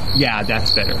 Yeah,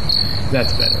 that's better.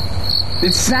 That's better.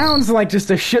 It sounds like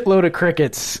just a shitload of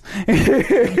crickets.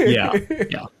 Yeah.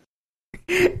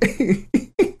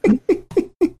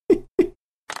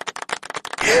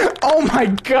 Oh my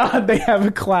god, they have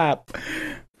a clap.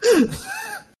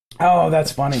 Oh,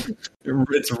 that's funny.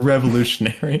 It's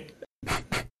revolutionary.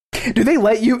 Do they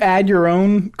let you add your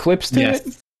own clips to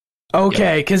it?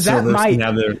 Okay, because that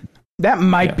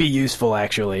might be useful,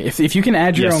 actually. If you can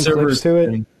add your own clips to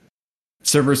it.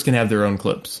 Servers can have their own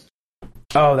clips.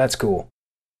 Oh, that's cool.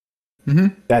 Mm-hmm.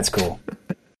 That's cool.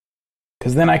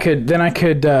 Because then I could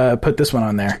put this one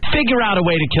on there. Figure out a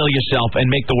way to kill yourself and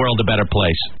make the world a better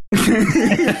place.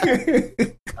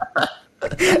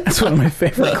 That's one of my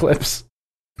favorite clips.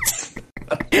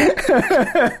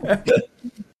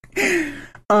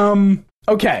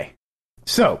 Okay.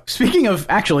 So, speaking of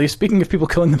people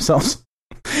killing themselves.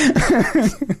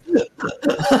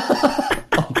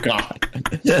 Oh god.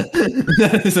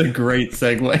 That is a great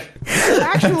segue.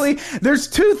 Actually, there's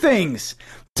two things.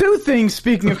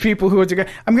 Speaking of people who are together.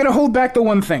 I'm going to hold back the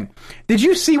one thing. Did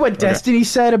you see what Destiny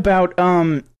said about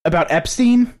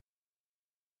Epstein?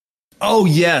 Oh,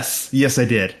 yes. Yes, I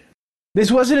did.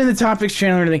 This wasn't in the topics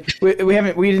channel or anything.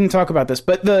 We didn't talk about this,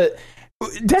 but the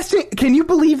Destiny, can you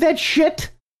believe that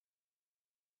shit?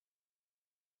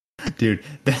 Dude,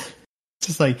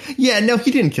 just like, yeah, no, he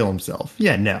didn't kill himself.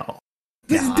 Yeah, no.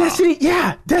 Destiny,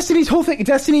 Destiny's whole thing.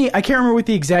 Destiny, I can't remember what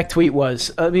the exact tweet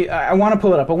was. I want to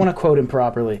pull it up. I want to quote him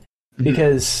properly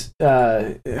because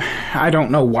I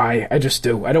don't know why. I just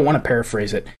do. I don't want to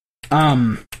paraphrase it.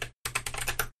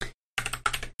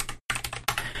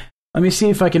 Let me see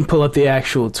if I can pull up the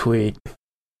actual tweet.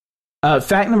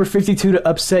 Fact number 52 to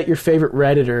upset your favorite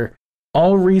Redditor.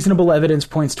 All reasonable evidence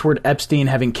points toward Epstein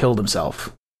having killed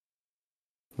himself.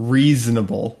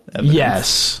 Reasonable evidence?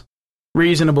 Yes.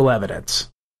 Reasonable evidence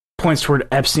points toward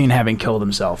Epstein having killed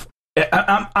himself.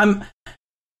 That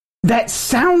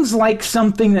sounds like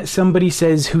something that somebody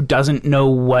says who doesn't know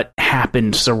what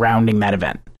happened surrounding that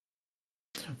event.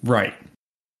 Right.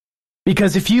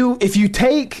 Because if you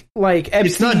take like Epstein,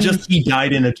 it's not just he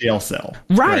died in a jail cell.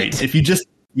 Right. If you just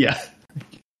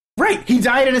Right. He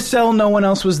died in a cell, no one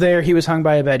else was there, he was hung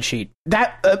by a bed sheet.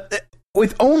 That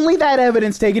with only that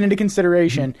evidence taken into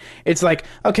consideration, it's like,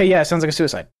 okay, yeah, it sounds like a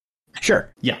suicide.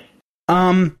 Sure. Yeah.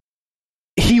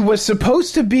 He was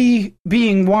supposed to be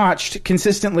being watched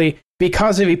consistently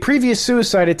because of a previous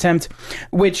suicide attempt,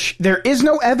 which there is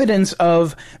no evidence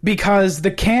of because the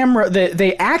camera,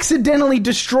 they accidentally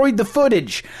destroyed the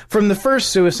footage from the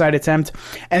first suicide attempt.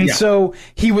 And so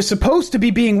he was supposed to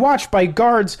be being watched by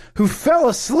guards who fell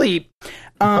asleep.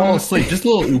 Just a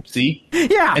little oopsie.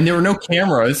 Yeah. And there were no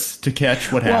cameras to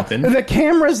catch what happened. The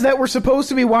cameras that were supposed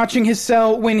to be watching his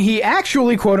cell when he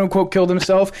actually, quote-unquote, killed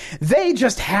himself, they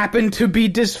just happened to be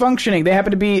dysfunctioning. They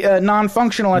happened to be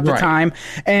non-functional at the time.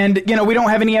 And, we don't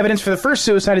have any evidence for the first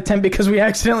suicide attempt because we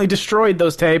accidentally destroyed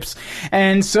those tapes.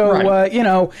 And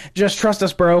so, just trust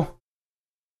us, bro.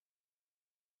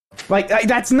 Like,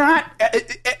 that's not...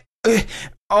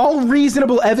 all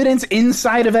reasonable evidence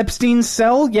inside of Epstein's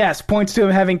cell, yes, points to him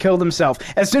having killed himself.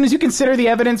 As soon as you consider the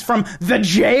evidence from the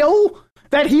jail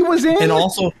that he was in, and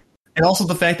also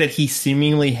the fact that he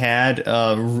seemingly had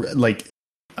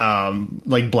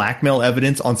blackmail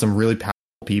evidence on some really powerful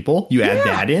people, you add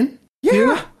that in,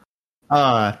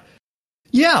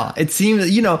 it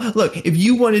seems look, if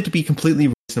you wanted to be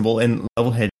completely reasonable and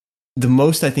level-headed, the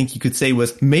most I think you could say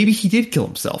was maybe he did kill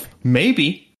himself,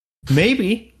 maybe.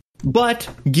 But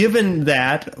given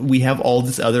that we have all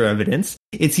this other evidence,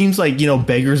 it seems like,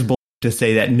 beggars belief to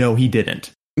say that, no, he didn't.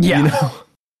 Yeah.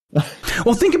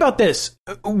 Well, think about this.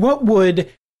 What would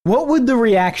the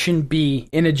reaction be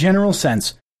in a general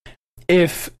sense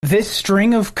if this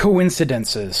string of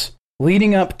coincidences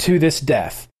leading up to this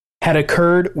death had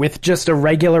occurred with just a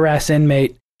regular ass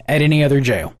inmate at any other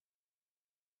jail?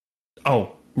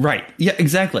 Oh, right. Yeah,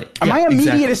 exactly. My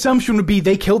immediate assumption would be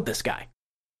they killed this guy.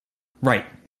 Right.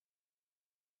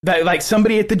 That, like,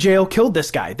 somebody at the jail killed this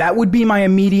guy. That would be my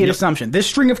immediate assumption. This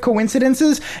string of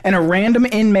coincidences and a random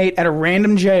inmate at a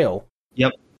random jail.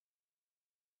 Yep.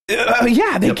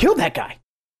 Yeah, they killed that guy.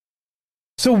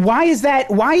 So why is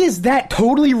that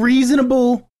totally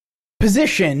reasonable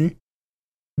position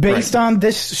based on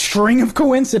this string of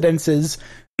coincidences?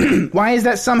 Why is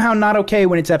that somehow not okay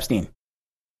when it's Epstein?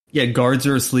 Yeah, guards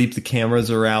are asleep, the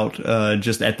cameras are out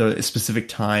just at the specific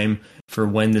time for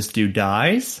when this dude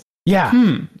dies. Yeah.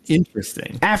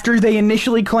 Interesting. After they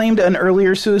initially claimed an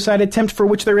earlier suicide attempt for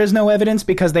which there is no evidence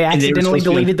because they accidentally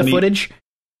deleted the footage.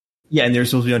 Yeah, and they're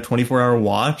supposed to be on 24-hour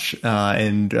watch,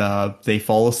 and they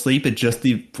fall asleep at just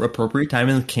the appropriate time,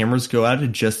 and the cameras go out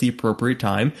at just the appropriate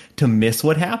time to miss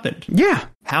what happened. Yeah.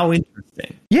 How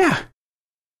interesting. Yeah.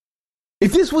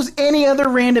 If this was any other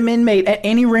random inmate at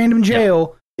any random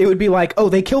jail, it would be like, oh,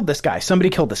 they killed this guy. Somebody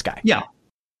killed this guy. Yeah.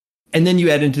 And then you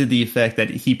add into the effect that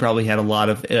he probably had a lot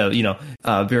of,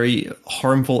 very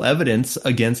harmful evidence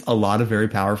against a lot of very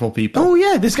powerful people. Oh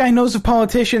yeah, this guy knows of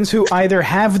politicians who either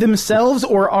have themselves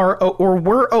or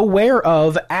were aware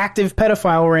of active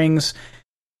pedophile rings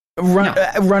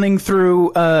running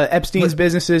through Epstein's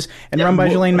businesses and run by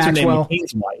Ghislaine Maxwell.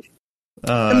 McCain's wife.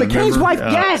 McCain's wife,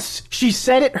 yes, she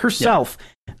said it herself.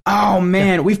 Yeah. Oh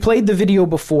man, we've played the video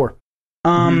before.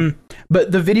 But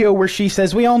the video where she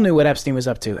says we all knew what Epstein was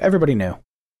up to. Everybody knew.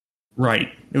 Right.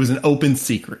 It was an open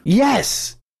secret.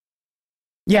 Yes.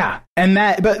 Yeah. And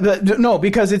that, but no,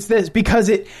 because it's this, because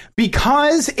it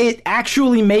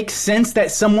actually makes sense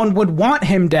that someone would want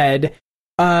him dead.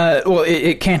 Well,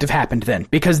 it can't have happened then,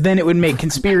 because then it would make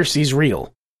conspiracies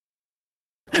real.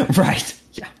 Right.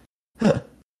 Yeah.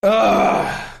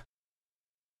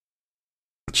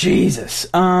 Jesus.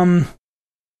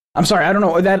 I'm sorry, I don't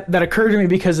know, that occurred to me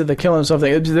because of the killing himself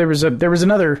thing. There was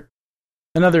another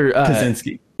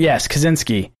Kaczynski. Yes,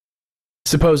 Kaczynski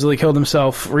supposedly killed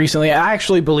himself recently. I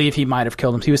actually believe he might have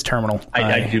killed him. He was terminal.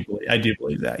 I do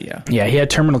believe that. Yeah. Yeah, he had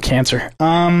terminal cancer.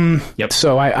 Yep.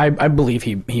 So I believe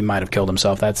he might have killed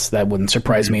himself. That wouldn't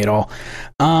surprise me at all.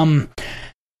 I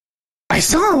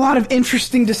saw a lot of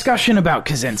interesting discussion about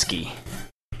Kaczynski.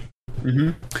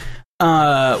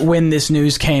 When this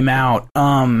news came out.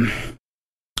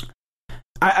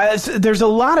 There's a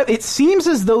lot of, it seems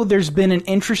as though there's been an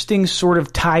interesting sort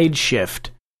of tide shift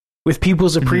with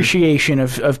people's appreciation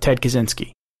of Ted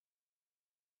Kaczynski.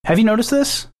 Have you noticed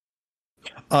this?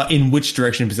 In which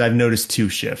direction? Because I've noticed two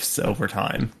shifts over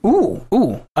time.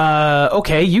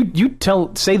 Okay, you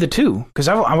say the two, because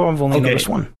I've only noticed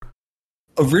one.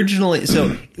 Originally,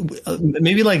 so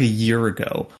maybe like a year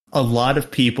ago, a lot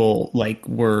of people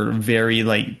were very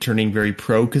turning very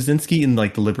pro Kaczynski in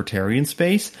the libertarian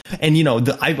space, and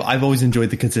I've always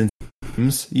enjoyed the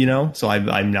Kaczynski, so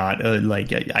I'm not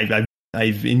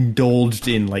I've indulged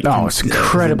in it's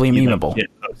incredibly memeable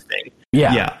posting.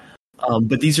 Yeah.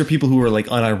 But these are people who are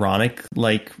unironic,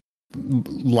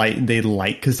 they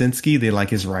like Kaczynski, they like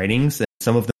his writings, and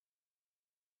some of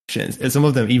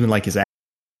them even like his.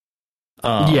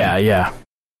 Yeah.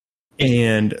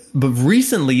 But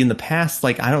recently, in the past,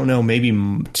 I don't know, maybe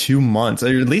 2 months, or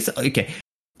at least,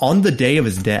 on the day of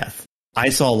his death, I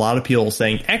saw a lot of people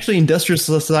saying, actually, industrial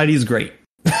society is great.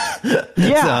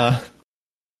 Yeah.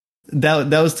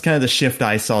 That was kind of the shift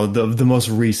I saw, the most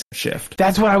recent shift.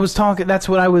 That's what I was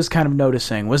kind of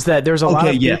noticing, was that there's a lot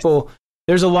of people,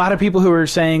 there's a lot of people who are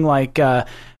saying,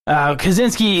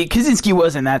 Kaczynski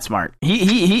wasn't that smart.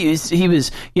 He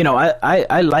was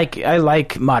I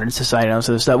like modern society and all this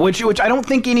other stuff, which I don't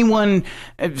think anyone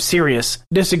serious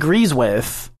disagrees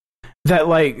with. That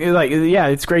yeah,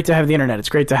 it's great to have the internet. It's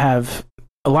great to have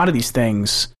a lot of these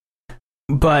things,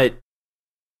 but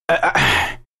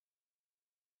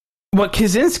what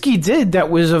Kaczynski did that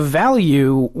was of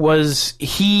value was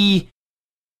he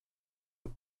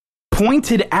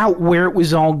pointed out where it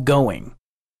was all going.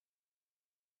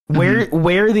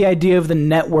 Where the idea of the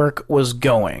network was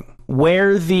going,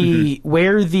 where the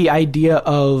idea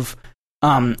of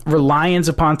reliance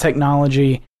upon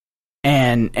technology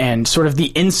and sort of the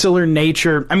insular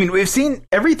nature. I mean, we've seen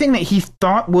everything that he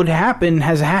thought would happen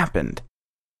has happened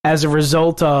as a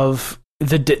result of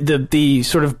the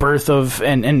sort of birth of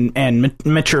and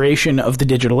maturation of the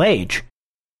digital age.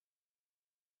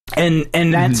 And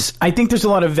that's, I think there's a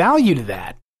lot of value to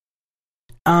that.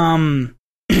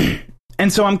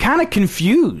 And so I'm kind of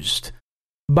confused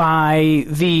by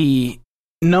the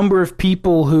number of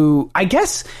people who, I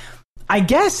guess. I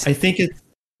think it's.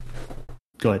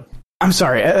 Go ahead. I'm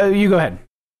sorry. You go ahead.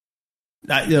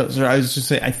 I was just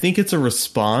saying, I think it's a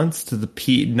response to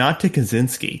not to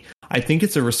Kaczynski. I think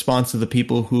it's a response to the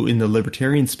people who in the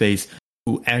libertarian space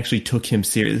who actually took him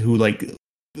serious, who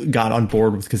got on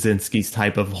board with Kaczynski's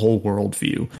type of whole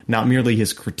worldview, not merely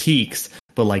his critiques,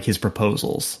 but like his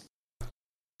proposals.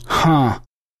 Huh.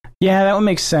 Yeah, that would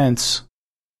make sense.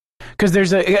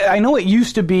 Because I know it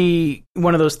used to be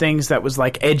one of those things that was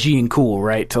like edgy and cool,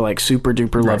 right? To like super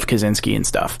duper love Kaczynski and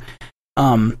stuff.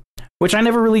 Which I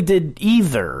never really did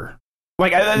either.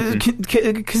 Like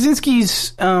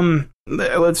Kaczynski's,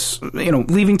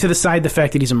 leaving to the side the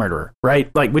fact that he's a murderer,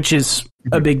 right? Like, which is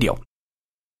a big deal.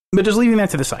 But just leaving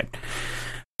that to the side.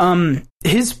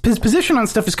 His position on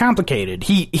stuff is complicated.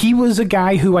 He was a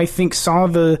guy who I think saw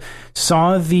the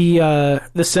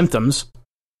symptoms,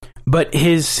 but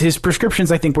his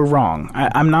prescriptions I think were wrong.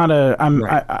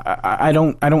 I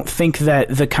don't think that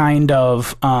the kind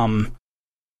of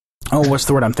what's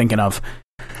the word I'm thinking of?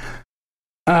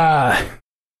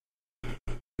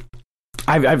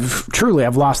 I've truly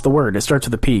lost the word. It starts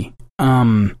with a P.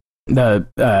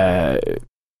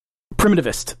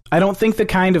 Primitivist. I don't think the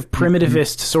kind of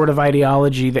primitivist sort of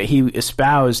ideology that he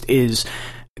espoused is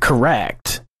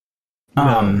correct.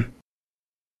 No.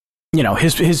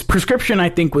 His prescription I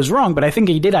think was wrong, but I think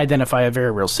he did identify a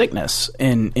very real sickness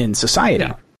in society.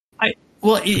 Yeah.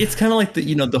 It's kind of like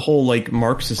the whole like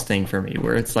Marxist thing for me,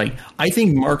 where it's like I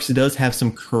think Marx does have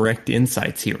some correct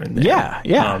insights here and there.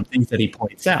 Yeah. Things that he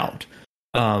points out.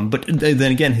 But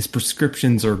then again, his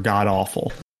prescriptions are god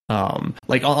awful.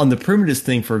 Like on the primitivist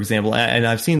thing, for example, and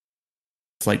I've seen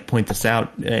like point this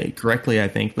out correctly, I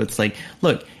think, but it's like,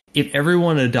 look, if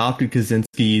everyone adopted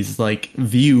Kaczynski's like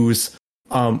views,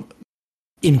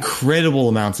 incredible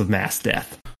amounts of mass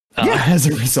death as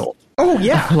a result. Oh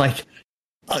yeah, like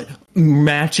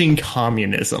matching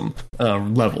communism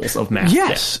levels of mass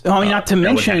death. I mean, not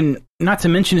to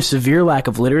mention a severe lack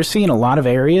of literacy in a lot of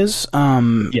areas. I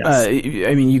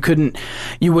mean,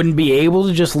 you wouldn't be able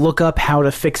to just look up how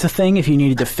to fix a thing if you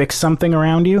needed to fix something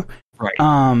around you. Right.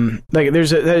 Like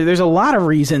there's a lot of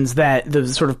reasons that the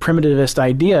sort of primitivist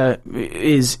idea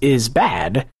is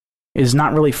bad, is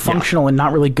not really functional and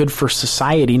not really good for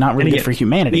society, not really good for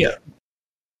humanity. Yeah.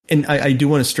 And I do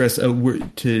want to stress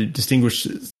to distinguish.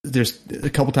 There's a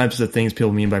couple types of things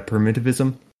people mean by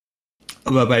primitivism.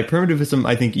 But by primitivism,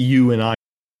 I think you and I,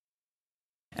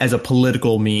 as a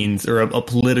political means or a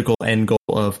political end goal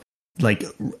of like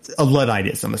a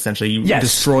Ludditism, essentially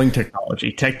destroying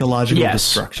technological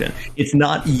destruction. It's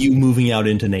not you moving out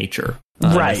into nature,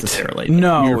 necessarily.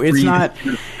 No, it's not.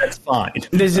 That's fine.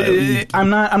 I'm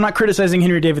not criticizing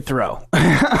Henry David Thoreau.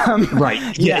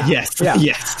 Right. Yeah. Yes. Yeah.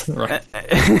 Yes. Right.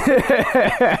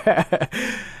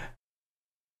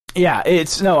 Yeah.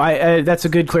 That's a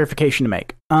good clarification to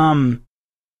make.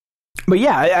 But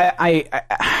yeah,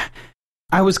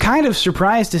 I was kind of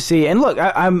surprised to see, and look,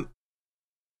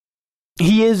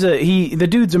 the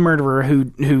dude's a murderer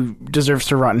who deserves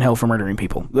to rot in hell for murdering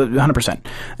people. 100%.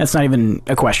 That's not even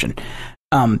a question.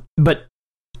 But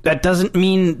that doesn't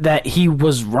mean that he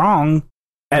was wrong,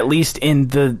 at least in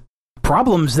the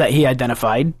problems that he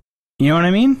identified. You know what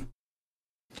I mean?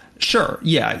 Sure.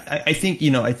 Yeah. I think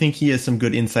he has some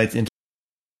good insights into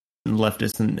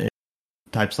leftists and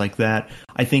types like that.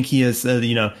 I think he has,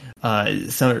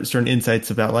 some certain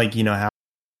insights about like, how,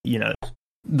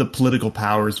 the political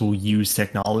powers will use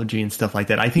technology and stuff like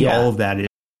that. I think all of that is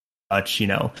much,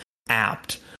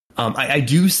 apt. I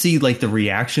do see like the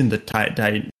reaction,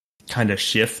 the kind of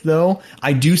shift, though.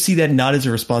 I do see that not as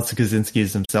a response to Kaczynski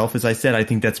himself. As I said, I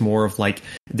think that's more of like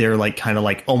they're like kind of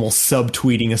like almost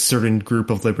subtweeting a certain group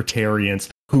of libertarians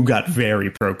who got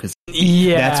very pro Kaczynski.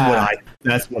 Yeah,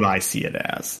 that's what I see it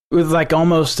as. With like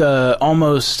almost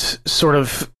sort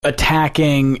of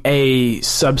attacking a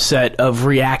subset of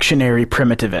reactionary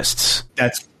primitivists.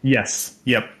 That's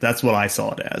what I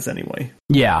saw it as anyway.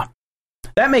 Yeah,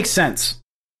 that makes sense.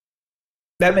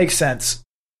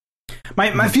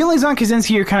 My feelings on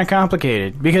Kaczynski are kind of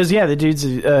complicated because the dude's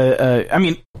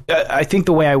I think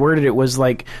the way I worded it was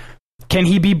like, can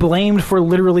he be blamed for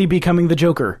literally becoming the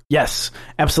Joker? Yes,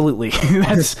 absolutely.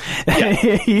 He's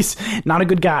not a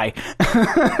good guy.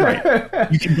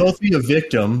 Right. You can both be a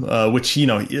victim, which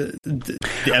the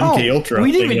MK Ultra.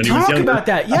 We didn't even talk about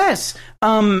that. Yes.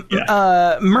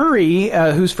 Murray,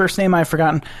 whose first name I've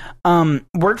forgotten,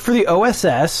 worked for the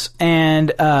OSS,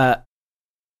 and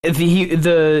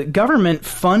the government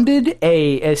funded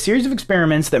a series of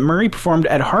experiments that Murray performed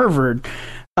at Harvard,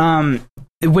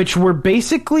 which were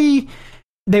basically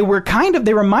they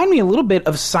remind me a little bit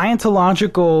of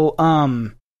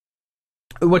Scientological,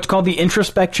 what's called the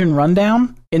introspection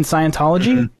rundown in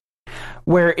Scientology,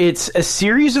 where it's a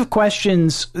series of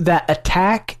questions that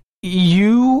attack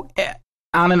you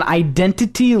on an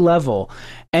identity level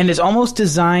and is almost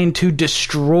designed to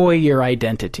destroy your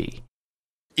identity.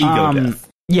 Ego death.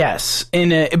 Yes,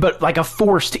 but like a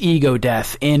forced ego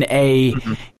death in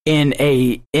an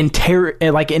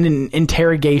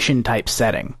interrogation type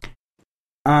setting.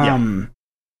 And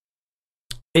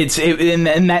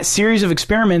that series of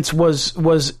experiments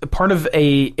was part of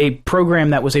a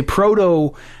program that was a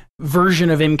proto version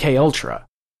of MK Ultra.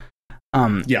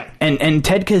 And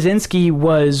Ted Kaczynski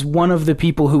was one of the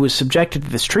people who was subjected to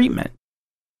this treatment.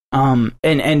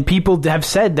 And people have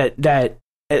said that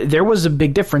there was a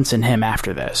big difference in him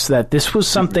after this, that this was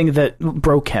something that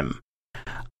broke him.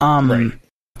 And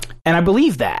I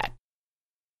believe that.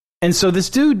 And so this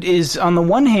dude is, on the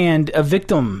one hand, a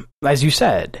victim, as you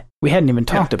said. We hadn't even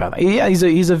talked about that. Yeah,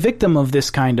 he's a victim of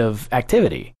this kind of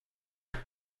activity.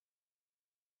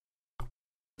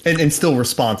 And still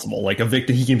responsible. Like a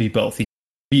victim, he can be both. He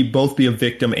can both be a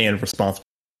victim and responsible.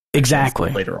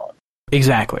 Exactly. Later on.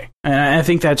 Exactly. And I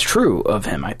think that's true of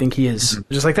him. I think he is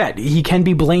just like that. He can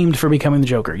be blamed for becoming the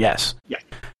Joker, yes. Yeah.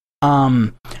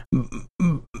 I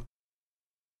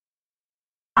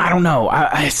don't know.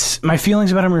 My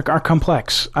feelings about him are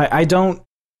complex. I don't...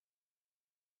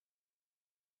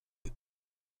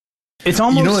 It's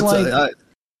almost like...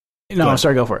 No,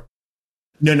 sorry, go for it.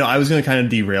 No, I was going to kind of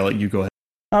derail it. You go ahead.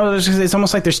 It's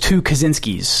almost like there's two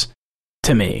Kaczynskis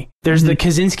to me. There's the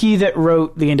Kaczynski that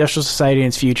wrote The Industrial Society and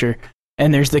Its Future,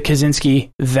 and there's the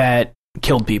Kaczynski that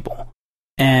killed people.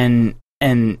 And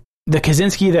the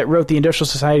Kaczynski that wrote The Industrial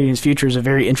Society and Its Future is a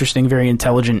very interesting, very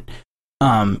intelligent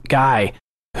guy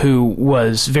who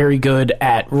was very good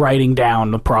at writing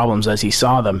down the problems as he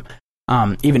saw them,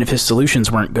 even if his solutions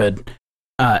weren't good.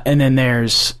 And then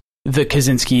there's the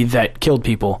Kaczynski that killed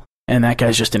people, and that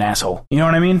guy's just an asshole. You know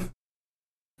what I mean?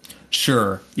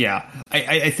 Sure. Yeah.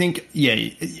 I think,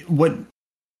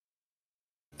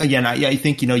 I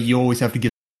think, you always have to give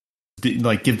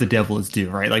the devil his due,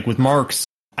 right? Like with Marx,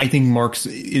 I think Marx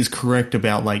is correct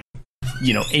about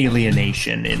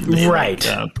alienation in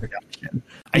production.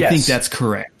 I think that's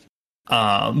correct.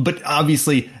 But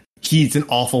obviously he's an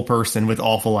awful person with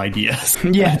awful ideas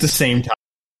at the same time.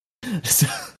 So,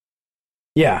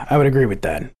 yeah, I would agree with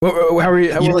that. What were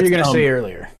you going to say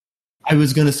earlier? I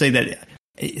was going to say that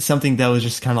something that was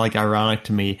just kind of ironic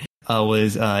to me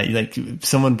was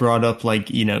someone brought up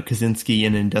Kaczynski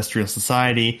in Industrial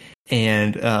Society,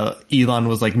 and Elon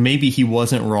was like, maybe he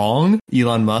wasn't wrong.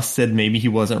 Elon Musk said maybe he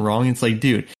wasn't wrong. It's like,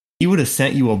 dude, he would have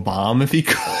sent you a bomb if he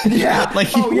could. Yeah.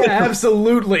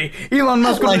 Absolutely. Elon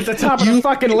Musk was at the top of the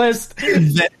fucking list.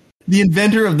 The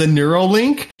inventor of the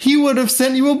Neuralink, he would have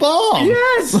sent you a bomb.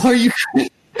 Yes. Are you?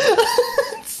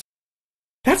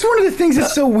 That's one of the things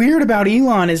that's so weird about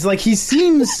Elon is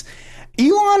Elon,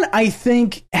 I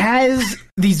think, has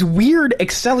these weird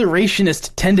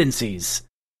accelerationist tendencies.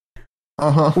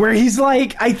 Where he's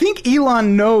I think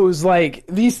Elon knows,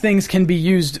 these things can be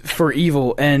used for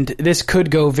evil, and this could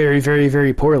go very, very,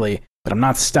 very poorly, but I'm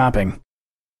not stopping.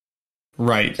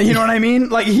 Right. You know what I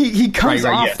mean? He comes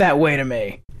off that way to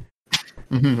me.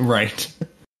 Right.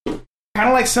 Kind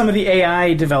of like some of the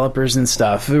AI developers and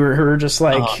stuff who are just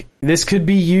this could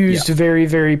be used very,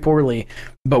 very poorly,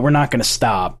 but we're not going to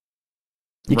stop.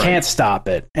 You can't stop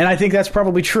it. And I think that's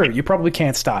probably true. You probably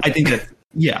can't stop it. I think that,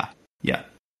 yeah.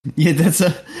 It's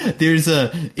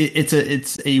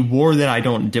a war that I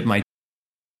don't dip my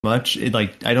much.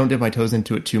 I don't dip my toes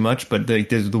into it too much, but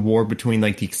there's the war between the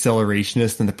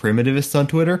accelerationists and the primitivists on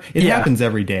Twitter. It happens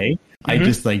every day. I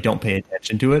just don't pay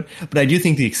attention to it. But I do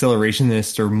think the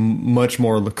accelerationists are much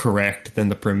more correct than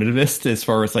the primitivists as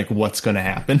far as what's going to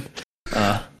happen.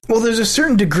 Well, there's a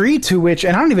certain degree to which,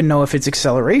 and I don't even know if it's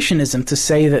accelerationism to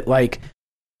say that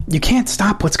you can't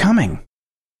stop what's coming.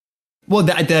 Well,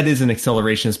 that is an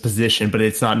accelerationist position, but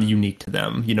it's not unique to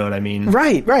them. You know what I mean?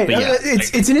 Right.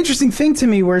 It's an interesting thing to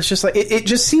me where it's just it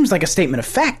just seems like a statement of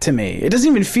fact to me. It doesn't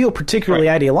even feel particularly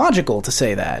ideological to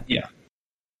say that. Yeah.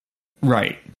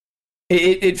 Right.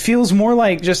 It feels more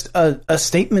like just a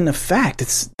statement of fact.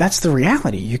 That's the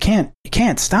reality. You can't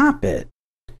stop it.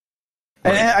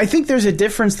 Right. And I think there's a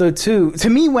difference though too. To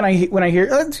me, when I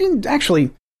hear actually,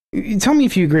 tell me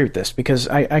if you agree with this, because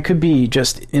I could be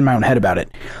just in my own head about it.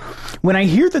 When I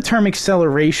hear the term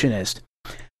accelerationist,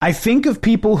 I think of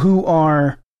people who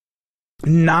are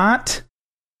not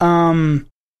they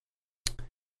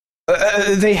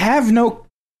have no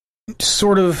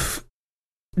sort of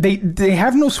they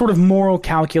have no sort of moral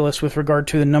calculus with regard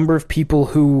to the number of people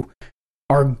who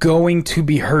are going to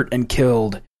be hurt and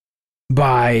killed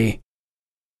by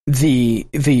the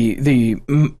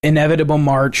inevitable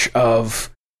march of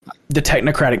the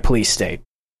technocratic police state.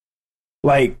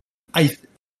 I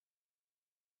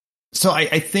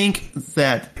think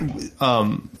that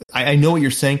I know what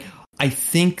you're saying. I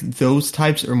think those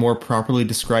types are more properly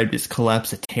described as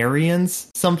collapsitarians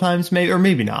sometimes, maybe, or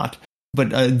maybe not.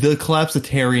 But the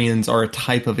collapsitarians are a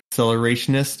type of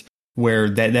accelerationist where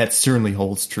that certainly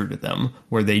holds true to them,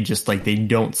 where they just like they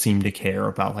don't seem to care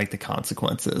about like the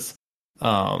consequences.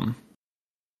 Because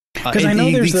I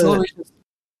know there's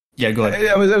yeah, go ahead.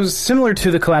 It was similar to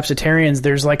the collapsitarians.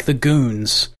 There's like the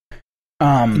goons.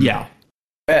 Yeah,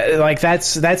 like that's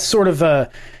sort of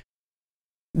a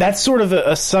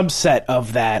subset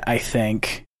of that. I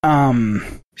think.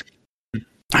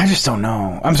 I just don't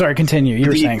know. I'm sorry. Continue. You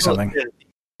were saying something.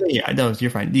 Yeah, no,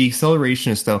 you're fine. The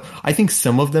accelerationists, though, I think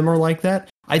some of them are like that.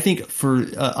 I think for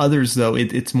others, though,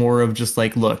 it's more of just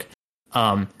like, look,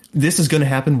 this is going to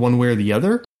happen one way or the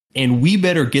other, and we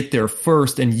better get there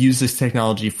first and use this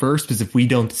technology first, because if we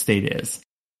don't, the state is.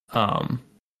 The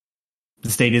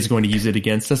state is going to use it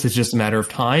against us. It's just a matter of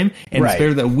time. And It's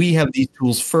better that we have these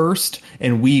tools first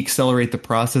and we accelerate the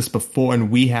process before,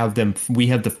 and we have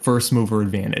the first mover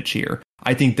advantage here.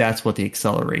 I think that's what the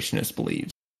accelerationists believe.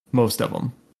 Most of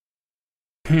them.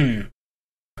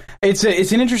 It's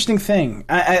an interesting thing.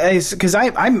 Because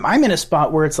I'm in a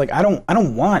spot where it's like, I do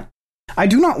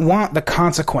not want the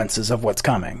consequences of what's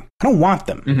coming. I don't want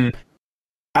them.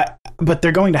 But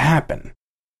they're going to happen.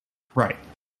 Right.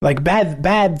 Like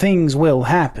bad things will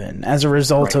happen as a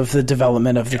result of the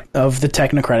development of the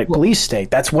technocratic police state.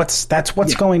 That's what's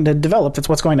going to develop. That's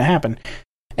what's going to happen,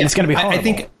 and it's going to be horrible.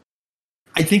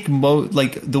 I think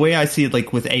like the way I see it,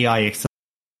 like with AI,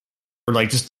 or like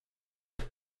just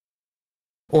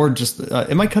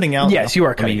am I cutting out? Yes, you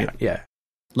are cutting out. Yeah.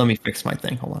 Let me fix my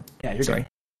thing. Hold on. Yeah, you're sorry.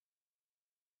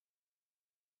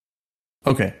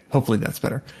 Okay, hopefully that's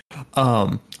better.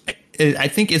 I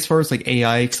think as far as like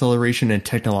AI acceleration and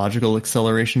technological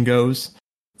acceleration goes,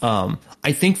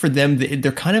 I think for them,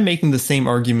 they're kind of making the same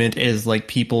argument as like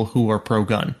people who are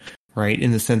pro-gun, right?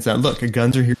 In the sense that, look,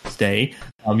 guns are here to stay.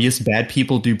 Yes, bad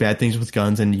people do bad things with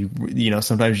guns, and you know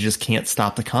sometimes you just can't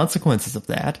stop the consequences of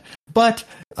that. But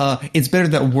it's better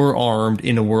that we're armed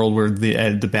in a world where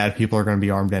the bad people are going to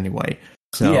be armed anyway.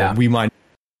 So we might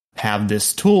have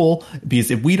this tool,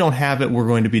 because if we don't have it, we're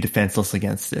going to be defenseless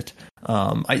against it.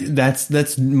 That's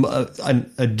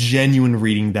a genuine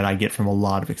reading that I get from a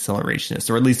lot of accelerationists,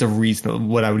 or at least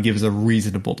what I would give as a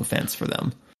reasonable defense for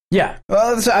them. Yeah,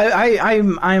 well,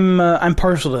 I'm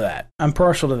partial to that. I'm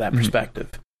partial to that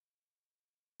perspective.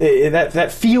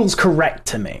 That feels correct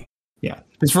to me. Yeah,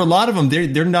 because for a lot of them,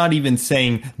 they're not even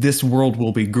saying this world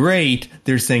will be great.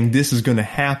 They're saying this is going to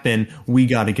happen. We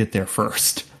got to get there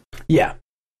first. Yeah.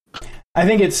 I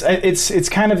think it's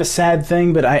kind of a sad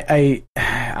thing, but if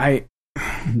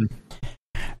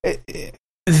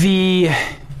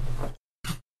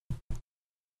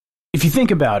you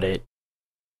think about it,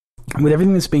 with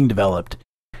everything that's being developed,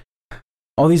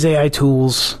 all these AI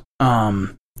tools,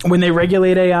 when they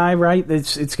regulate AI, right,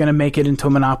 it's going to make it into a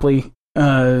monopoly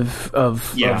of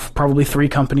probably 3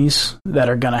 companies that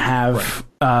are going to have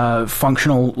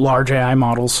functional large AI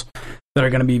models that are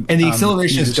going to be, and the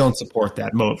accelerationists don't support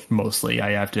that mostly.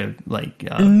 I have to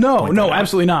no,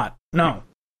 absolutely not. No,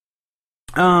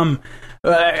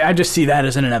 I just see that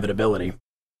as an inevitability,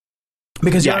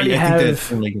 because you already have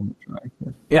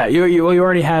you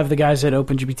already have the guys at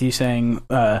OpenGPT saying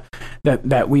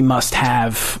that we must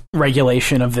have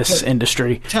regulation of this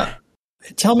industry.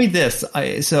 Tell me this.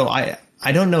 I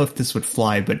don't know if this would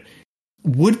fly, but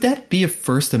would that be a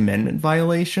First Amendment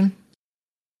violation?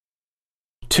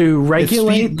 To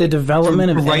regulate the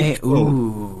development of AI?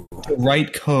 To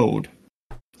write code.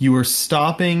 You are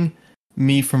stopping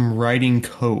me from writing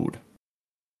code.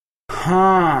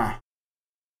 Huh.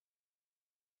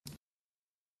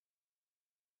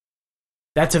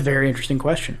 That's a very interesting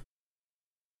question.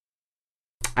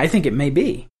 I think it may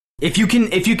be. If you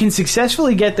can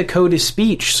successfully get the code to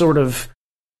speech sort of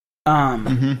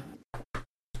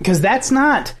because that's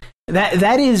not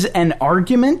that is an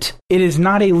argument. It is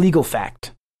not a legal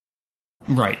fact.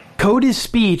 Right. Code is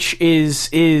speech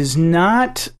is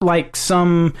not like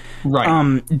some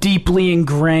deeply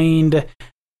ingrained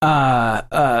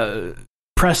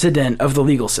precedent of the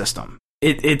legal system.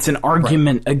 It's an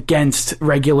argument against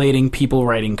regulating people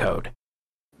writing code.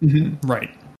 Mm-hmm. Right.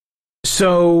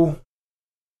 So,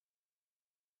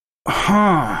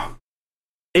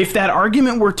 if that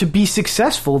argument were to be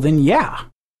successful, then yeah,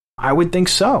 I would think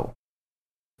so.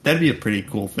 That'd be a pretty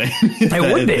cool thing. It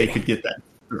would be. They could get that.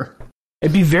 Sure.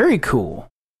 It'd be very cool.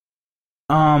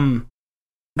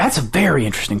 That's a very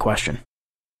interesting question.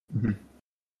 Mm-hmm.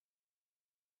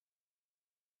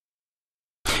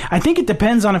 I think it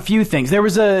depends on a few things.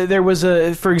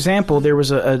 For example, there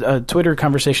was a Twitter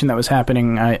conversation that was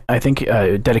happening. I think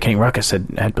Dedicating Ruckus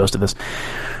had posted this,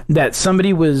 that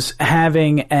somebody was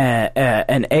having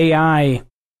an AI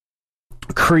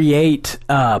create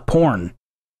porn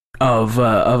of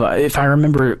if I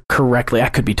remember correctly. I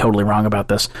could be totally wrong about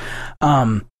this.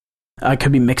 I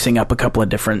could be mixing up a couple of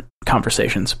different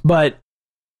conversations, but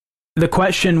the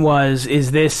question was,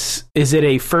 is it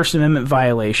a First Amendment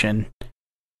violation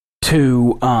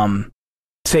to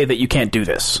say that you can't do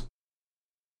this?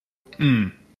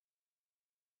 Mm.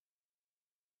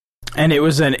 And it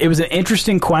was an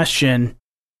interesting question.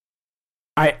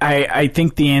 I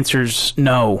think the answer's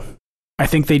no. I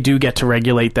think they do get to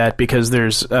regulate that because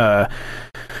there's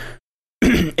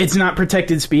it's not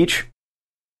protected speech.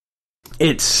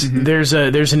 It's there's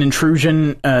an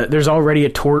intrusion. There's already a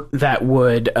tort that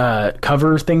would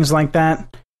cover things like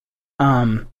that.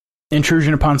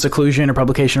 Intrusion upon seclusion or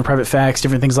publication of private facts,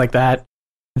 different things like that.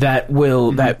 That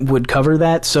would cover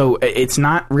that. So it's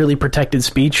not really protected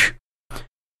speech,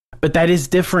 but that is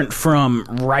different from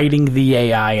writing the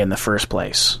AI in the first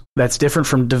place. That's different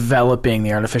from developing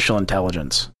the artificial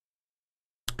intelligence.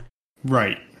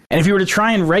 Right. And if you were to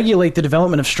try and regulate the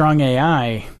development of strong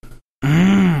AI,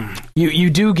 you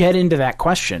do get into that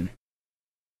question.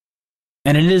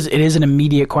 And it is an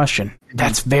immediate question.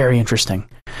 That's very interesting.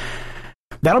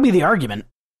 That'll be the argument.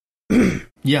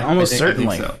 Yeah, almost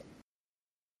certainly. I think so.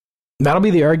 That'll be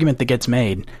the argument that gets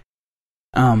made.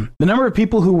 The number of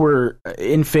people who were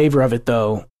in favor of it,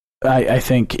 though, I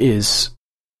think is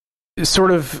sort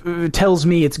of tells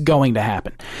me it's going to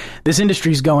happen. This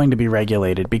industry is going to be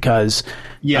regulated because...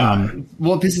 Yeah,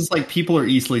 well, this is like people are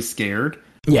easily scared.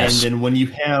 Yes. And then when you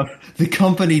have the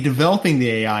company developing the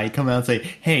AI come out and say,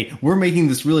 hey, we're making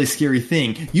this really scary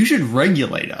thing, you should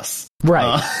regulate us.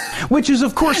 Right. Which is,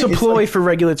 of course, a ploy for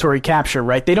regulatory capture,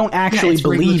 right? They don't actually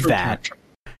believe that. Capture.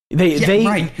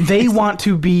 They want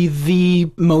to be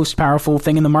the most powerful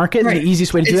thing in the market, and the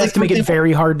easiest way to do that is to make it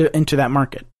very hard to enter that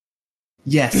market.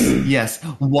 Yes.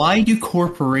 Why do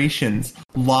corporations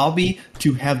lobby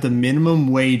to have the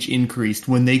minimum wage increased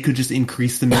when they could just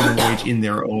increase the minimum wage in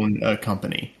their own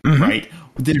company, right?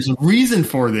 There's a reason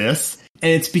for this,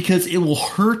 and it's because it will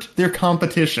hurt their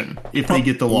competition if they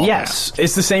get the law passed.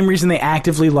 It's the same reason they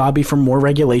actively lobby for more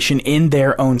regulation in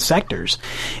their own sectors.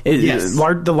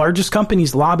 The largest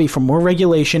companies lobby for more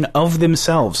regulation of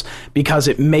themselves because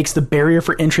it makes the barrier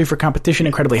for entry for competition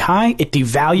incredibly high. It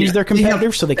devalues their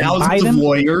competitors so they can buy them.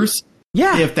 Lawyers.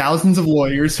 Yeah. They have thousands of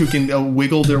lawyers who can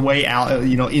wiggle their way out,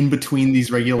 in between these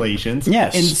regulations.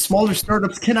 Yes. And smaller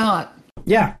startups cannot.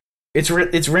 Yeah. It's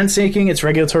rent seeking, it's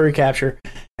regulatory capture.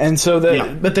 And so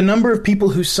but the number of people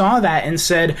who saw that and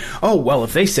said, "Oh, well,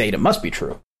 if they say it, it must be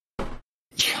true."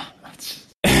 Yeah.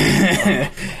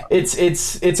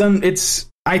 it's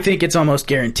I think it's almost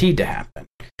guaranteed to happen.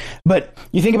 But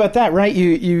you think about that, right?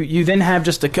 You then have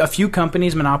just a few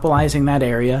companies monopolizing that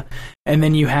area, and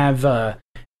then you have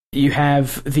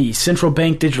the central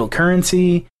bank digital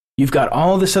currency. You've got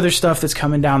all this other stuff that's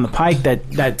coming down the pike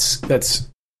that's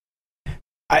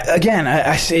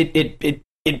I say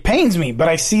it pains me, but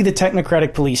I see the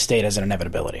technocratic police state as an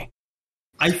inevitability.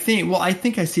 I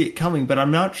think I see it coming, but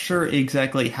I'm not sure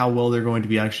exactly how well they're going to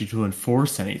be actually to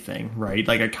enforce anything, right?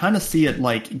 Like, I kind of see it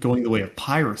like going the way of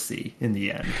piracy in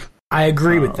the end. I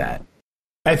agree with that.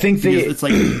 I think it's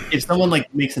like if someone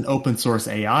like makes an open source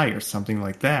AI or something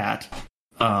like that,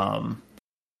 I'm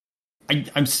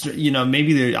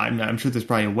maybe I'm sure there's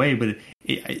probably a way, but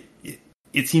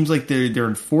it seems like their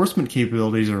enforcement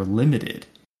capabilities are limited.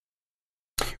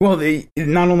 Well,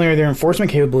 not only are their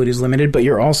enforcement capabilities limited, but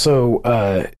you're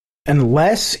also,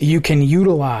 unless you can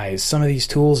utilize some of these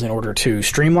tools in order to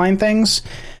streamline things,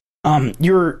 all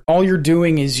you're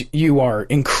doing is you are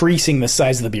increasing the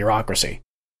size of the bureaucracy,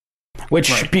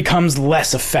 which becomes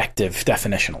less effective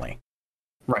definitionally.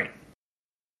 Right.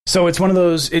 So it's one of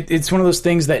those. It's one of those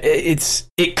things that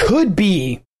it could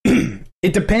be.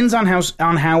 It depends on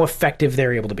how effective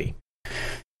they're able to be.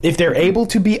 If they're able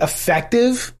to be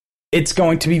effective, it's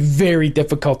going to be very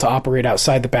difficult to operate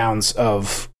outside the bounds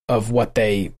of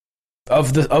the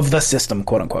system,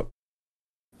 quote unquote.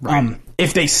 Right.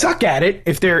 If they suck at it,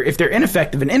 if they're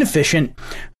ineffective and inefficient,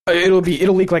 it'll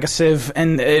leak like a sieve,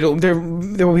 and there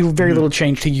will be very little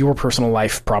change to your personal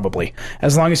life, probably.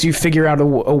 As long as you figure out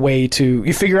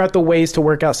figure out the ways to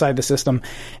work outside the system,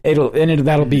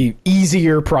 that'll be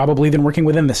easier probably than working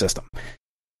within the system.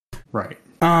 Right.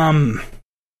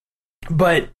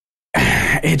 But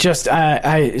it just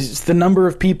it's the number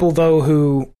of people though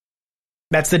who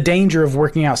that's the danger of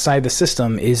working outside the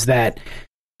system is that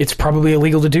it's probably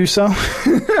illegal to do so.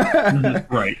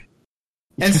 Right.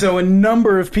 And so a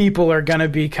number of people are going to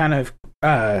be kind of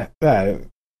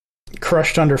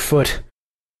crushed underfoot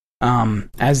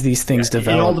as these things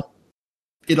develop.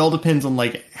 It all depends on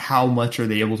like how much are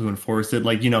they able to enforce it.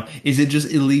 Like, is it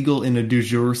just illegal in a de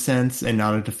jure sense and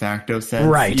not a de facto sense?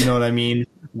 Right. You know what I mean?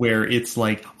 Where it's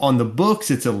like on the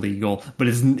books it's illegal, but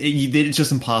it's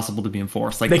just impossible to be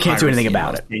enforced. Like they can't do anything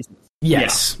about it. Cases.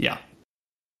 Yes. Yeah.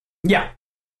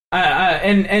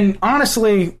 And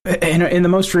honestly, in the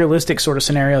most realistic sort of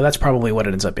scenario, that's probably what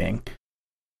it ends up being.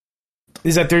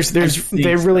 Is that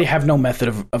they really have no method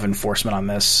of enforcement on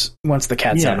this. Once the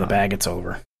cat's out of the bag, it's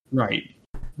over. Right.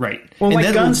 Well, and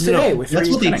like guns today. That's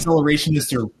what the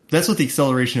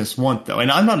accelerationists want, though.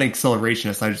 And I'm not an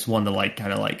accelerationist. I just want to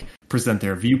kind of present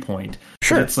their viewpoint.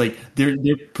 Sure. But it's like their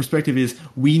perspective is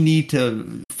we need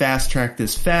to fast track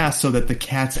this fast so that the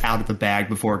cat's out of the bag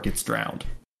before it gets drowned.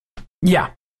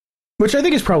 Yeah, which I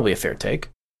think is probably a fair take.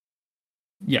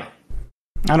 Yeah.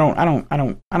 I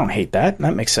don't hate that.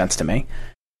 That makes sense to me.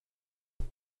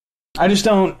 I just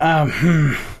don't.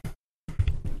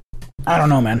 I don't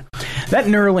know, man. That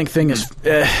Neuralink thing is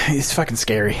fucking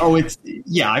scary. Oh,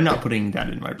 I'm not putting that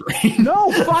in my brain.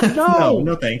 No, fuck no.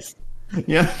 No, thanks.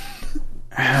 Yeah.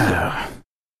 I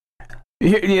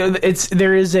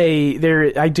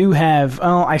do have.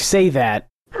 Oh, I say that.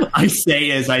 I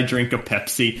say as I drink a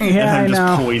Pepsi, yeah, and I'm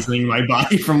just poisoning my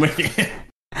body from within.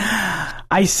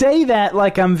 I say that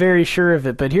like I'm very sure of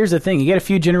it, but here's the thing: you get a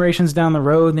few generations down the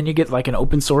road, and then you get like an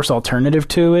open source alternative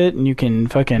to it, and you can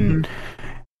fucking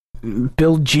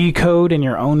build G code in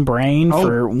your own brain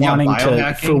for wanting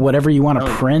for whatever you want to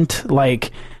print.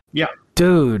 Like,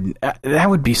 dude, that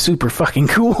would be super fucking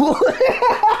cool.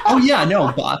 Oh yeah,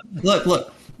 no,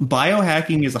 look.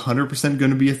 Biohacking is 100% going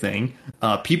to be a thing.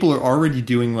 People are already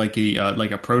doing like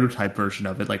a prototype version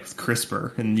of it, like with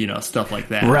CRISPR and stuff like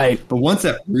that. Right. But once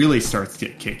that really starts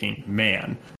kicking,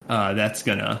 man, that's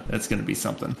gonna be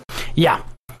something. Yeah.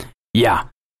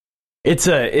 It's.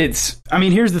 I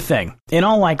mean, here's the thing. In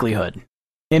all likelihood,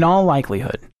 it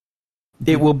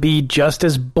will be just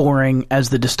as boring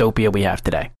as the dystopia we have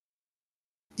today.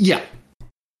 Yeah.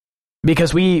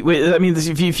 Because I mean,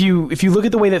 if you look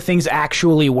at the way that things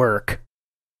actually work,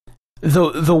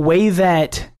 the way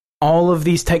that all of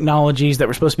these technologies that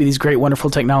were supposed to be these great, wonderful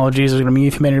technologies are going to be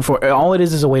humanity for, all it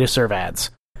is a way to serve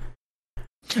ads.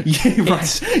 Yeah,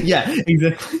 right. Yeah,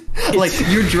 exactly. Like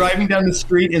you're driving down the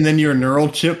street and then your neural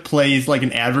chip plays like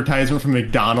an advertisement from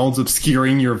McDonald's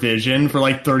obscuring your vision for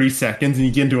like 30 seconds and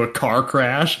you get into a car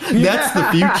crash. That's the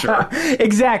future.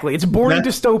 Exactly. It's boring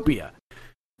dystopia.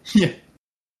 Yeah.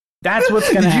 That's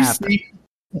what's going to happen.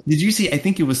 Did you see, I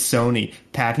think it was Sony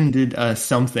patented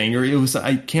something, or it was,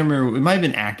 I can't remember, it might have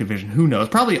been Activision, who knows,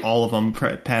 probably all of them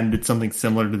patented something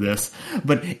similar to this,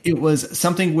 but it was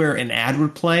something where an ad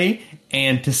would play,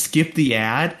 and to skip the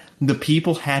ad, the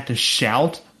people had to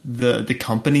shout the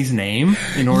company's name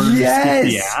in order to skip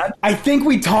the ad. I think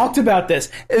we talked about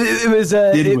this. It was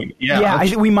Did we?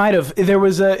 Yeah, we might have. There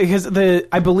was because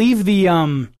I believe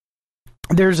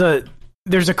there's a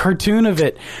cartoon of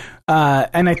it.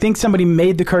 And I think somebody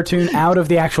made the cartoon out of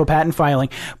the actual patent filing,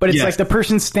 but it's like the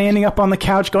person standing up on the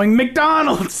couch going,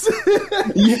 McDonald's!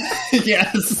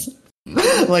 Yes.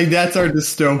 Like, that's our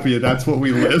dystopia. That's what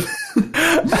we live.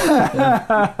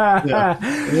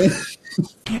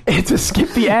 It's a skip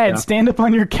the ad. Stand up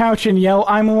on your couch and yell,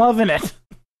 I'm loving it.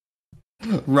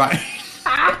 Right.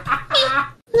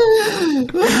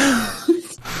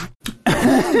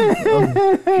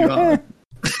 Oh, God.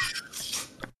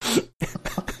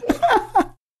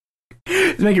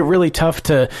 Make it really tough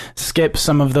to skip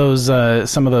some of those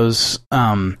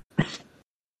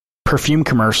perfume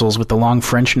commercials with the long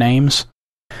French names.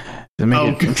 To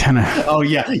make it kind of. Oh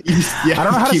yeah. I don't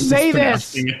know how to say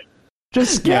this.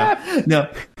 Just skip. Yeah. No.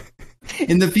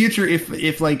 In the future, if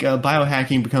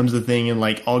biohacking becomes a thing and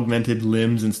like augmented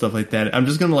limbs and stuff like that, I'm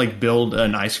just gonna like build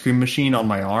an ice cream machine on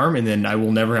my arm, and then I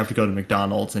will never have to go to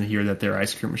McDonald's and hear that their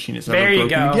ice cream machine is never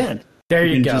broken again. There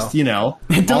you go. Just,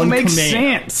 it don't make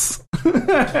sense.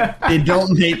 It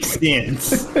don't make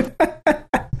sense.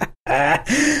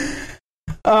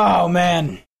 Oh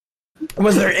man,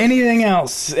 was there anything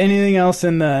else? Anything else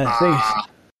in the thing?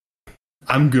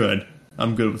 I'm good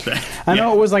with that. I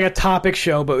know it was like a topic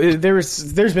show, but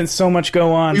there's been so much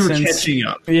go on. We were catching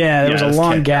up. Yeah, there was a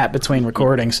long gap between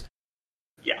recordings.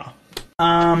 Yeah.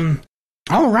 All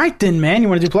right then, man. You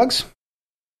want to do plugs?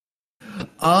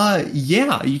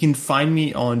 Yeah, you can find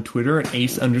me on Twitter at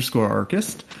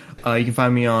ace_archist. You can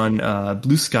find me on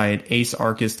Blue Sky at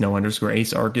acearchist,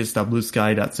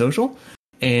 _acearchist.bluesky.social.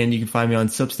 And you can find me on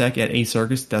Substack at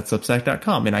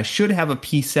acearchist.substack.com. And I should have a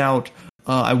piece out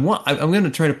I'm going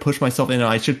to try to push myself in.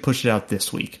 I should push it out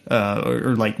this week,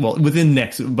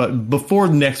 within but before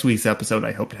next week's episode,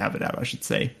 I hope to have it out. I should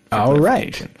say. All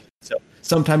right. So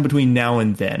sometime between now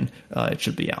and then, it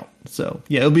should be out. So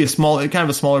yeah, it'll be kind of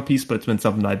a smaller piece, but it's been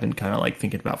something I've been kind of like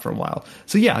thinking about for a while.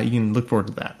 So yeah, you can look forward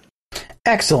to that.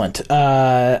 Excellent.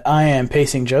 I am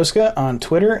Pacing Joska on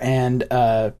Twitter and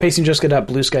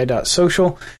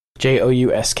pacingjoska.bluesky.social,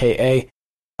 JOUSKA.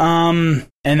 And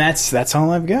that's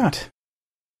all I've got.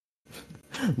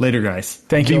 Later, guys.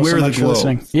 Thank you so much for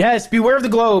listening. Yes, beware of the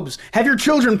globes. Have your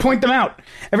children point them out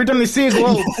every time they see a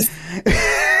globe.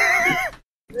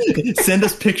 Send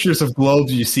us pictures of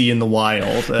globes you see in the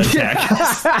wild.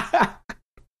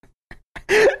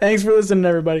 Thanks for listening,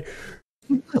 everybody.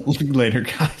 Later,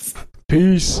 guys.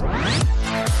 Peace.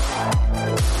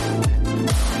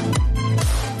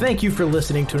 Thank you for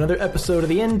listening to another episode of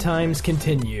The End Times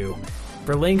Continue.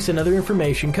 For links and other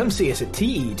information, come see us at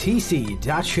TETC.show.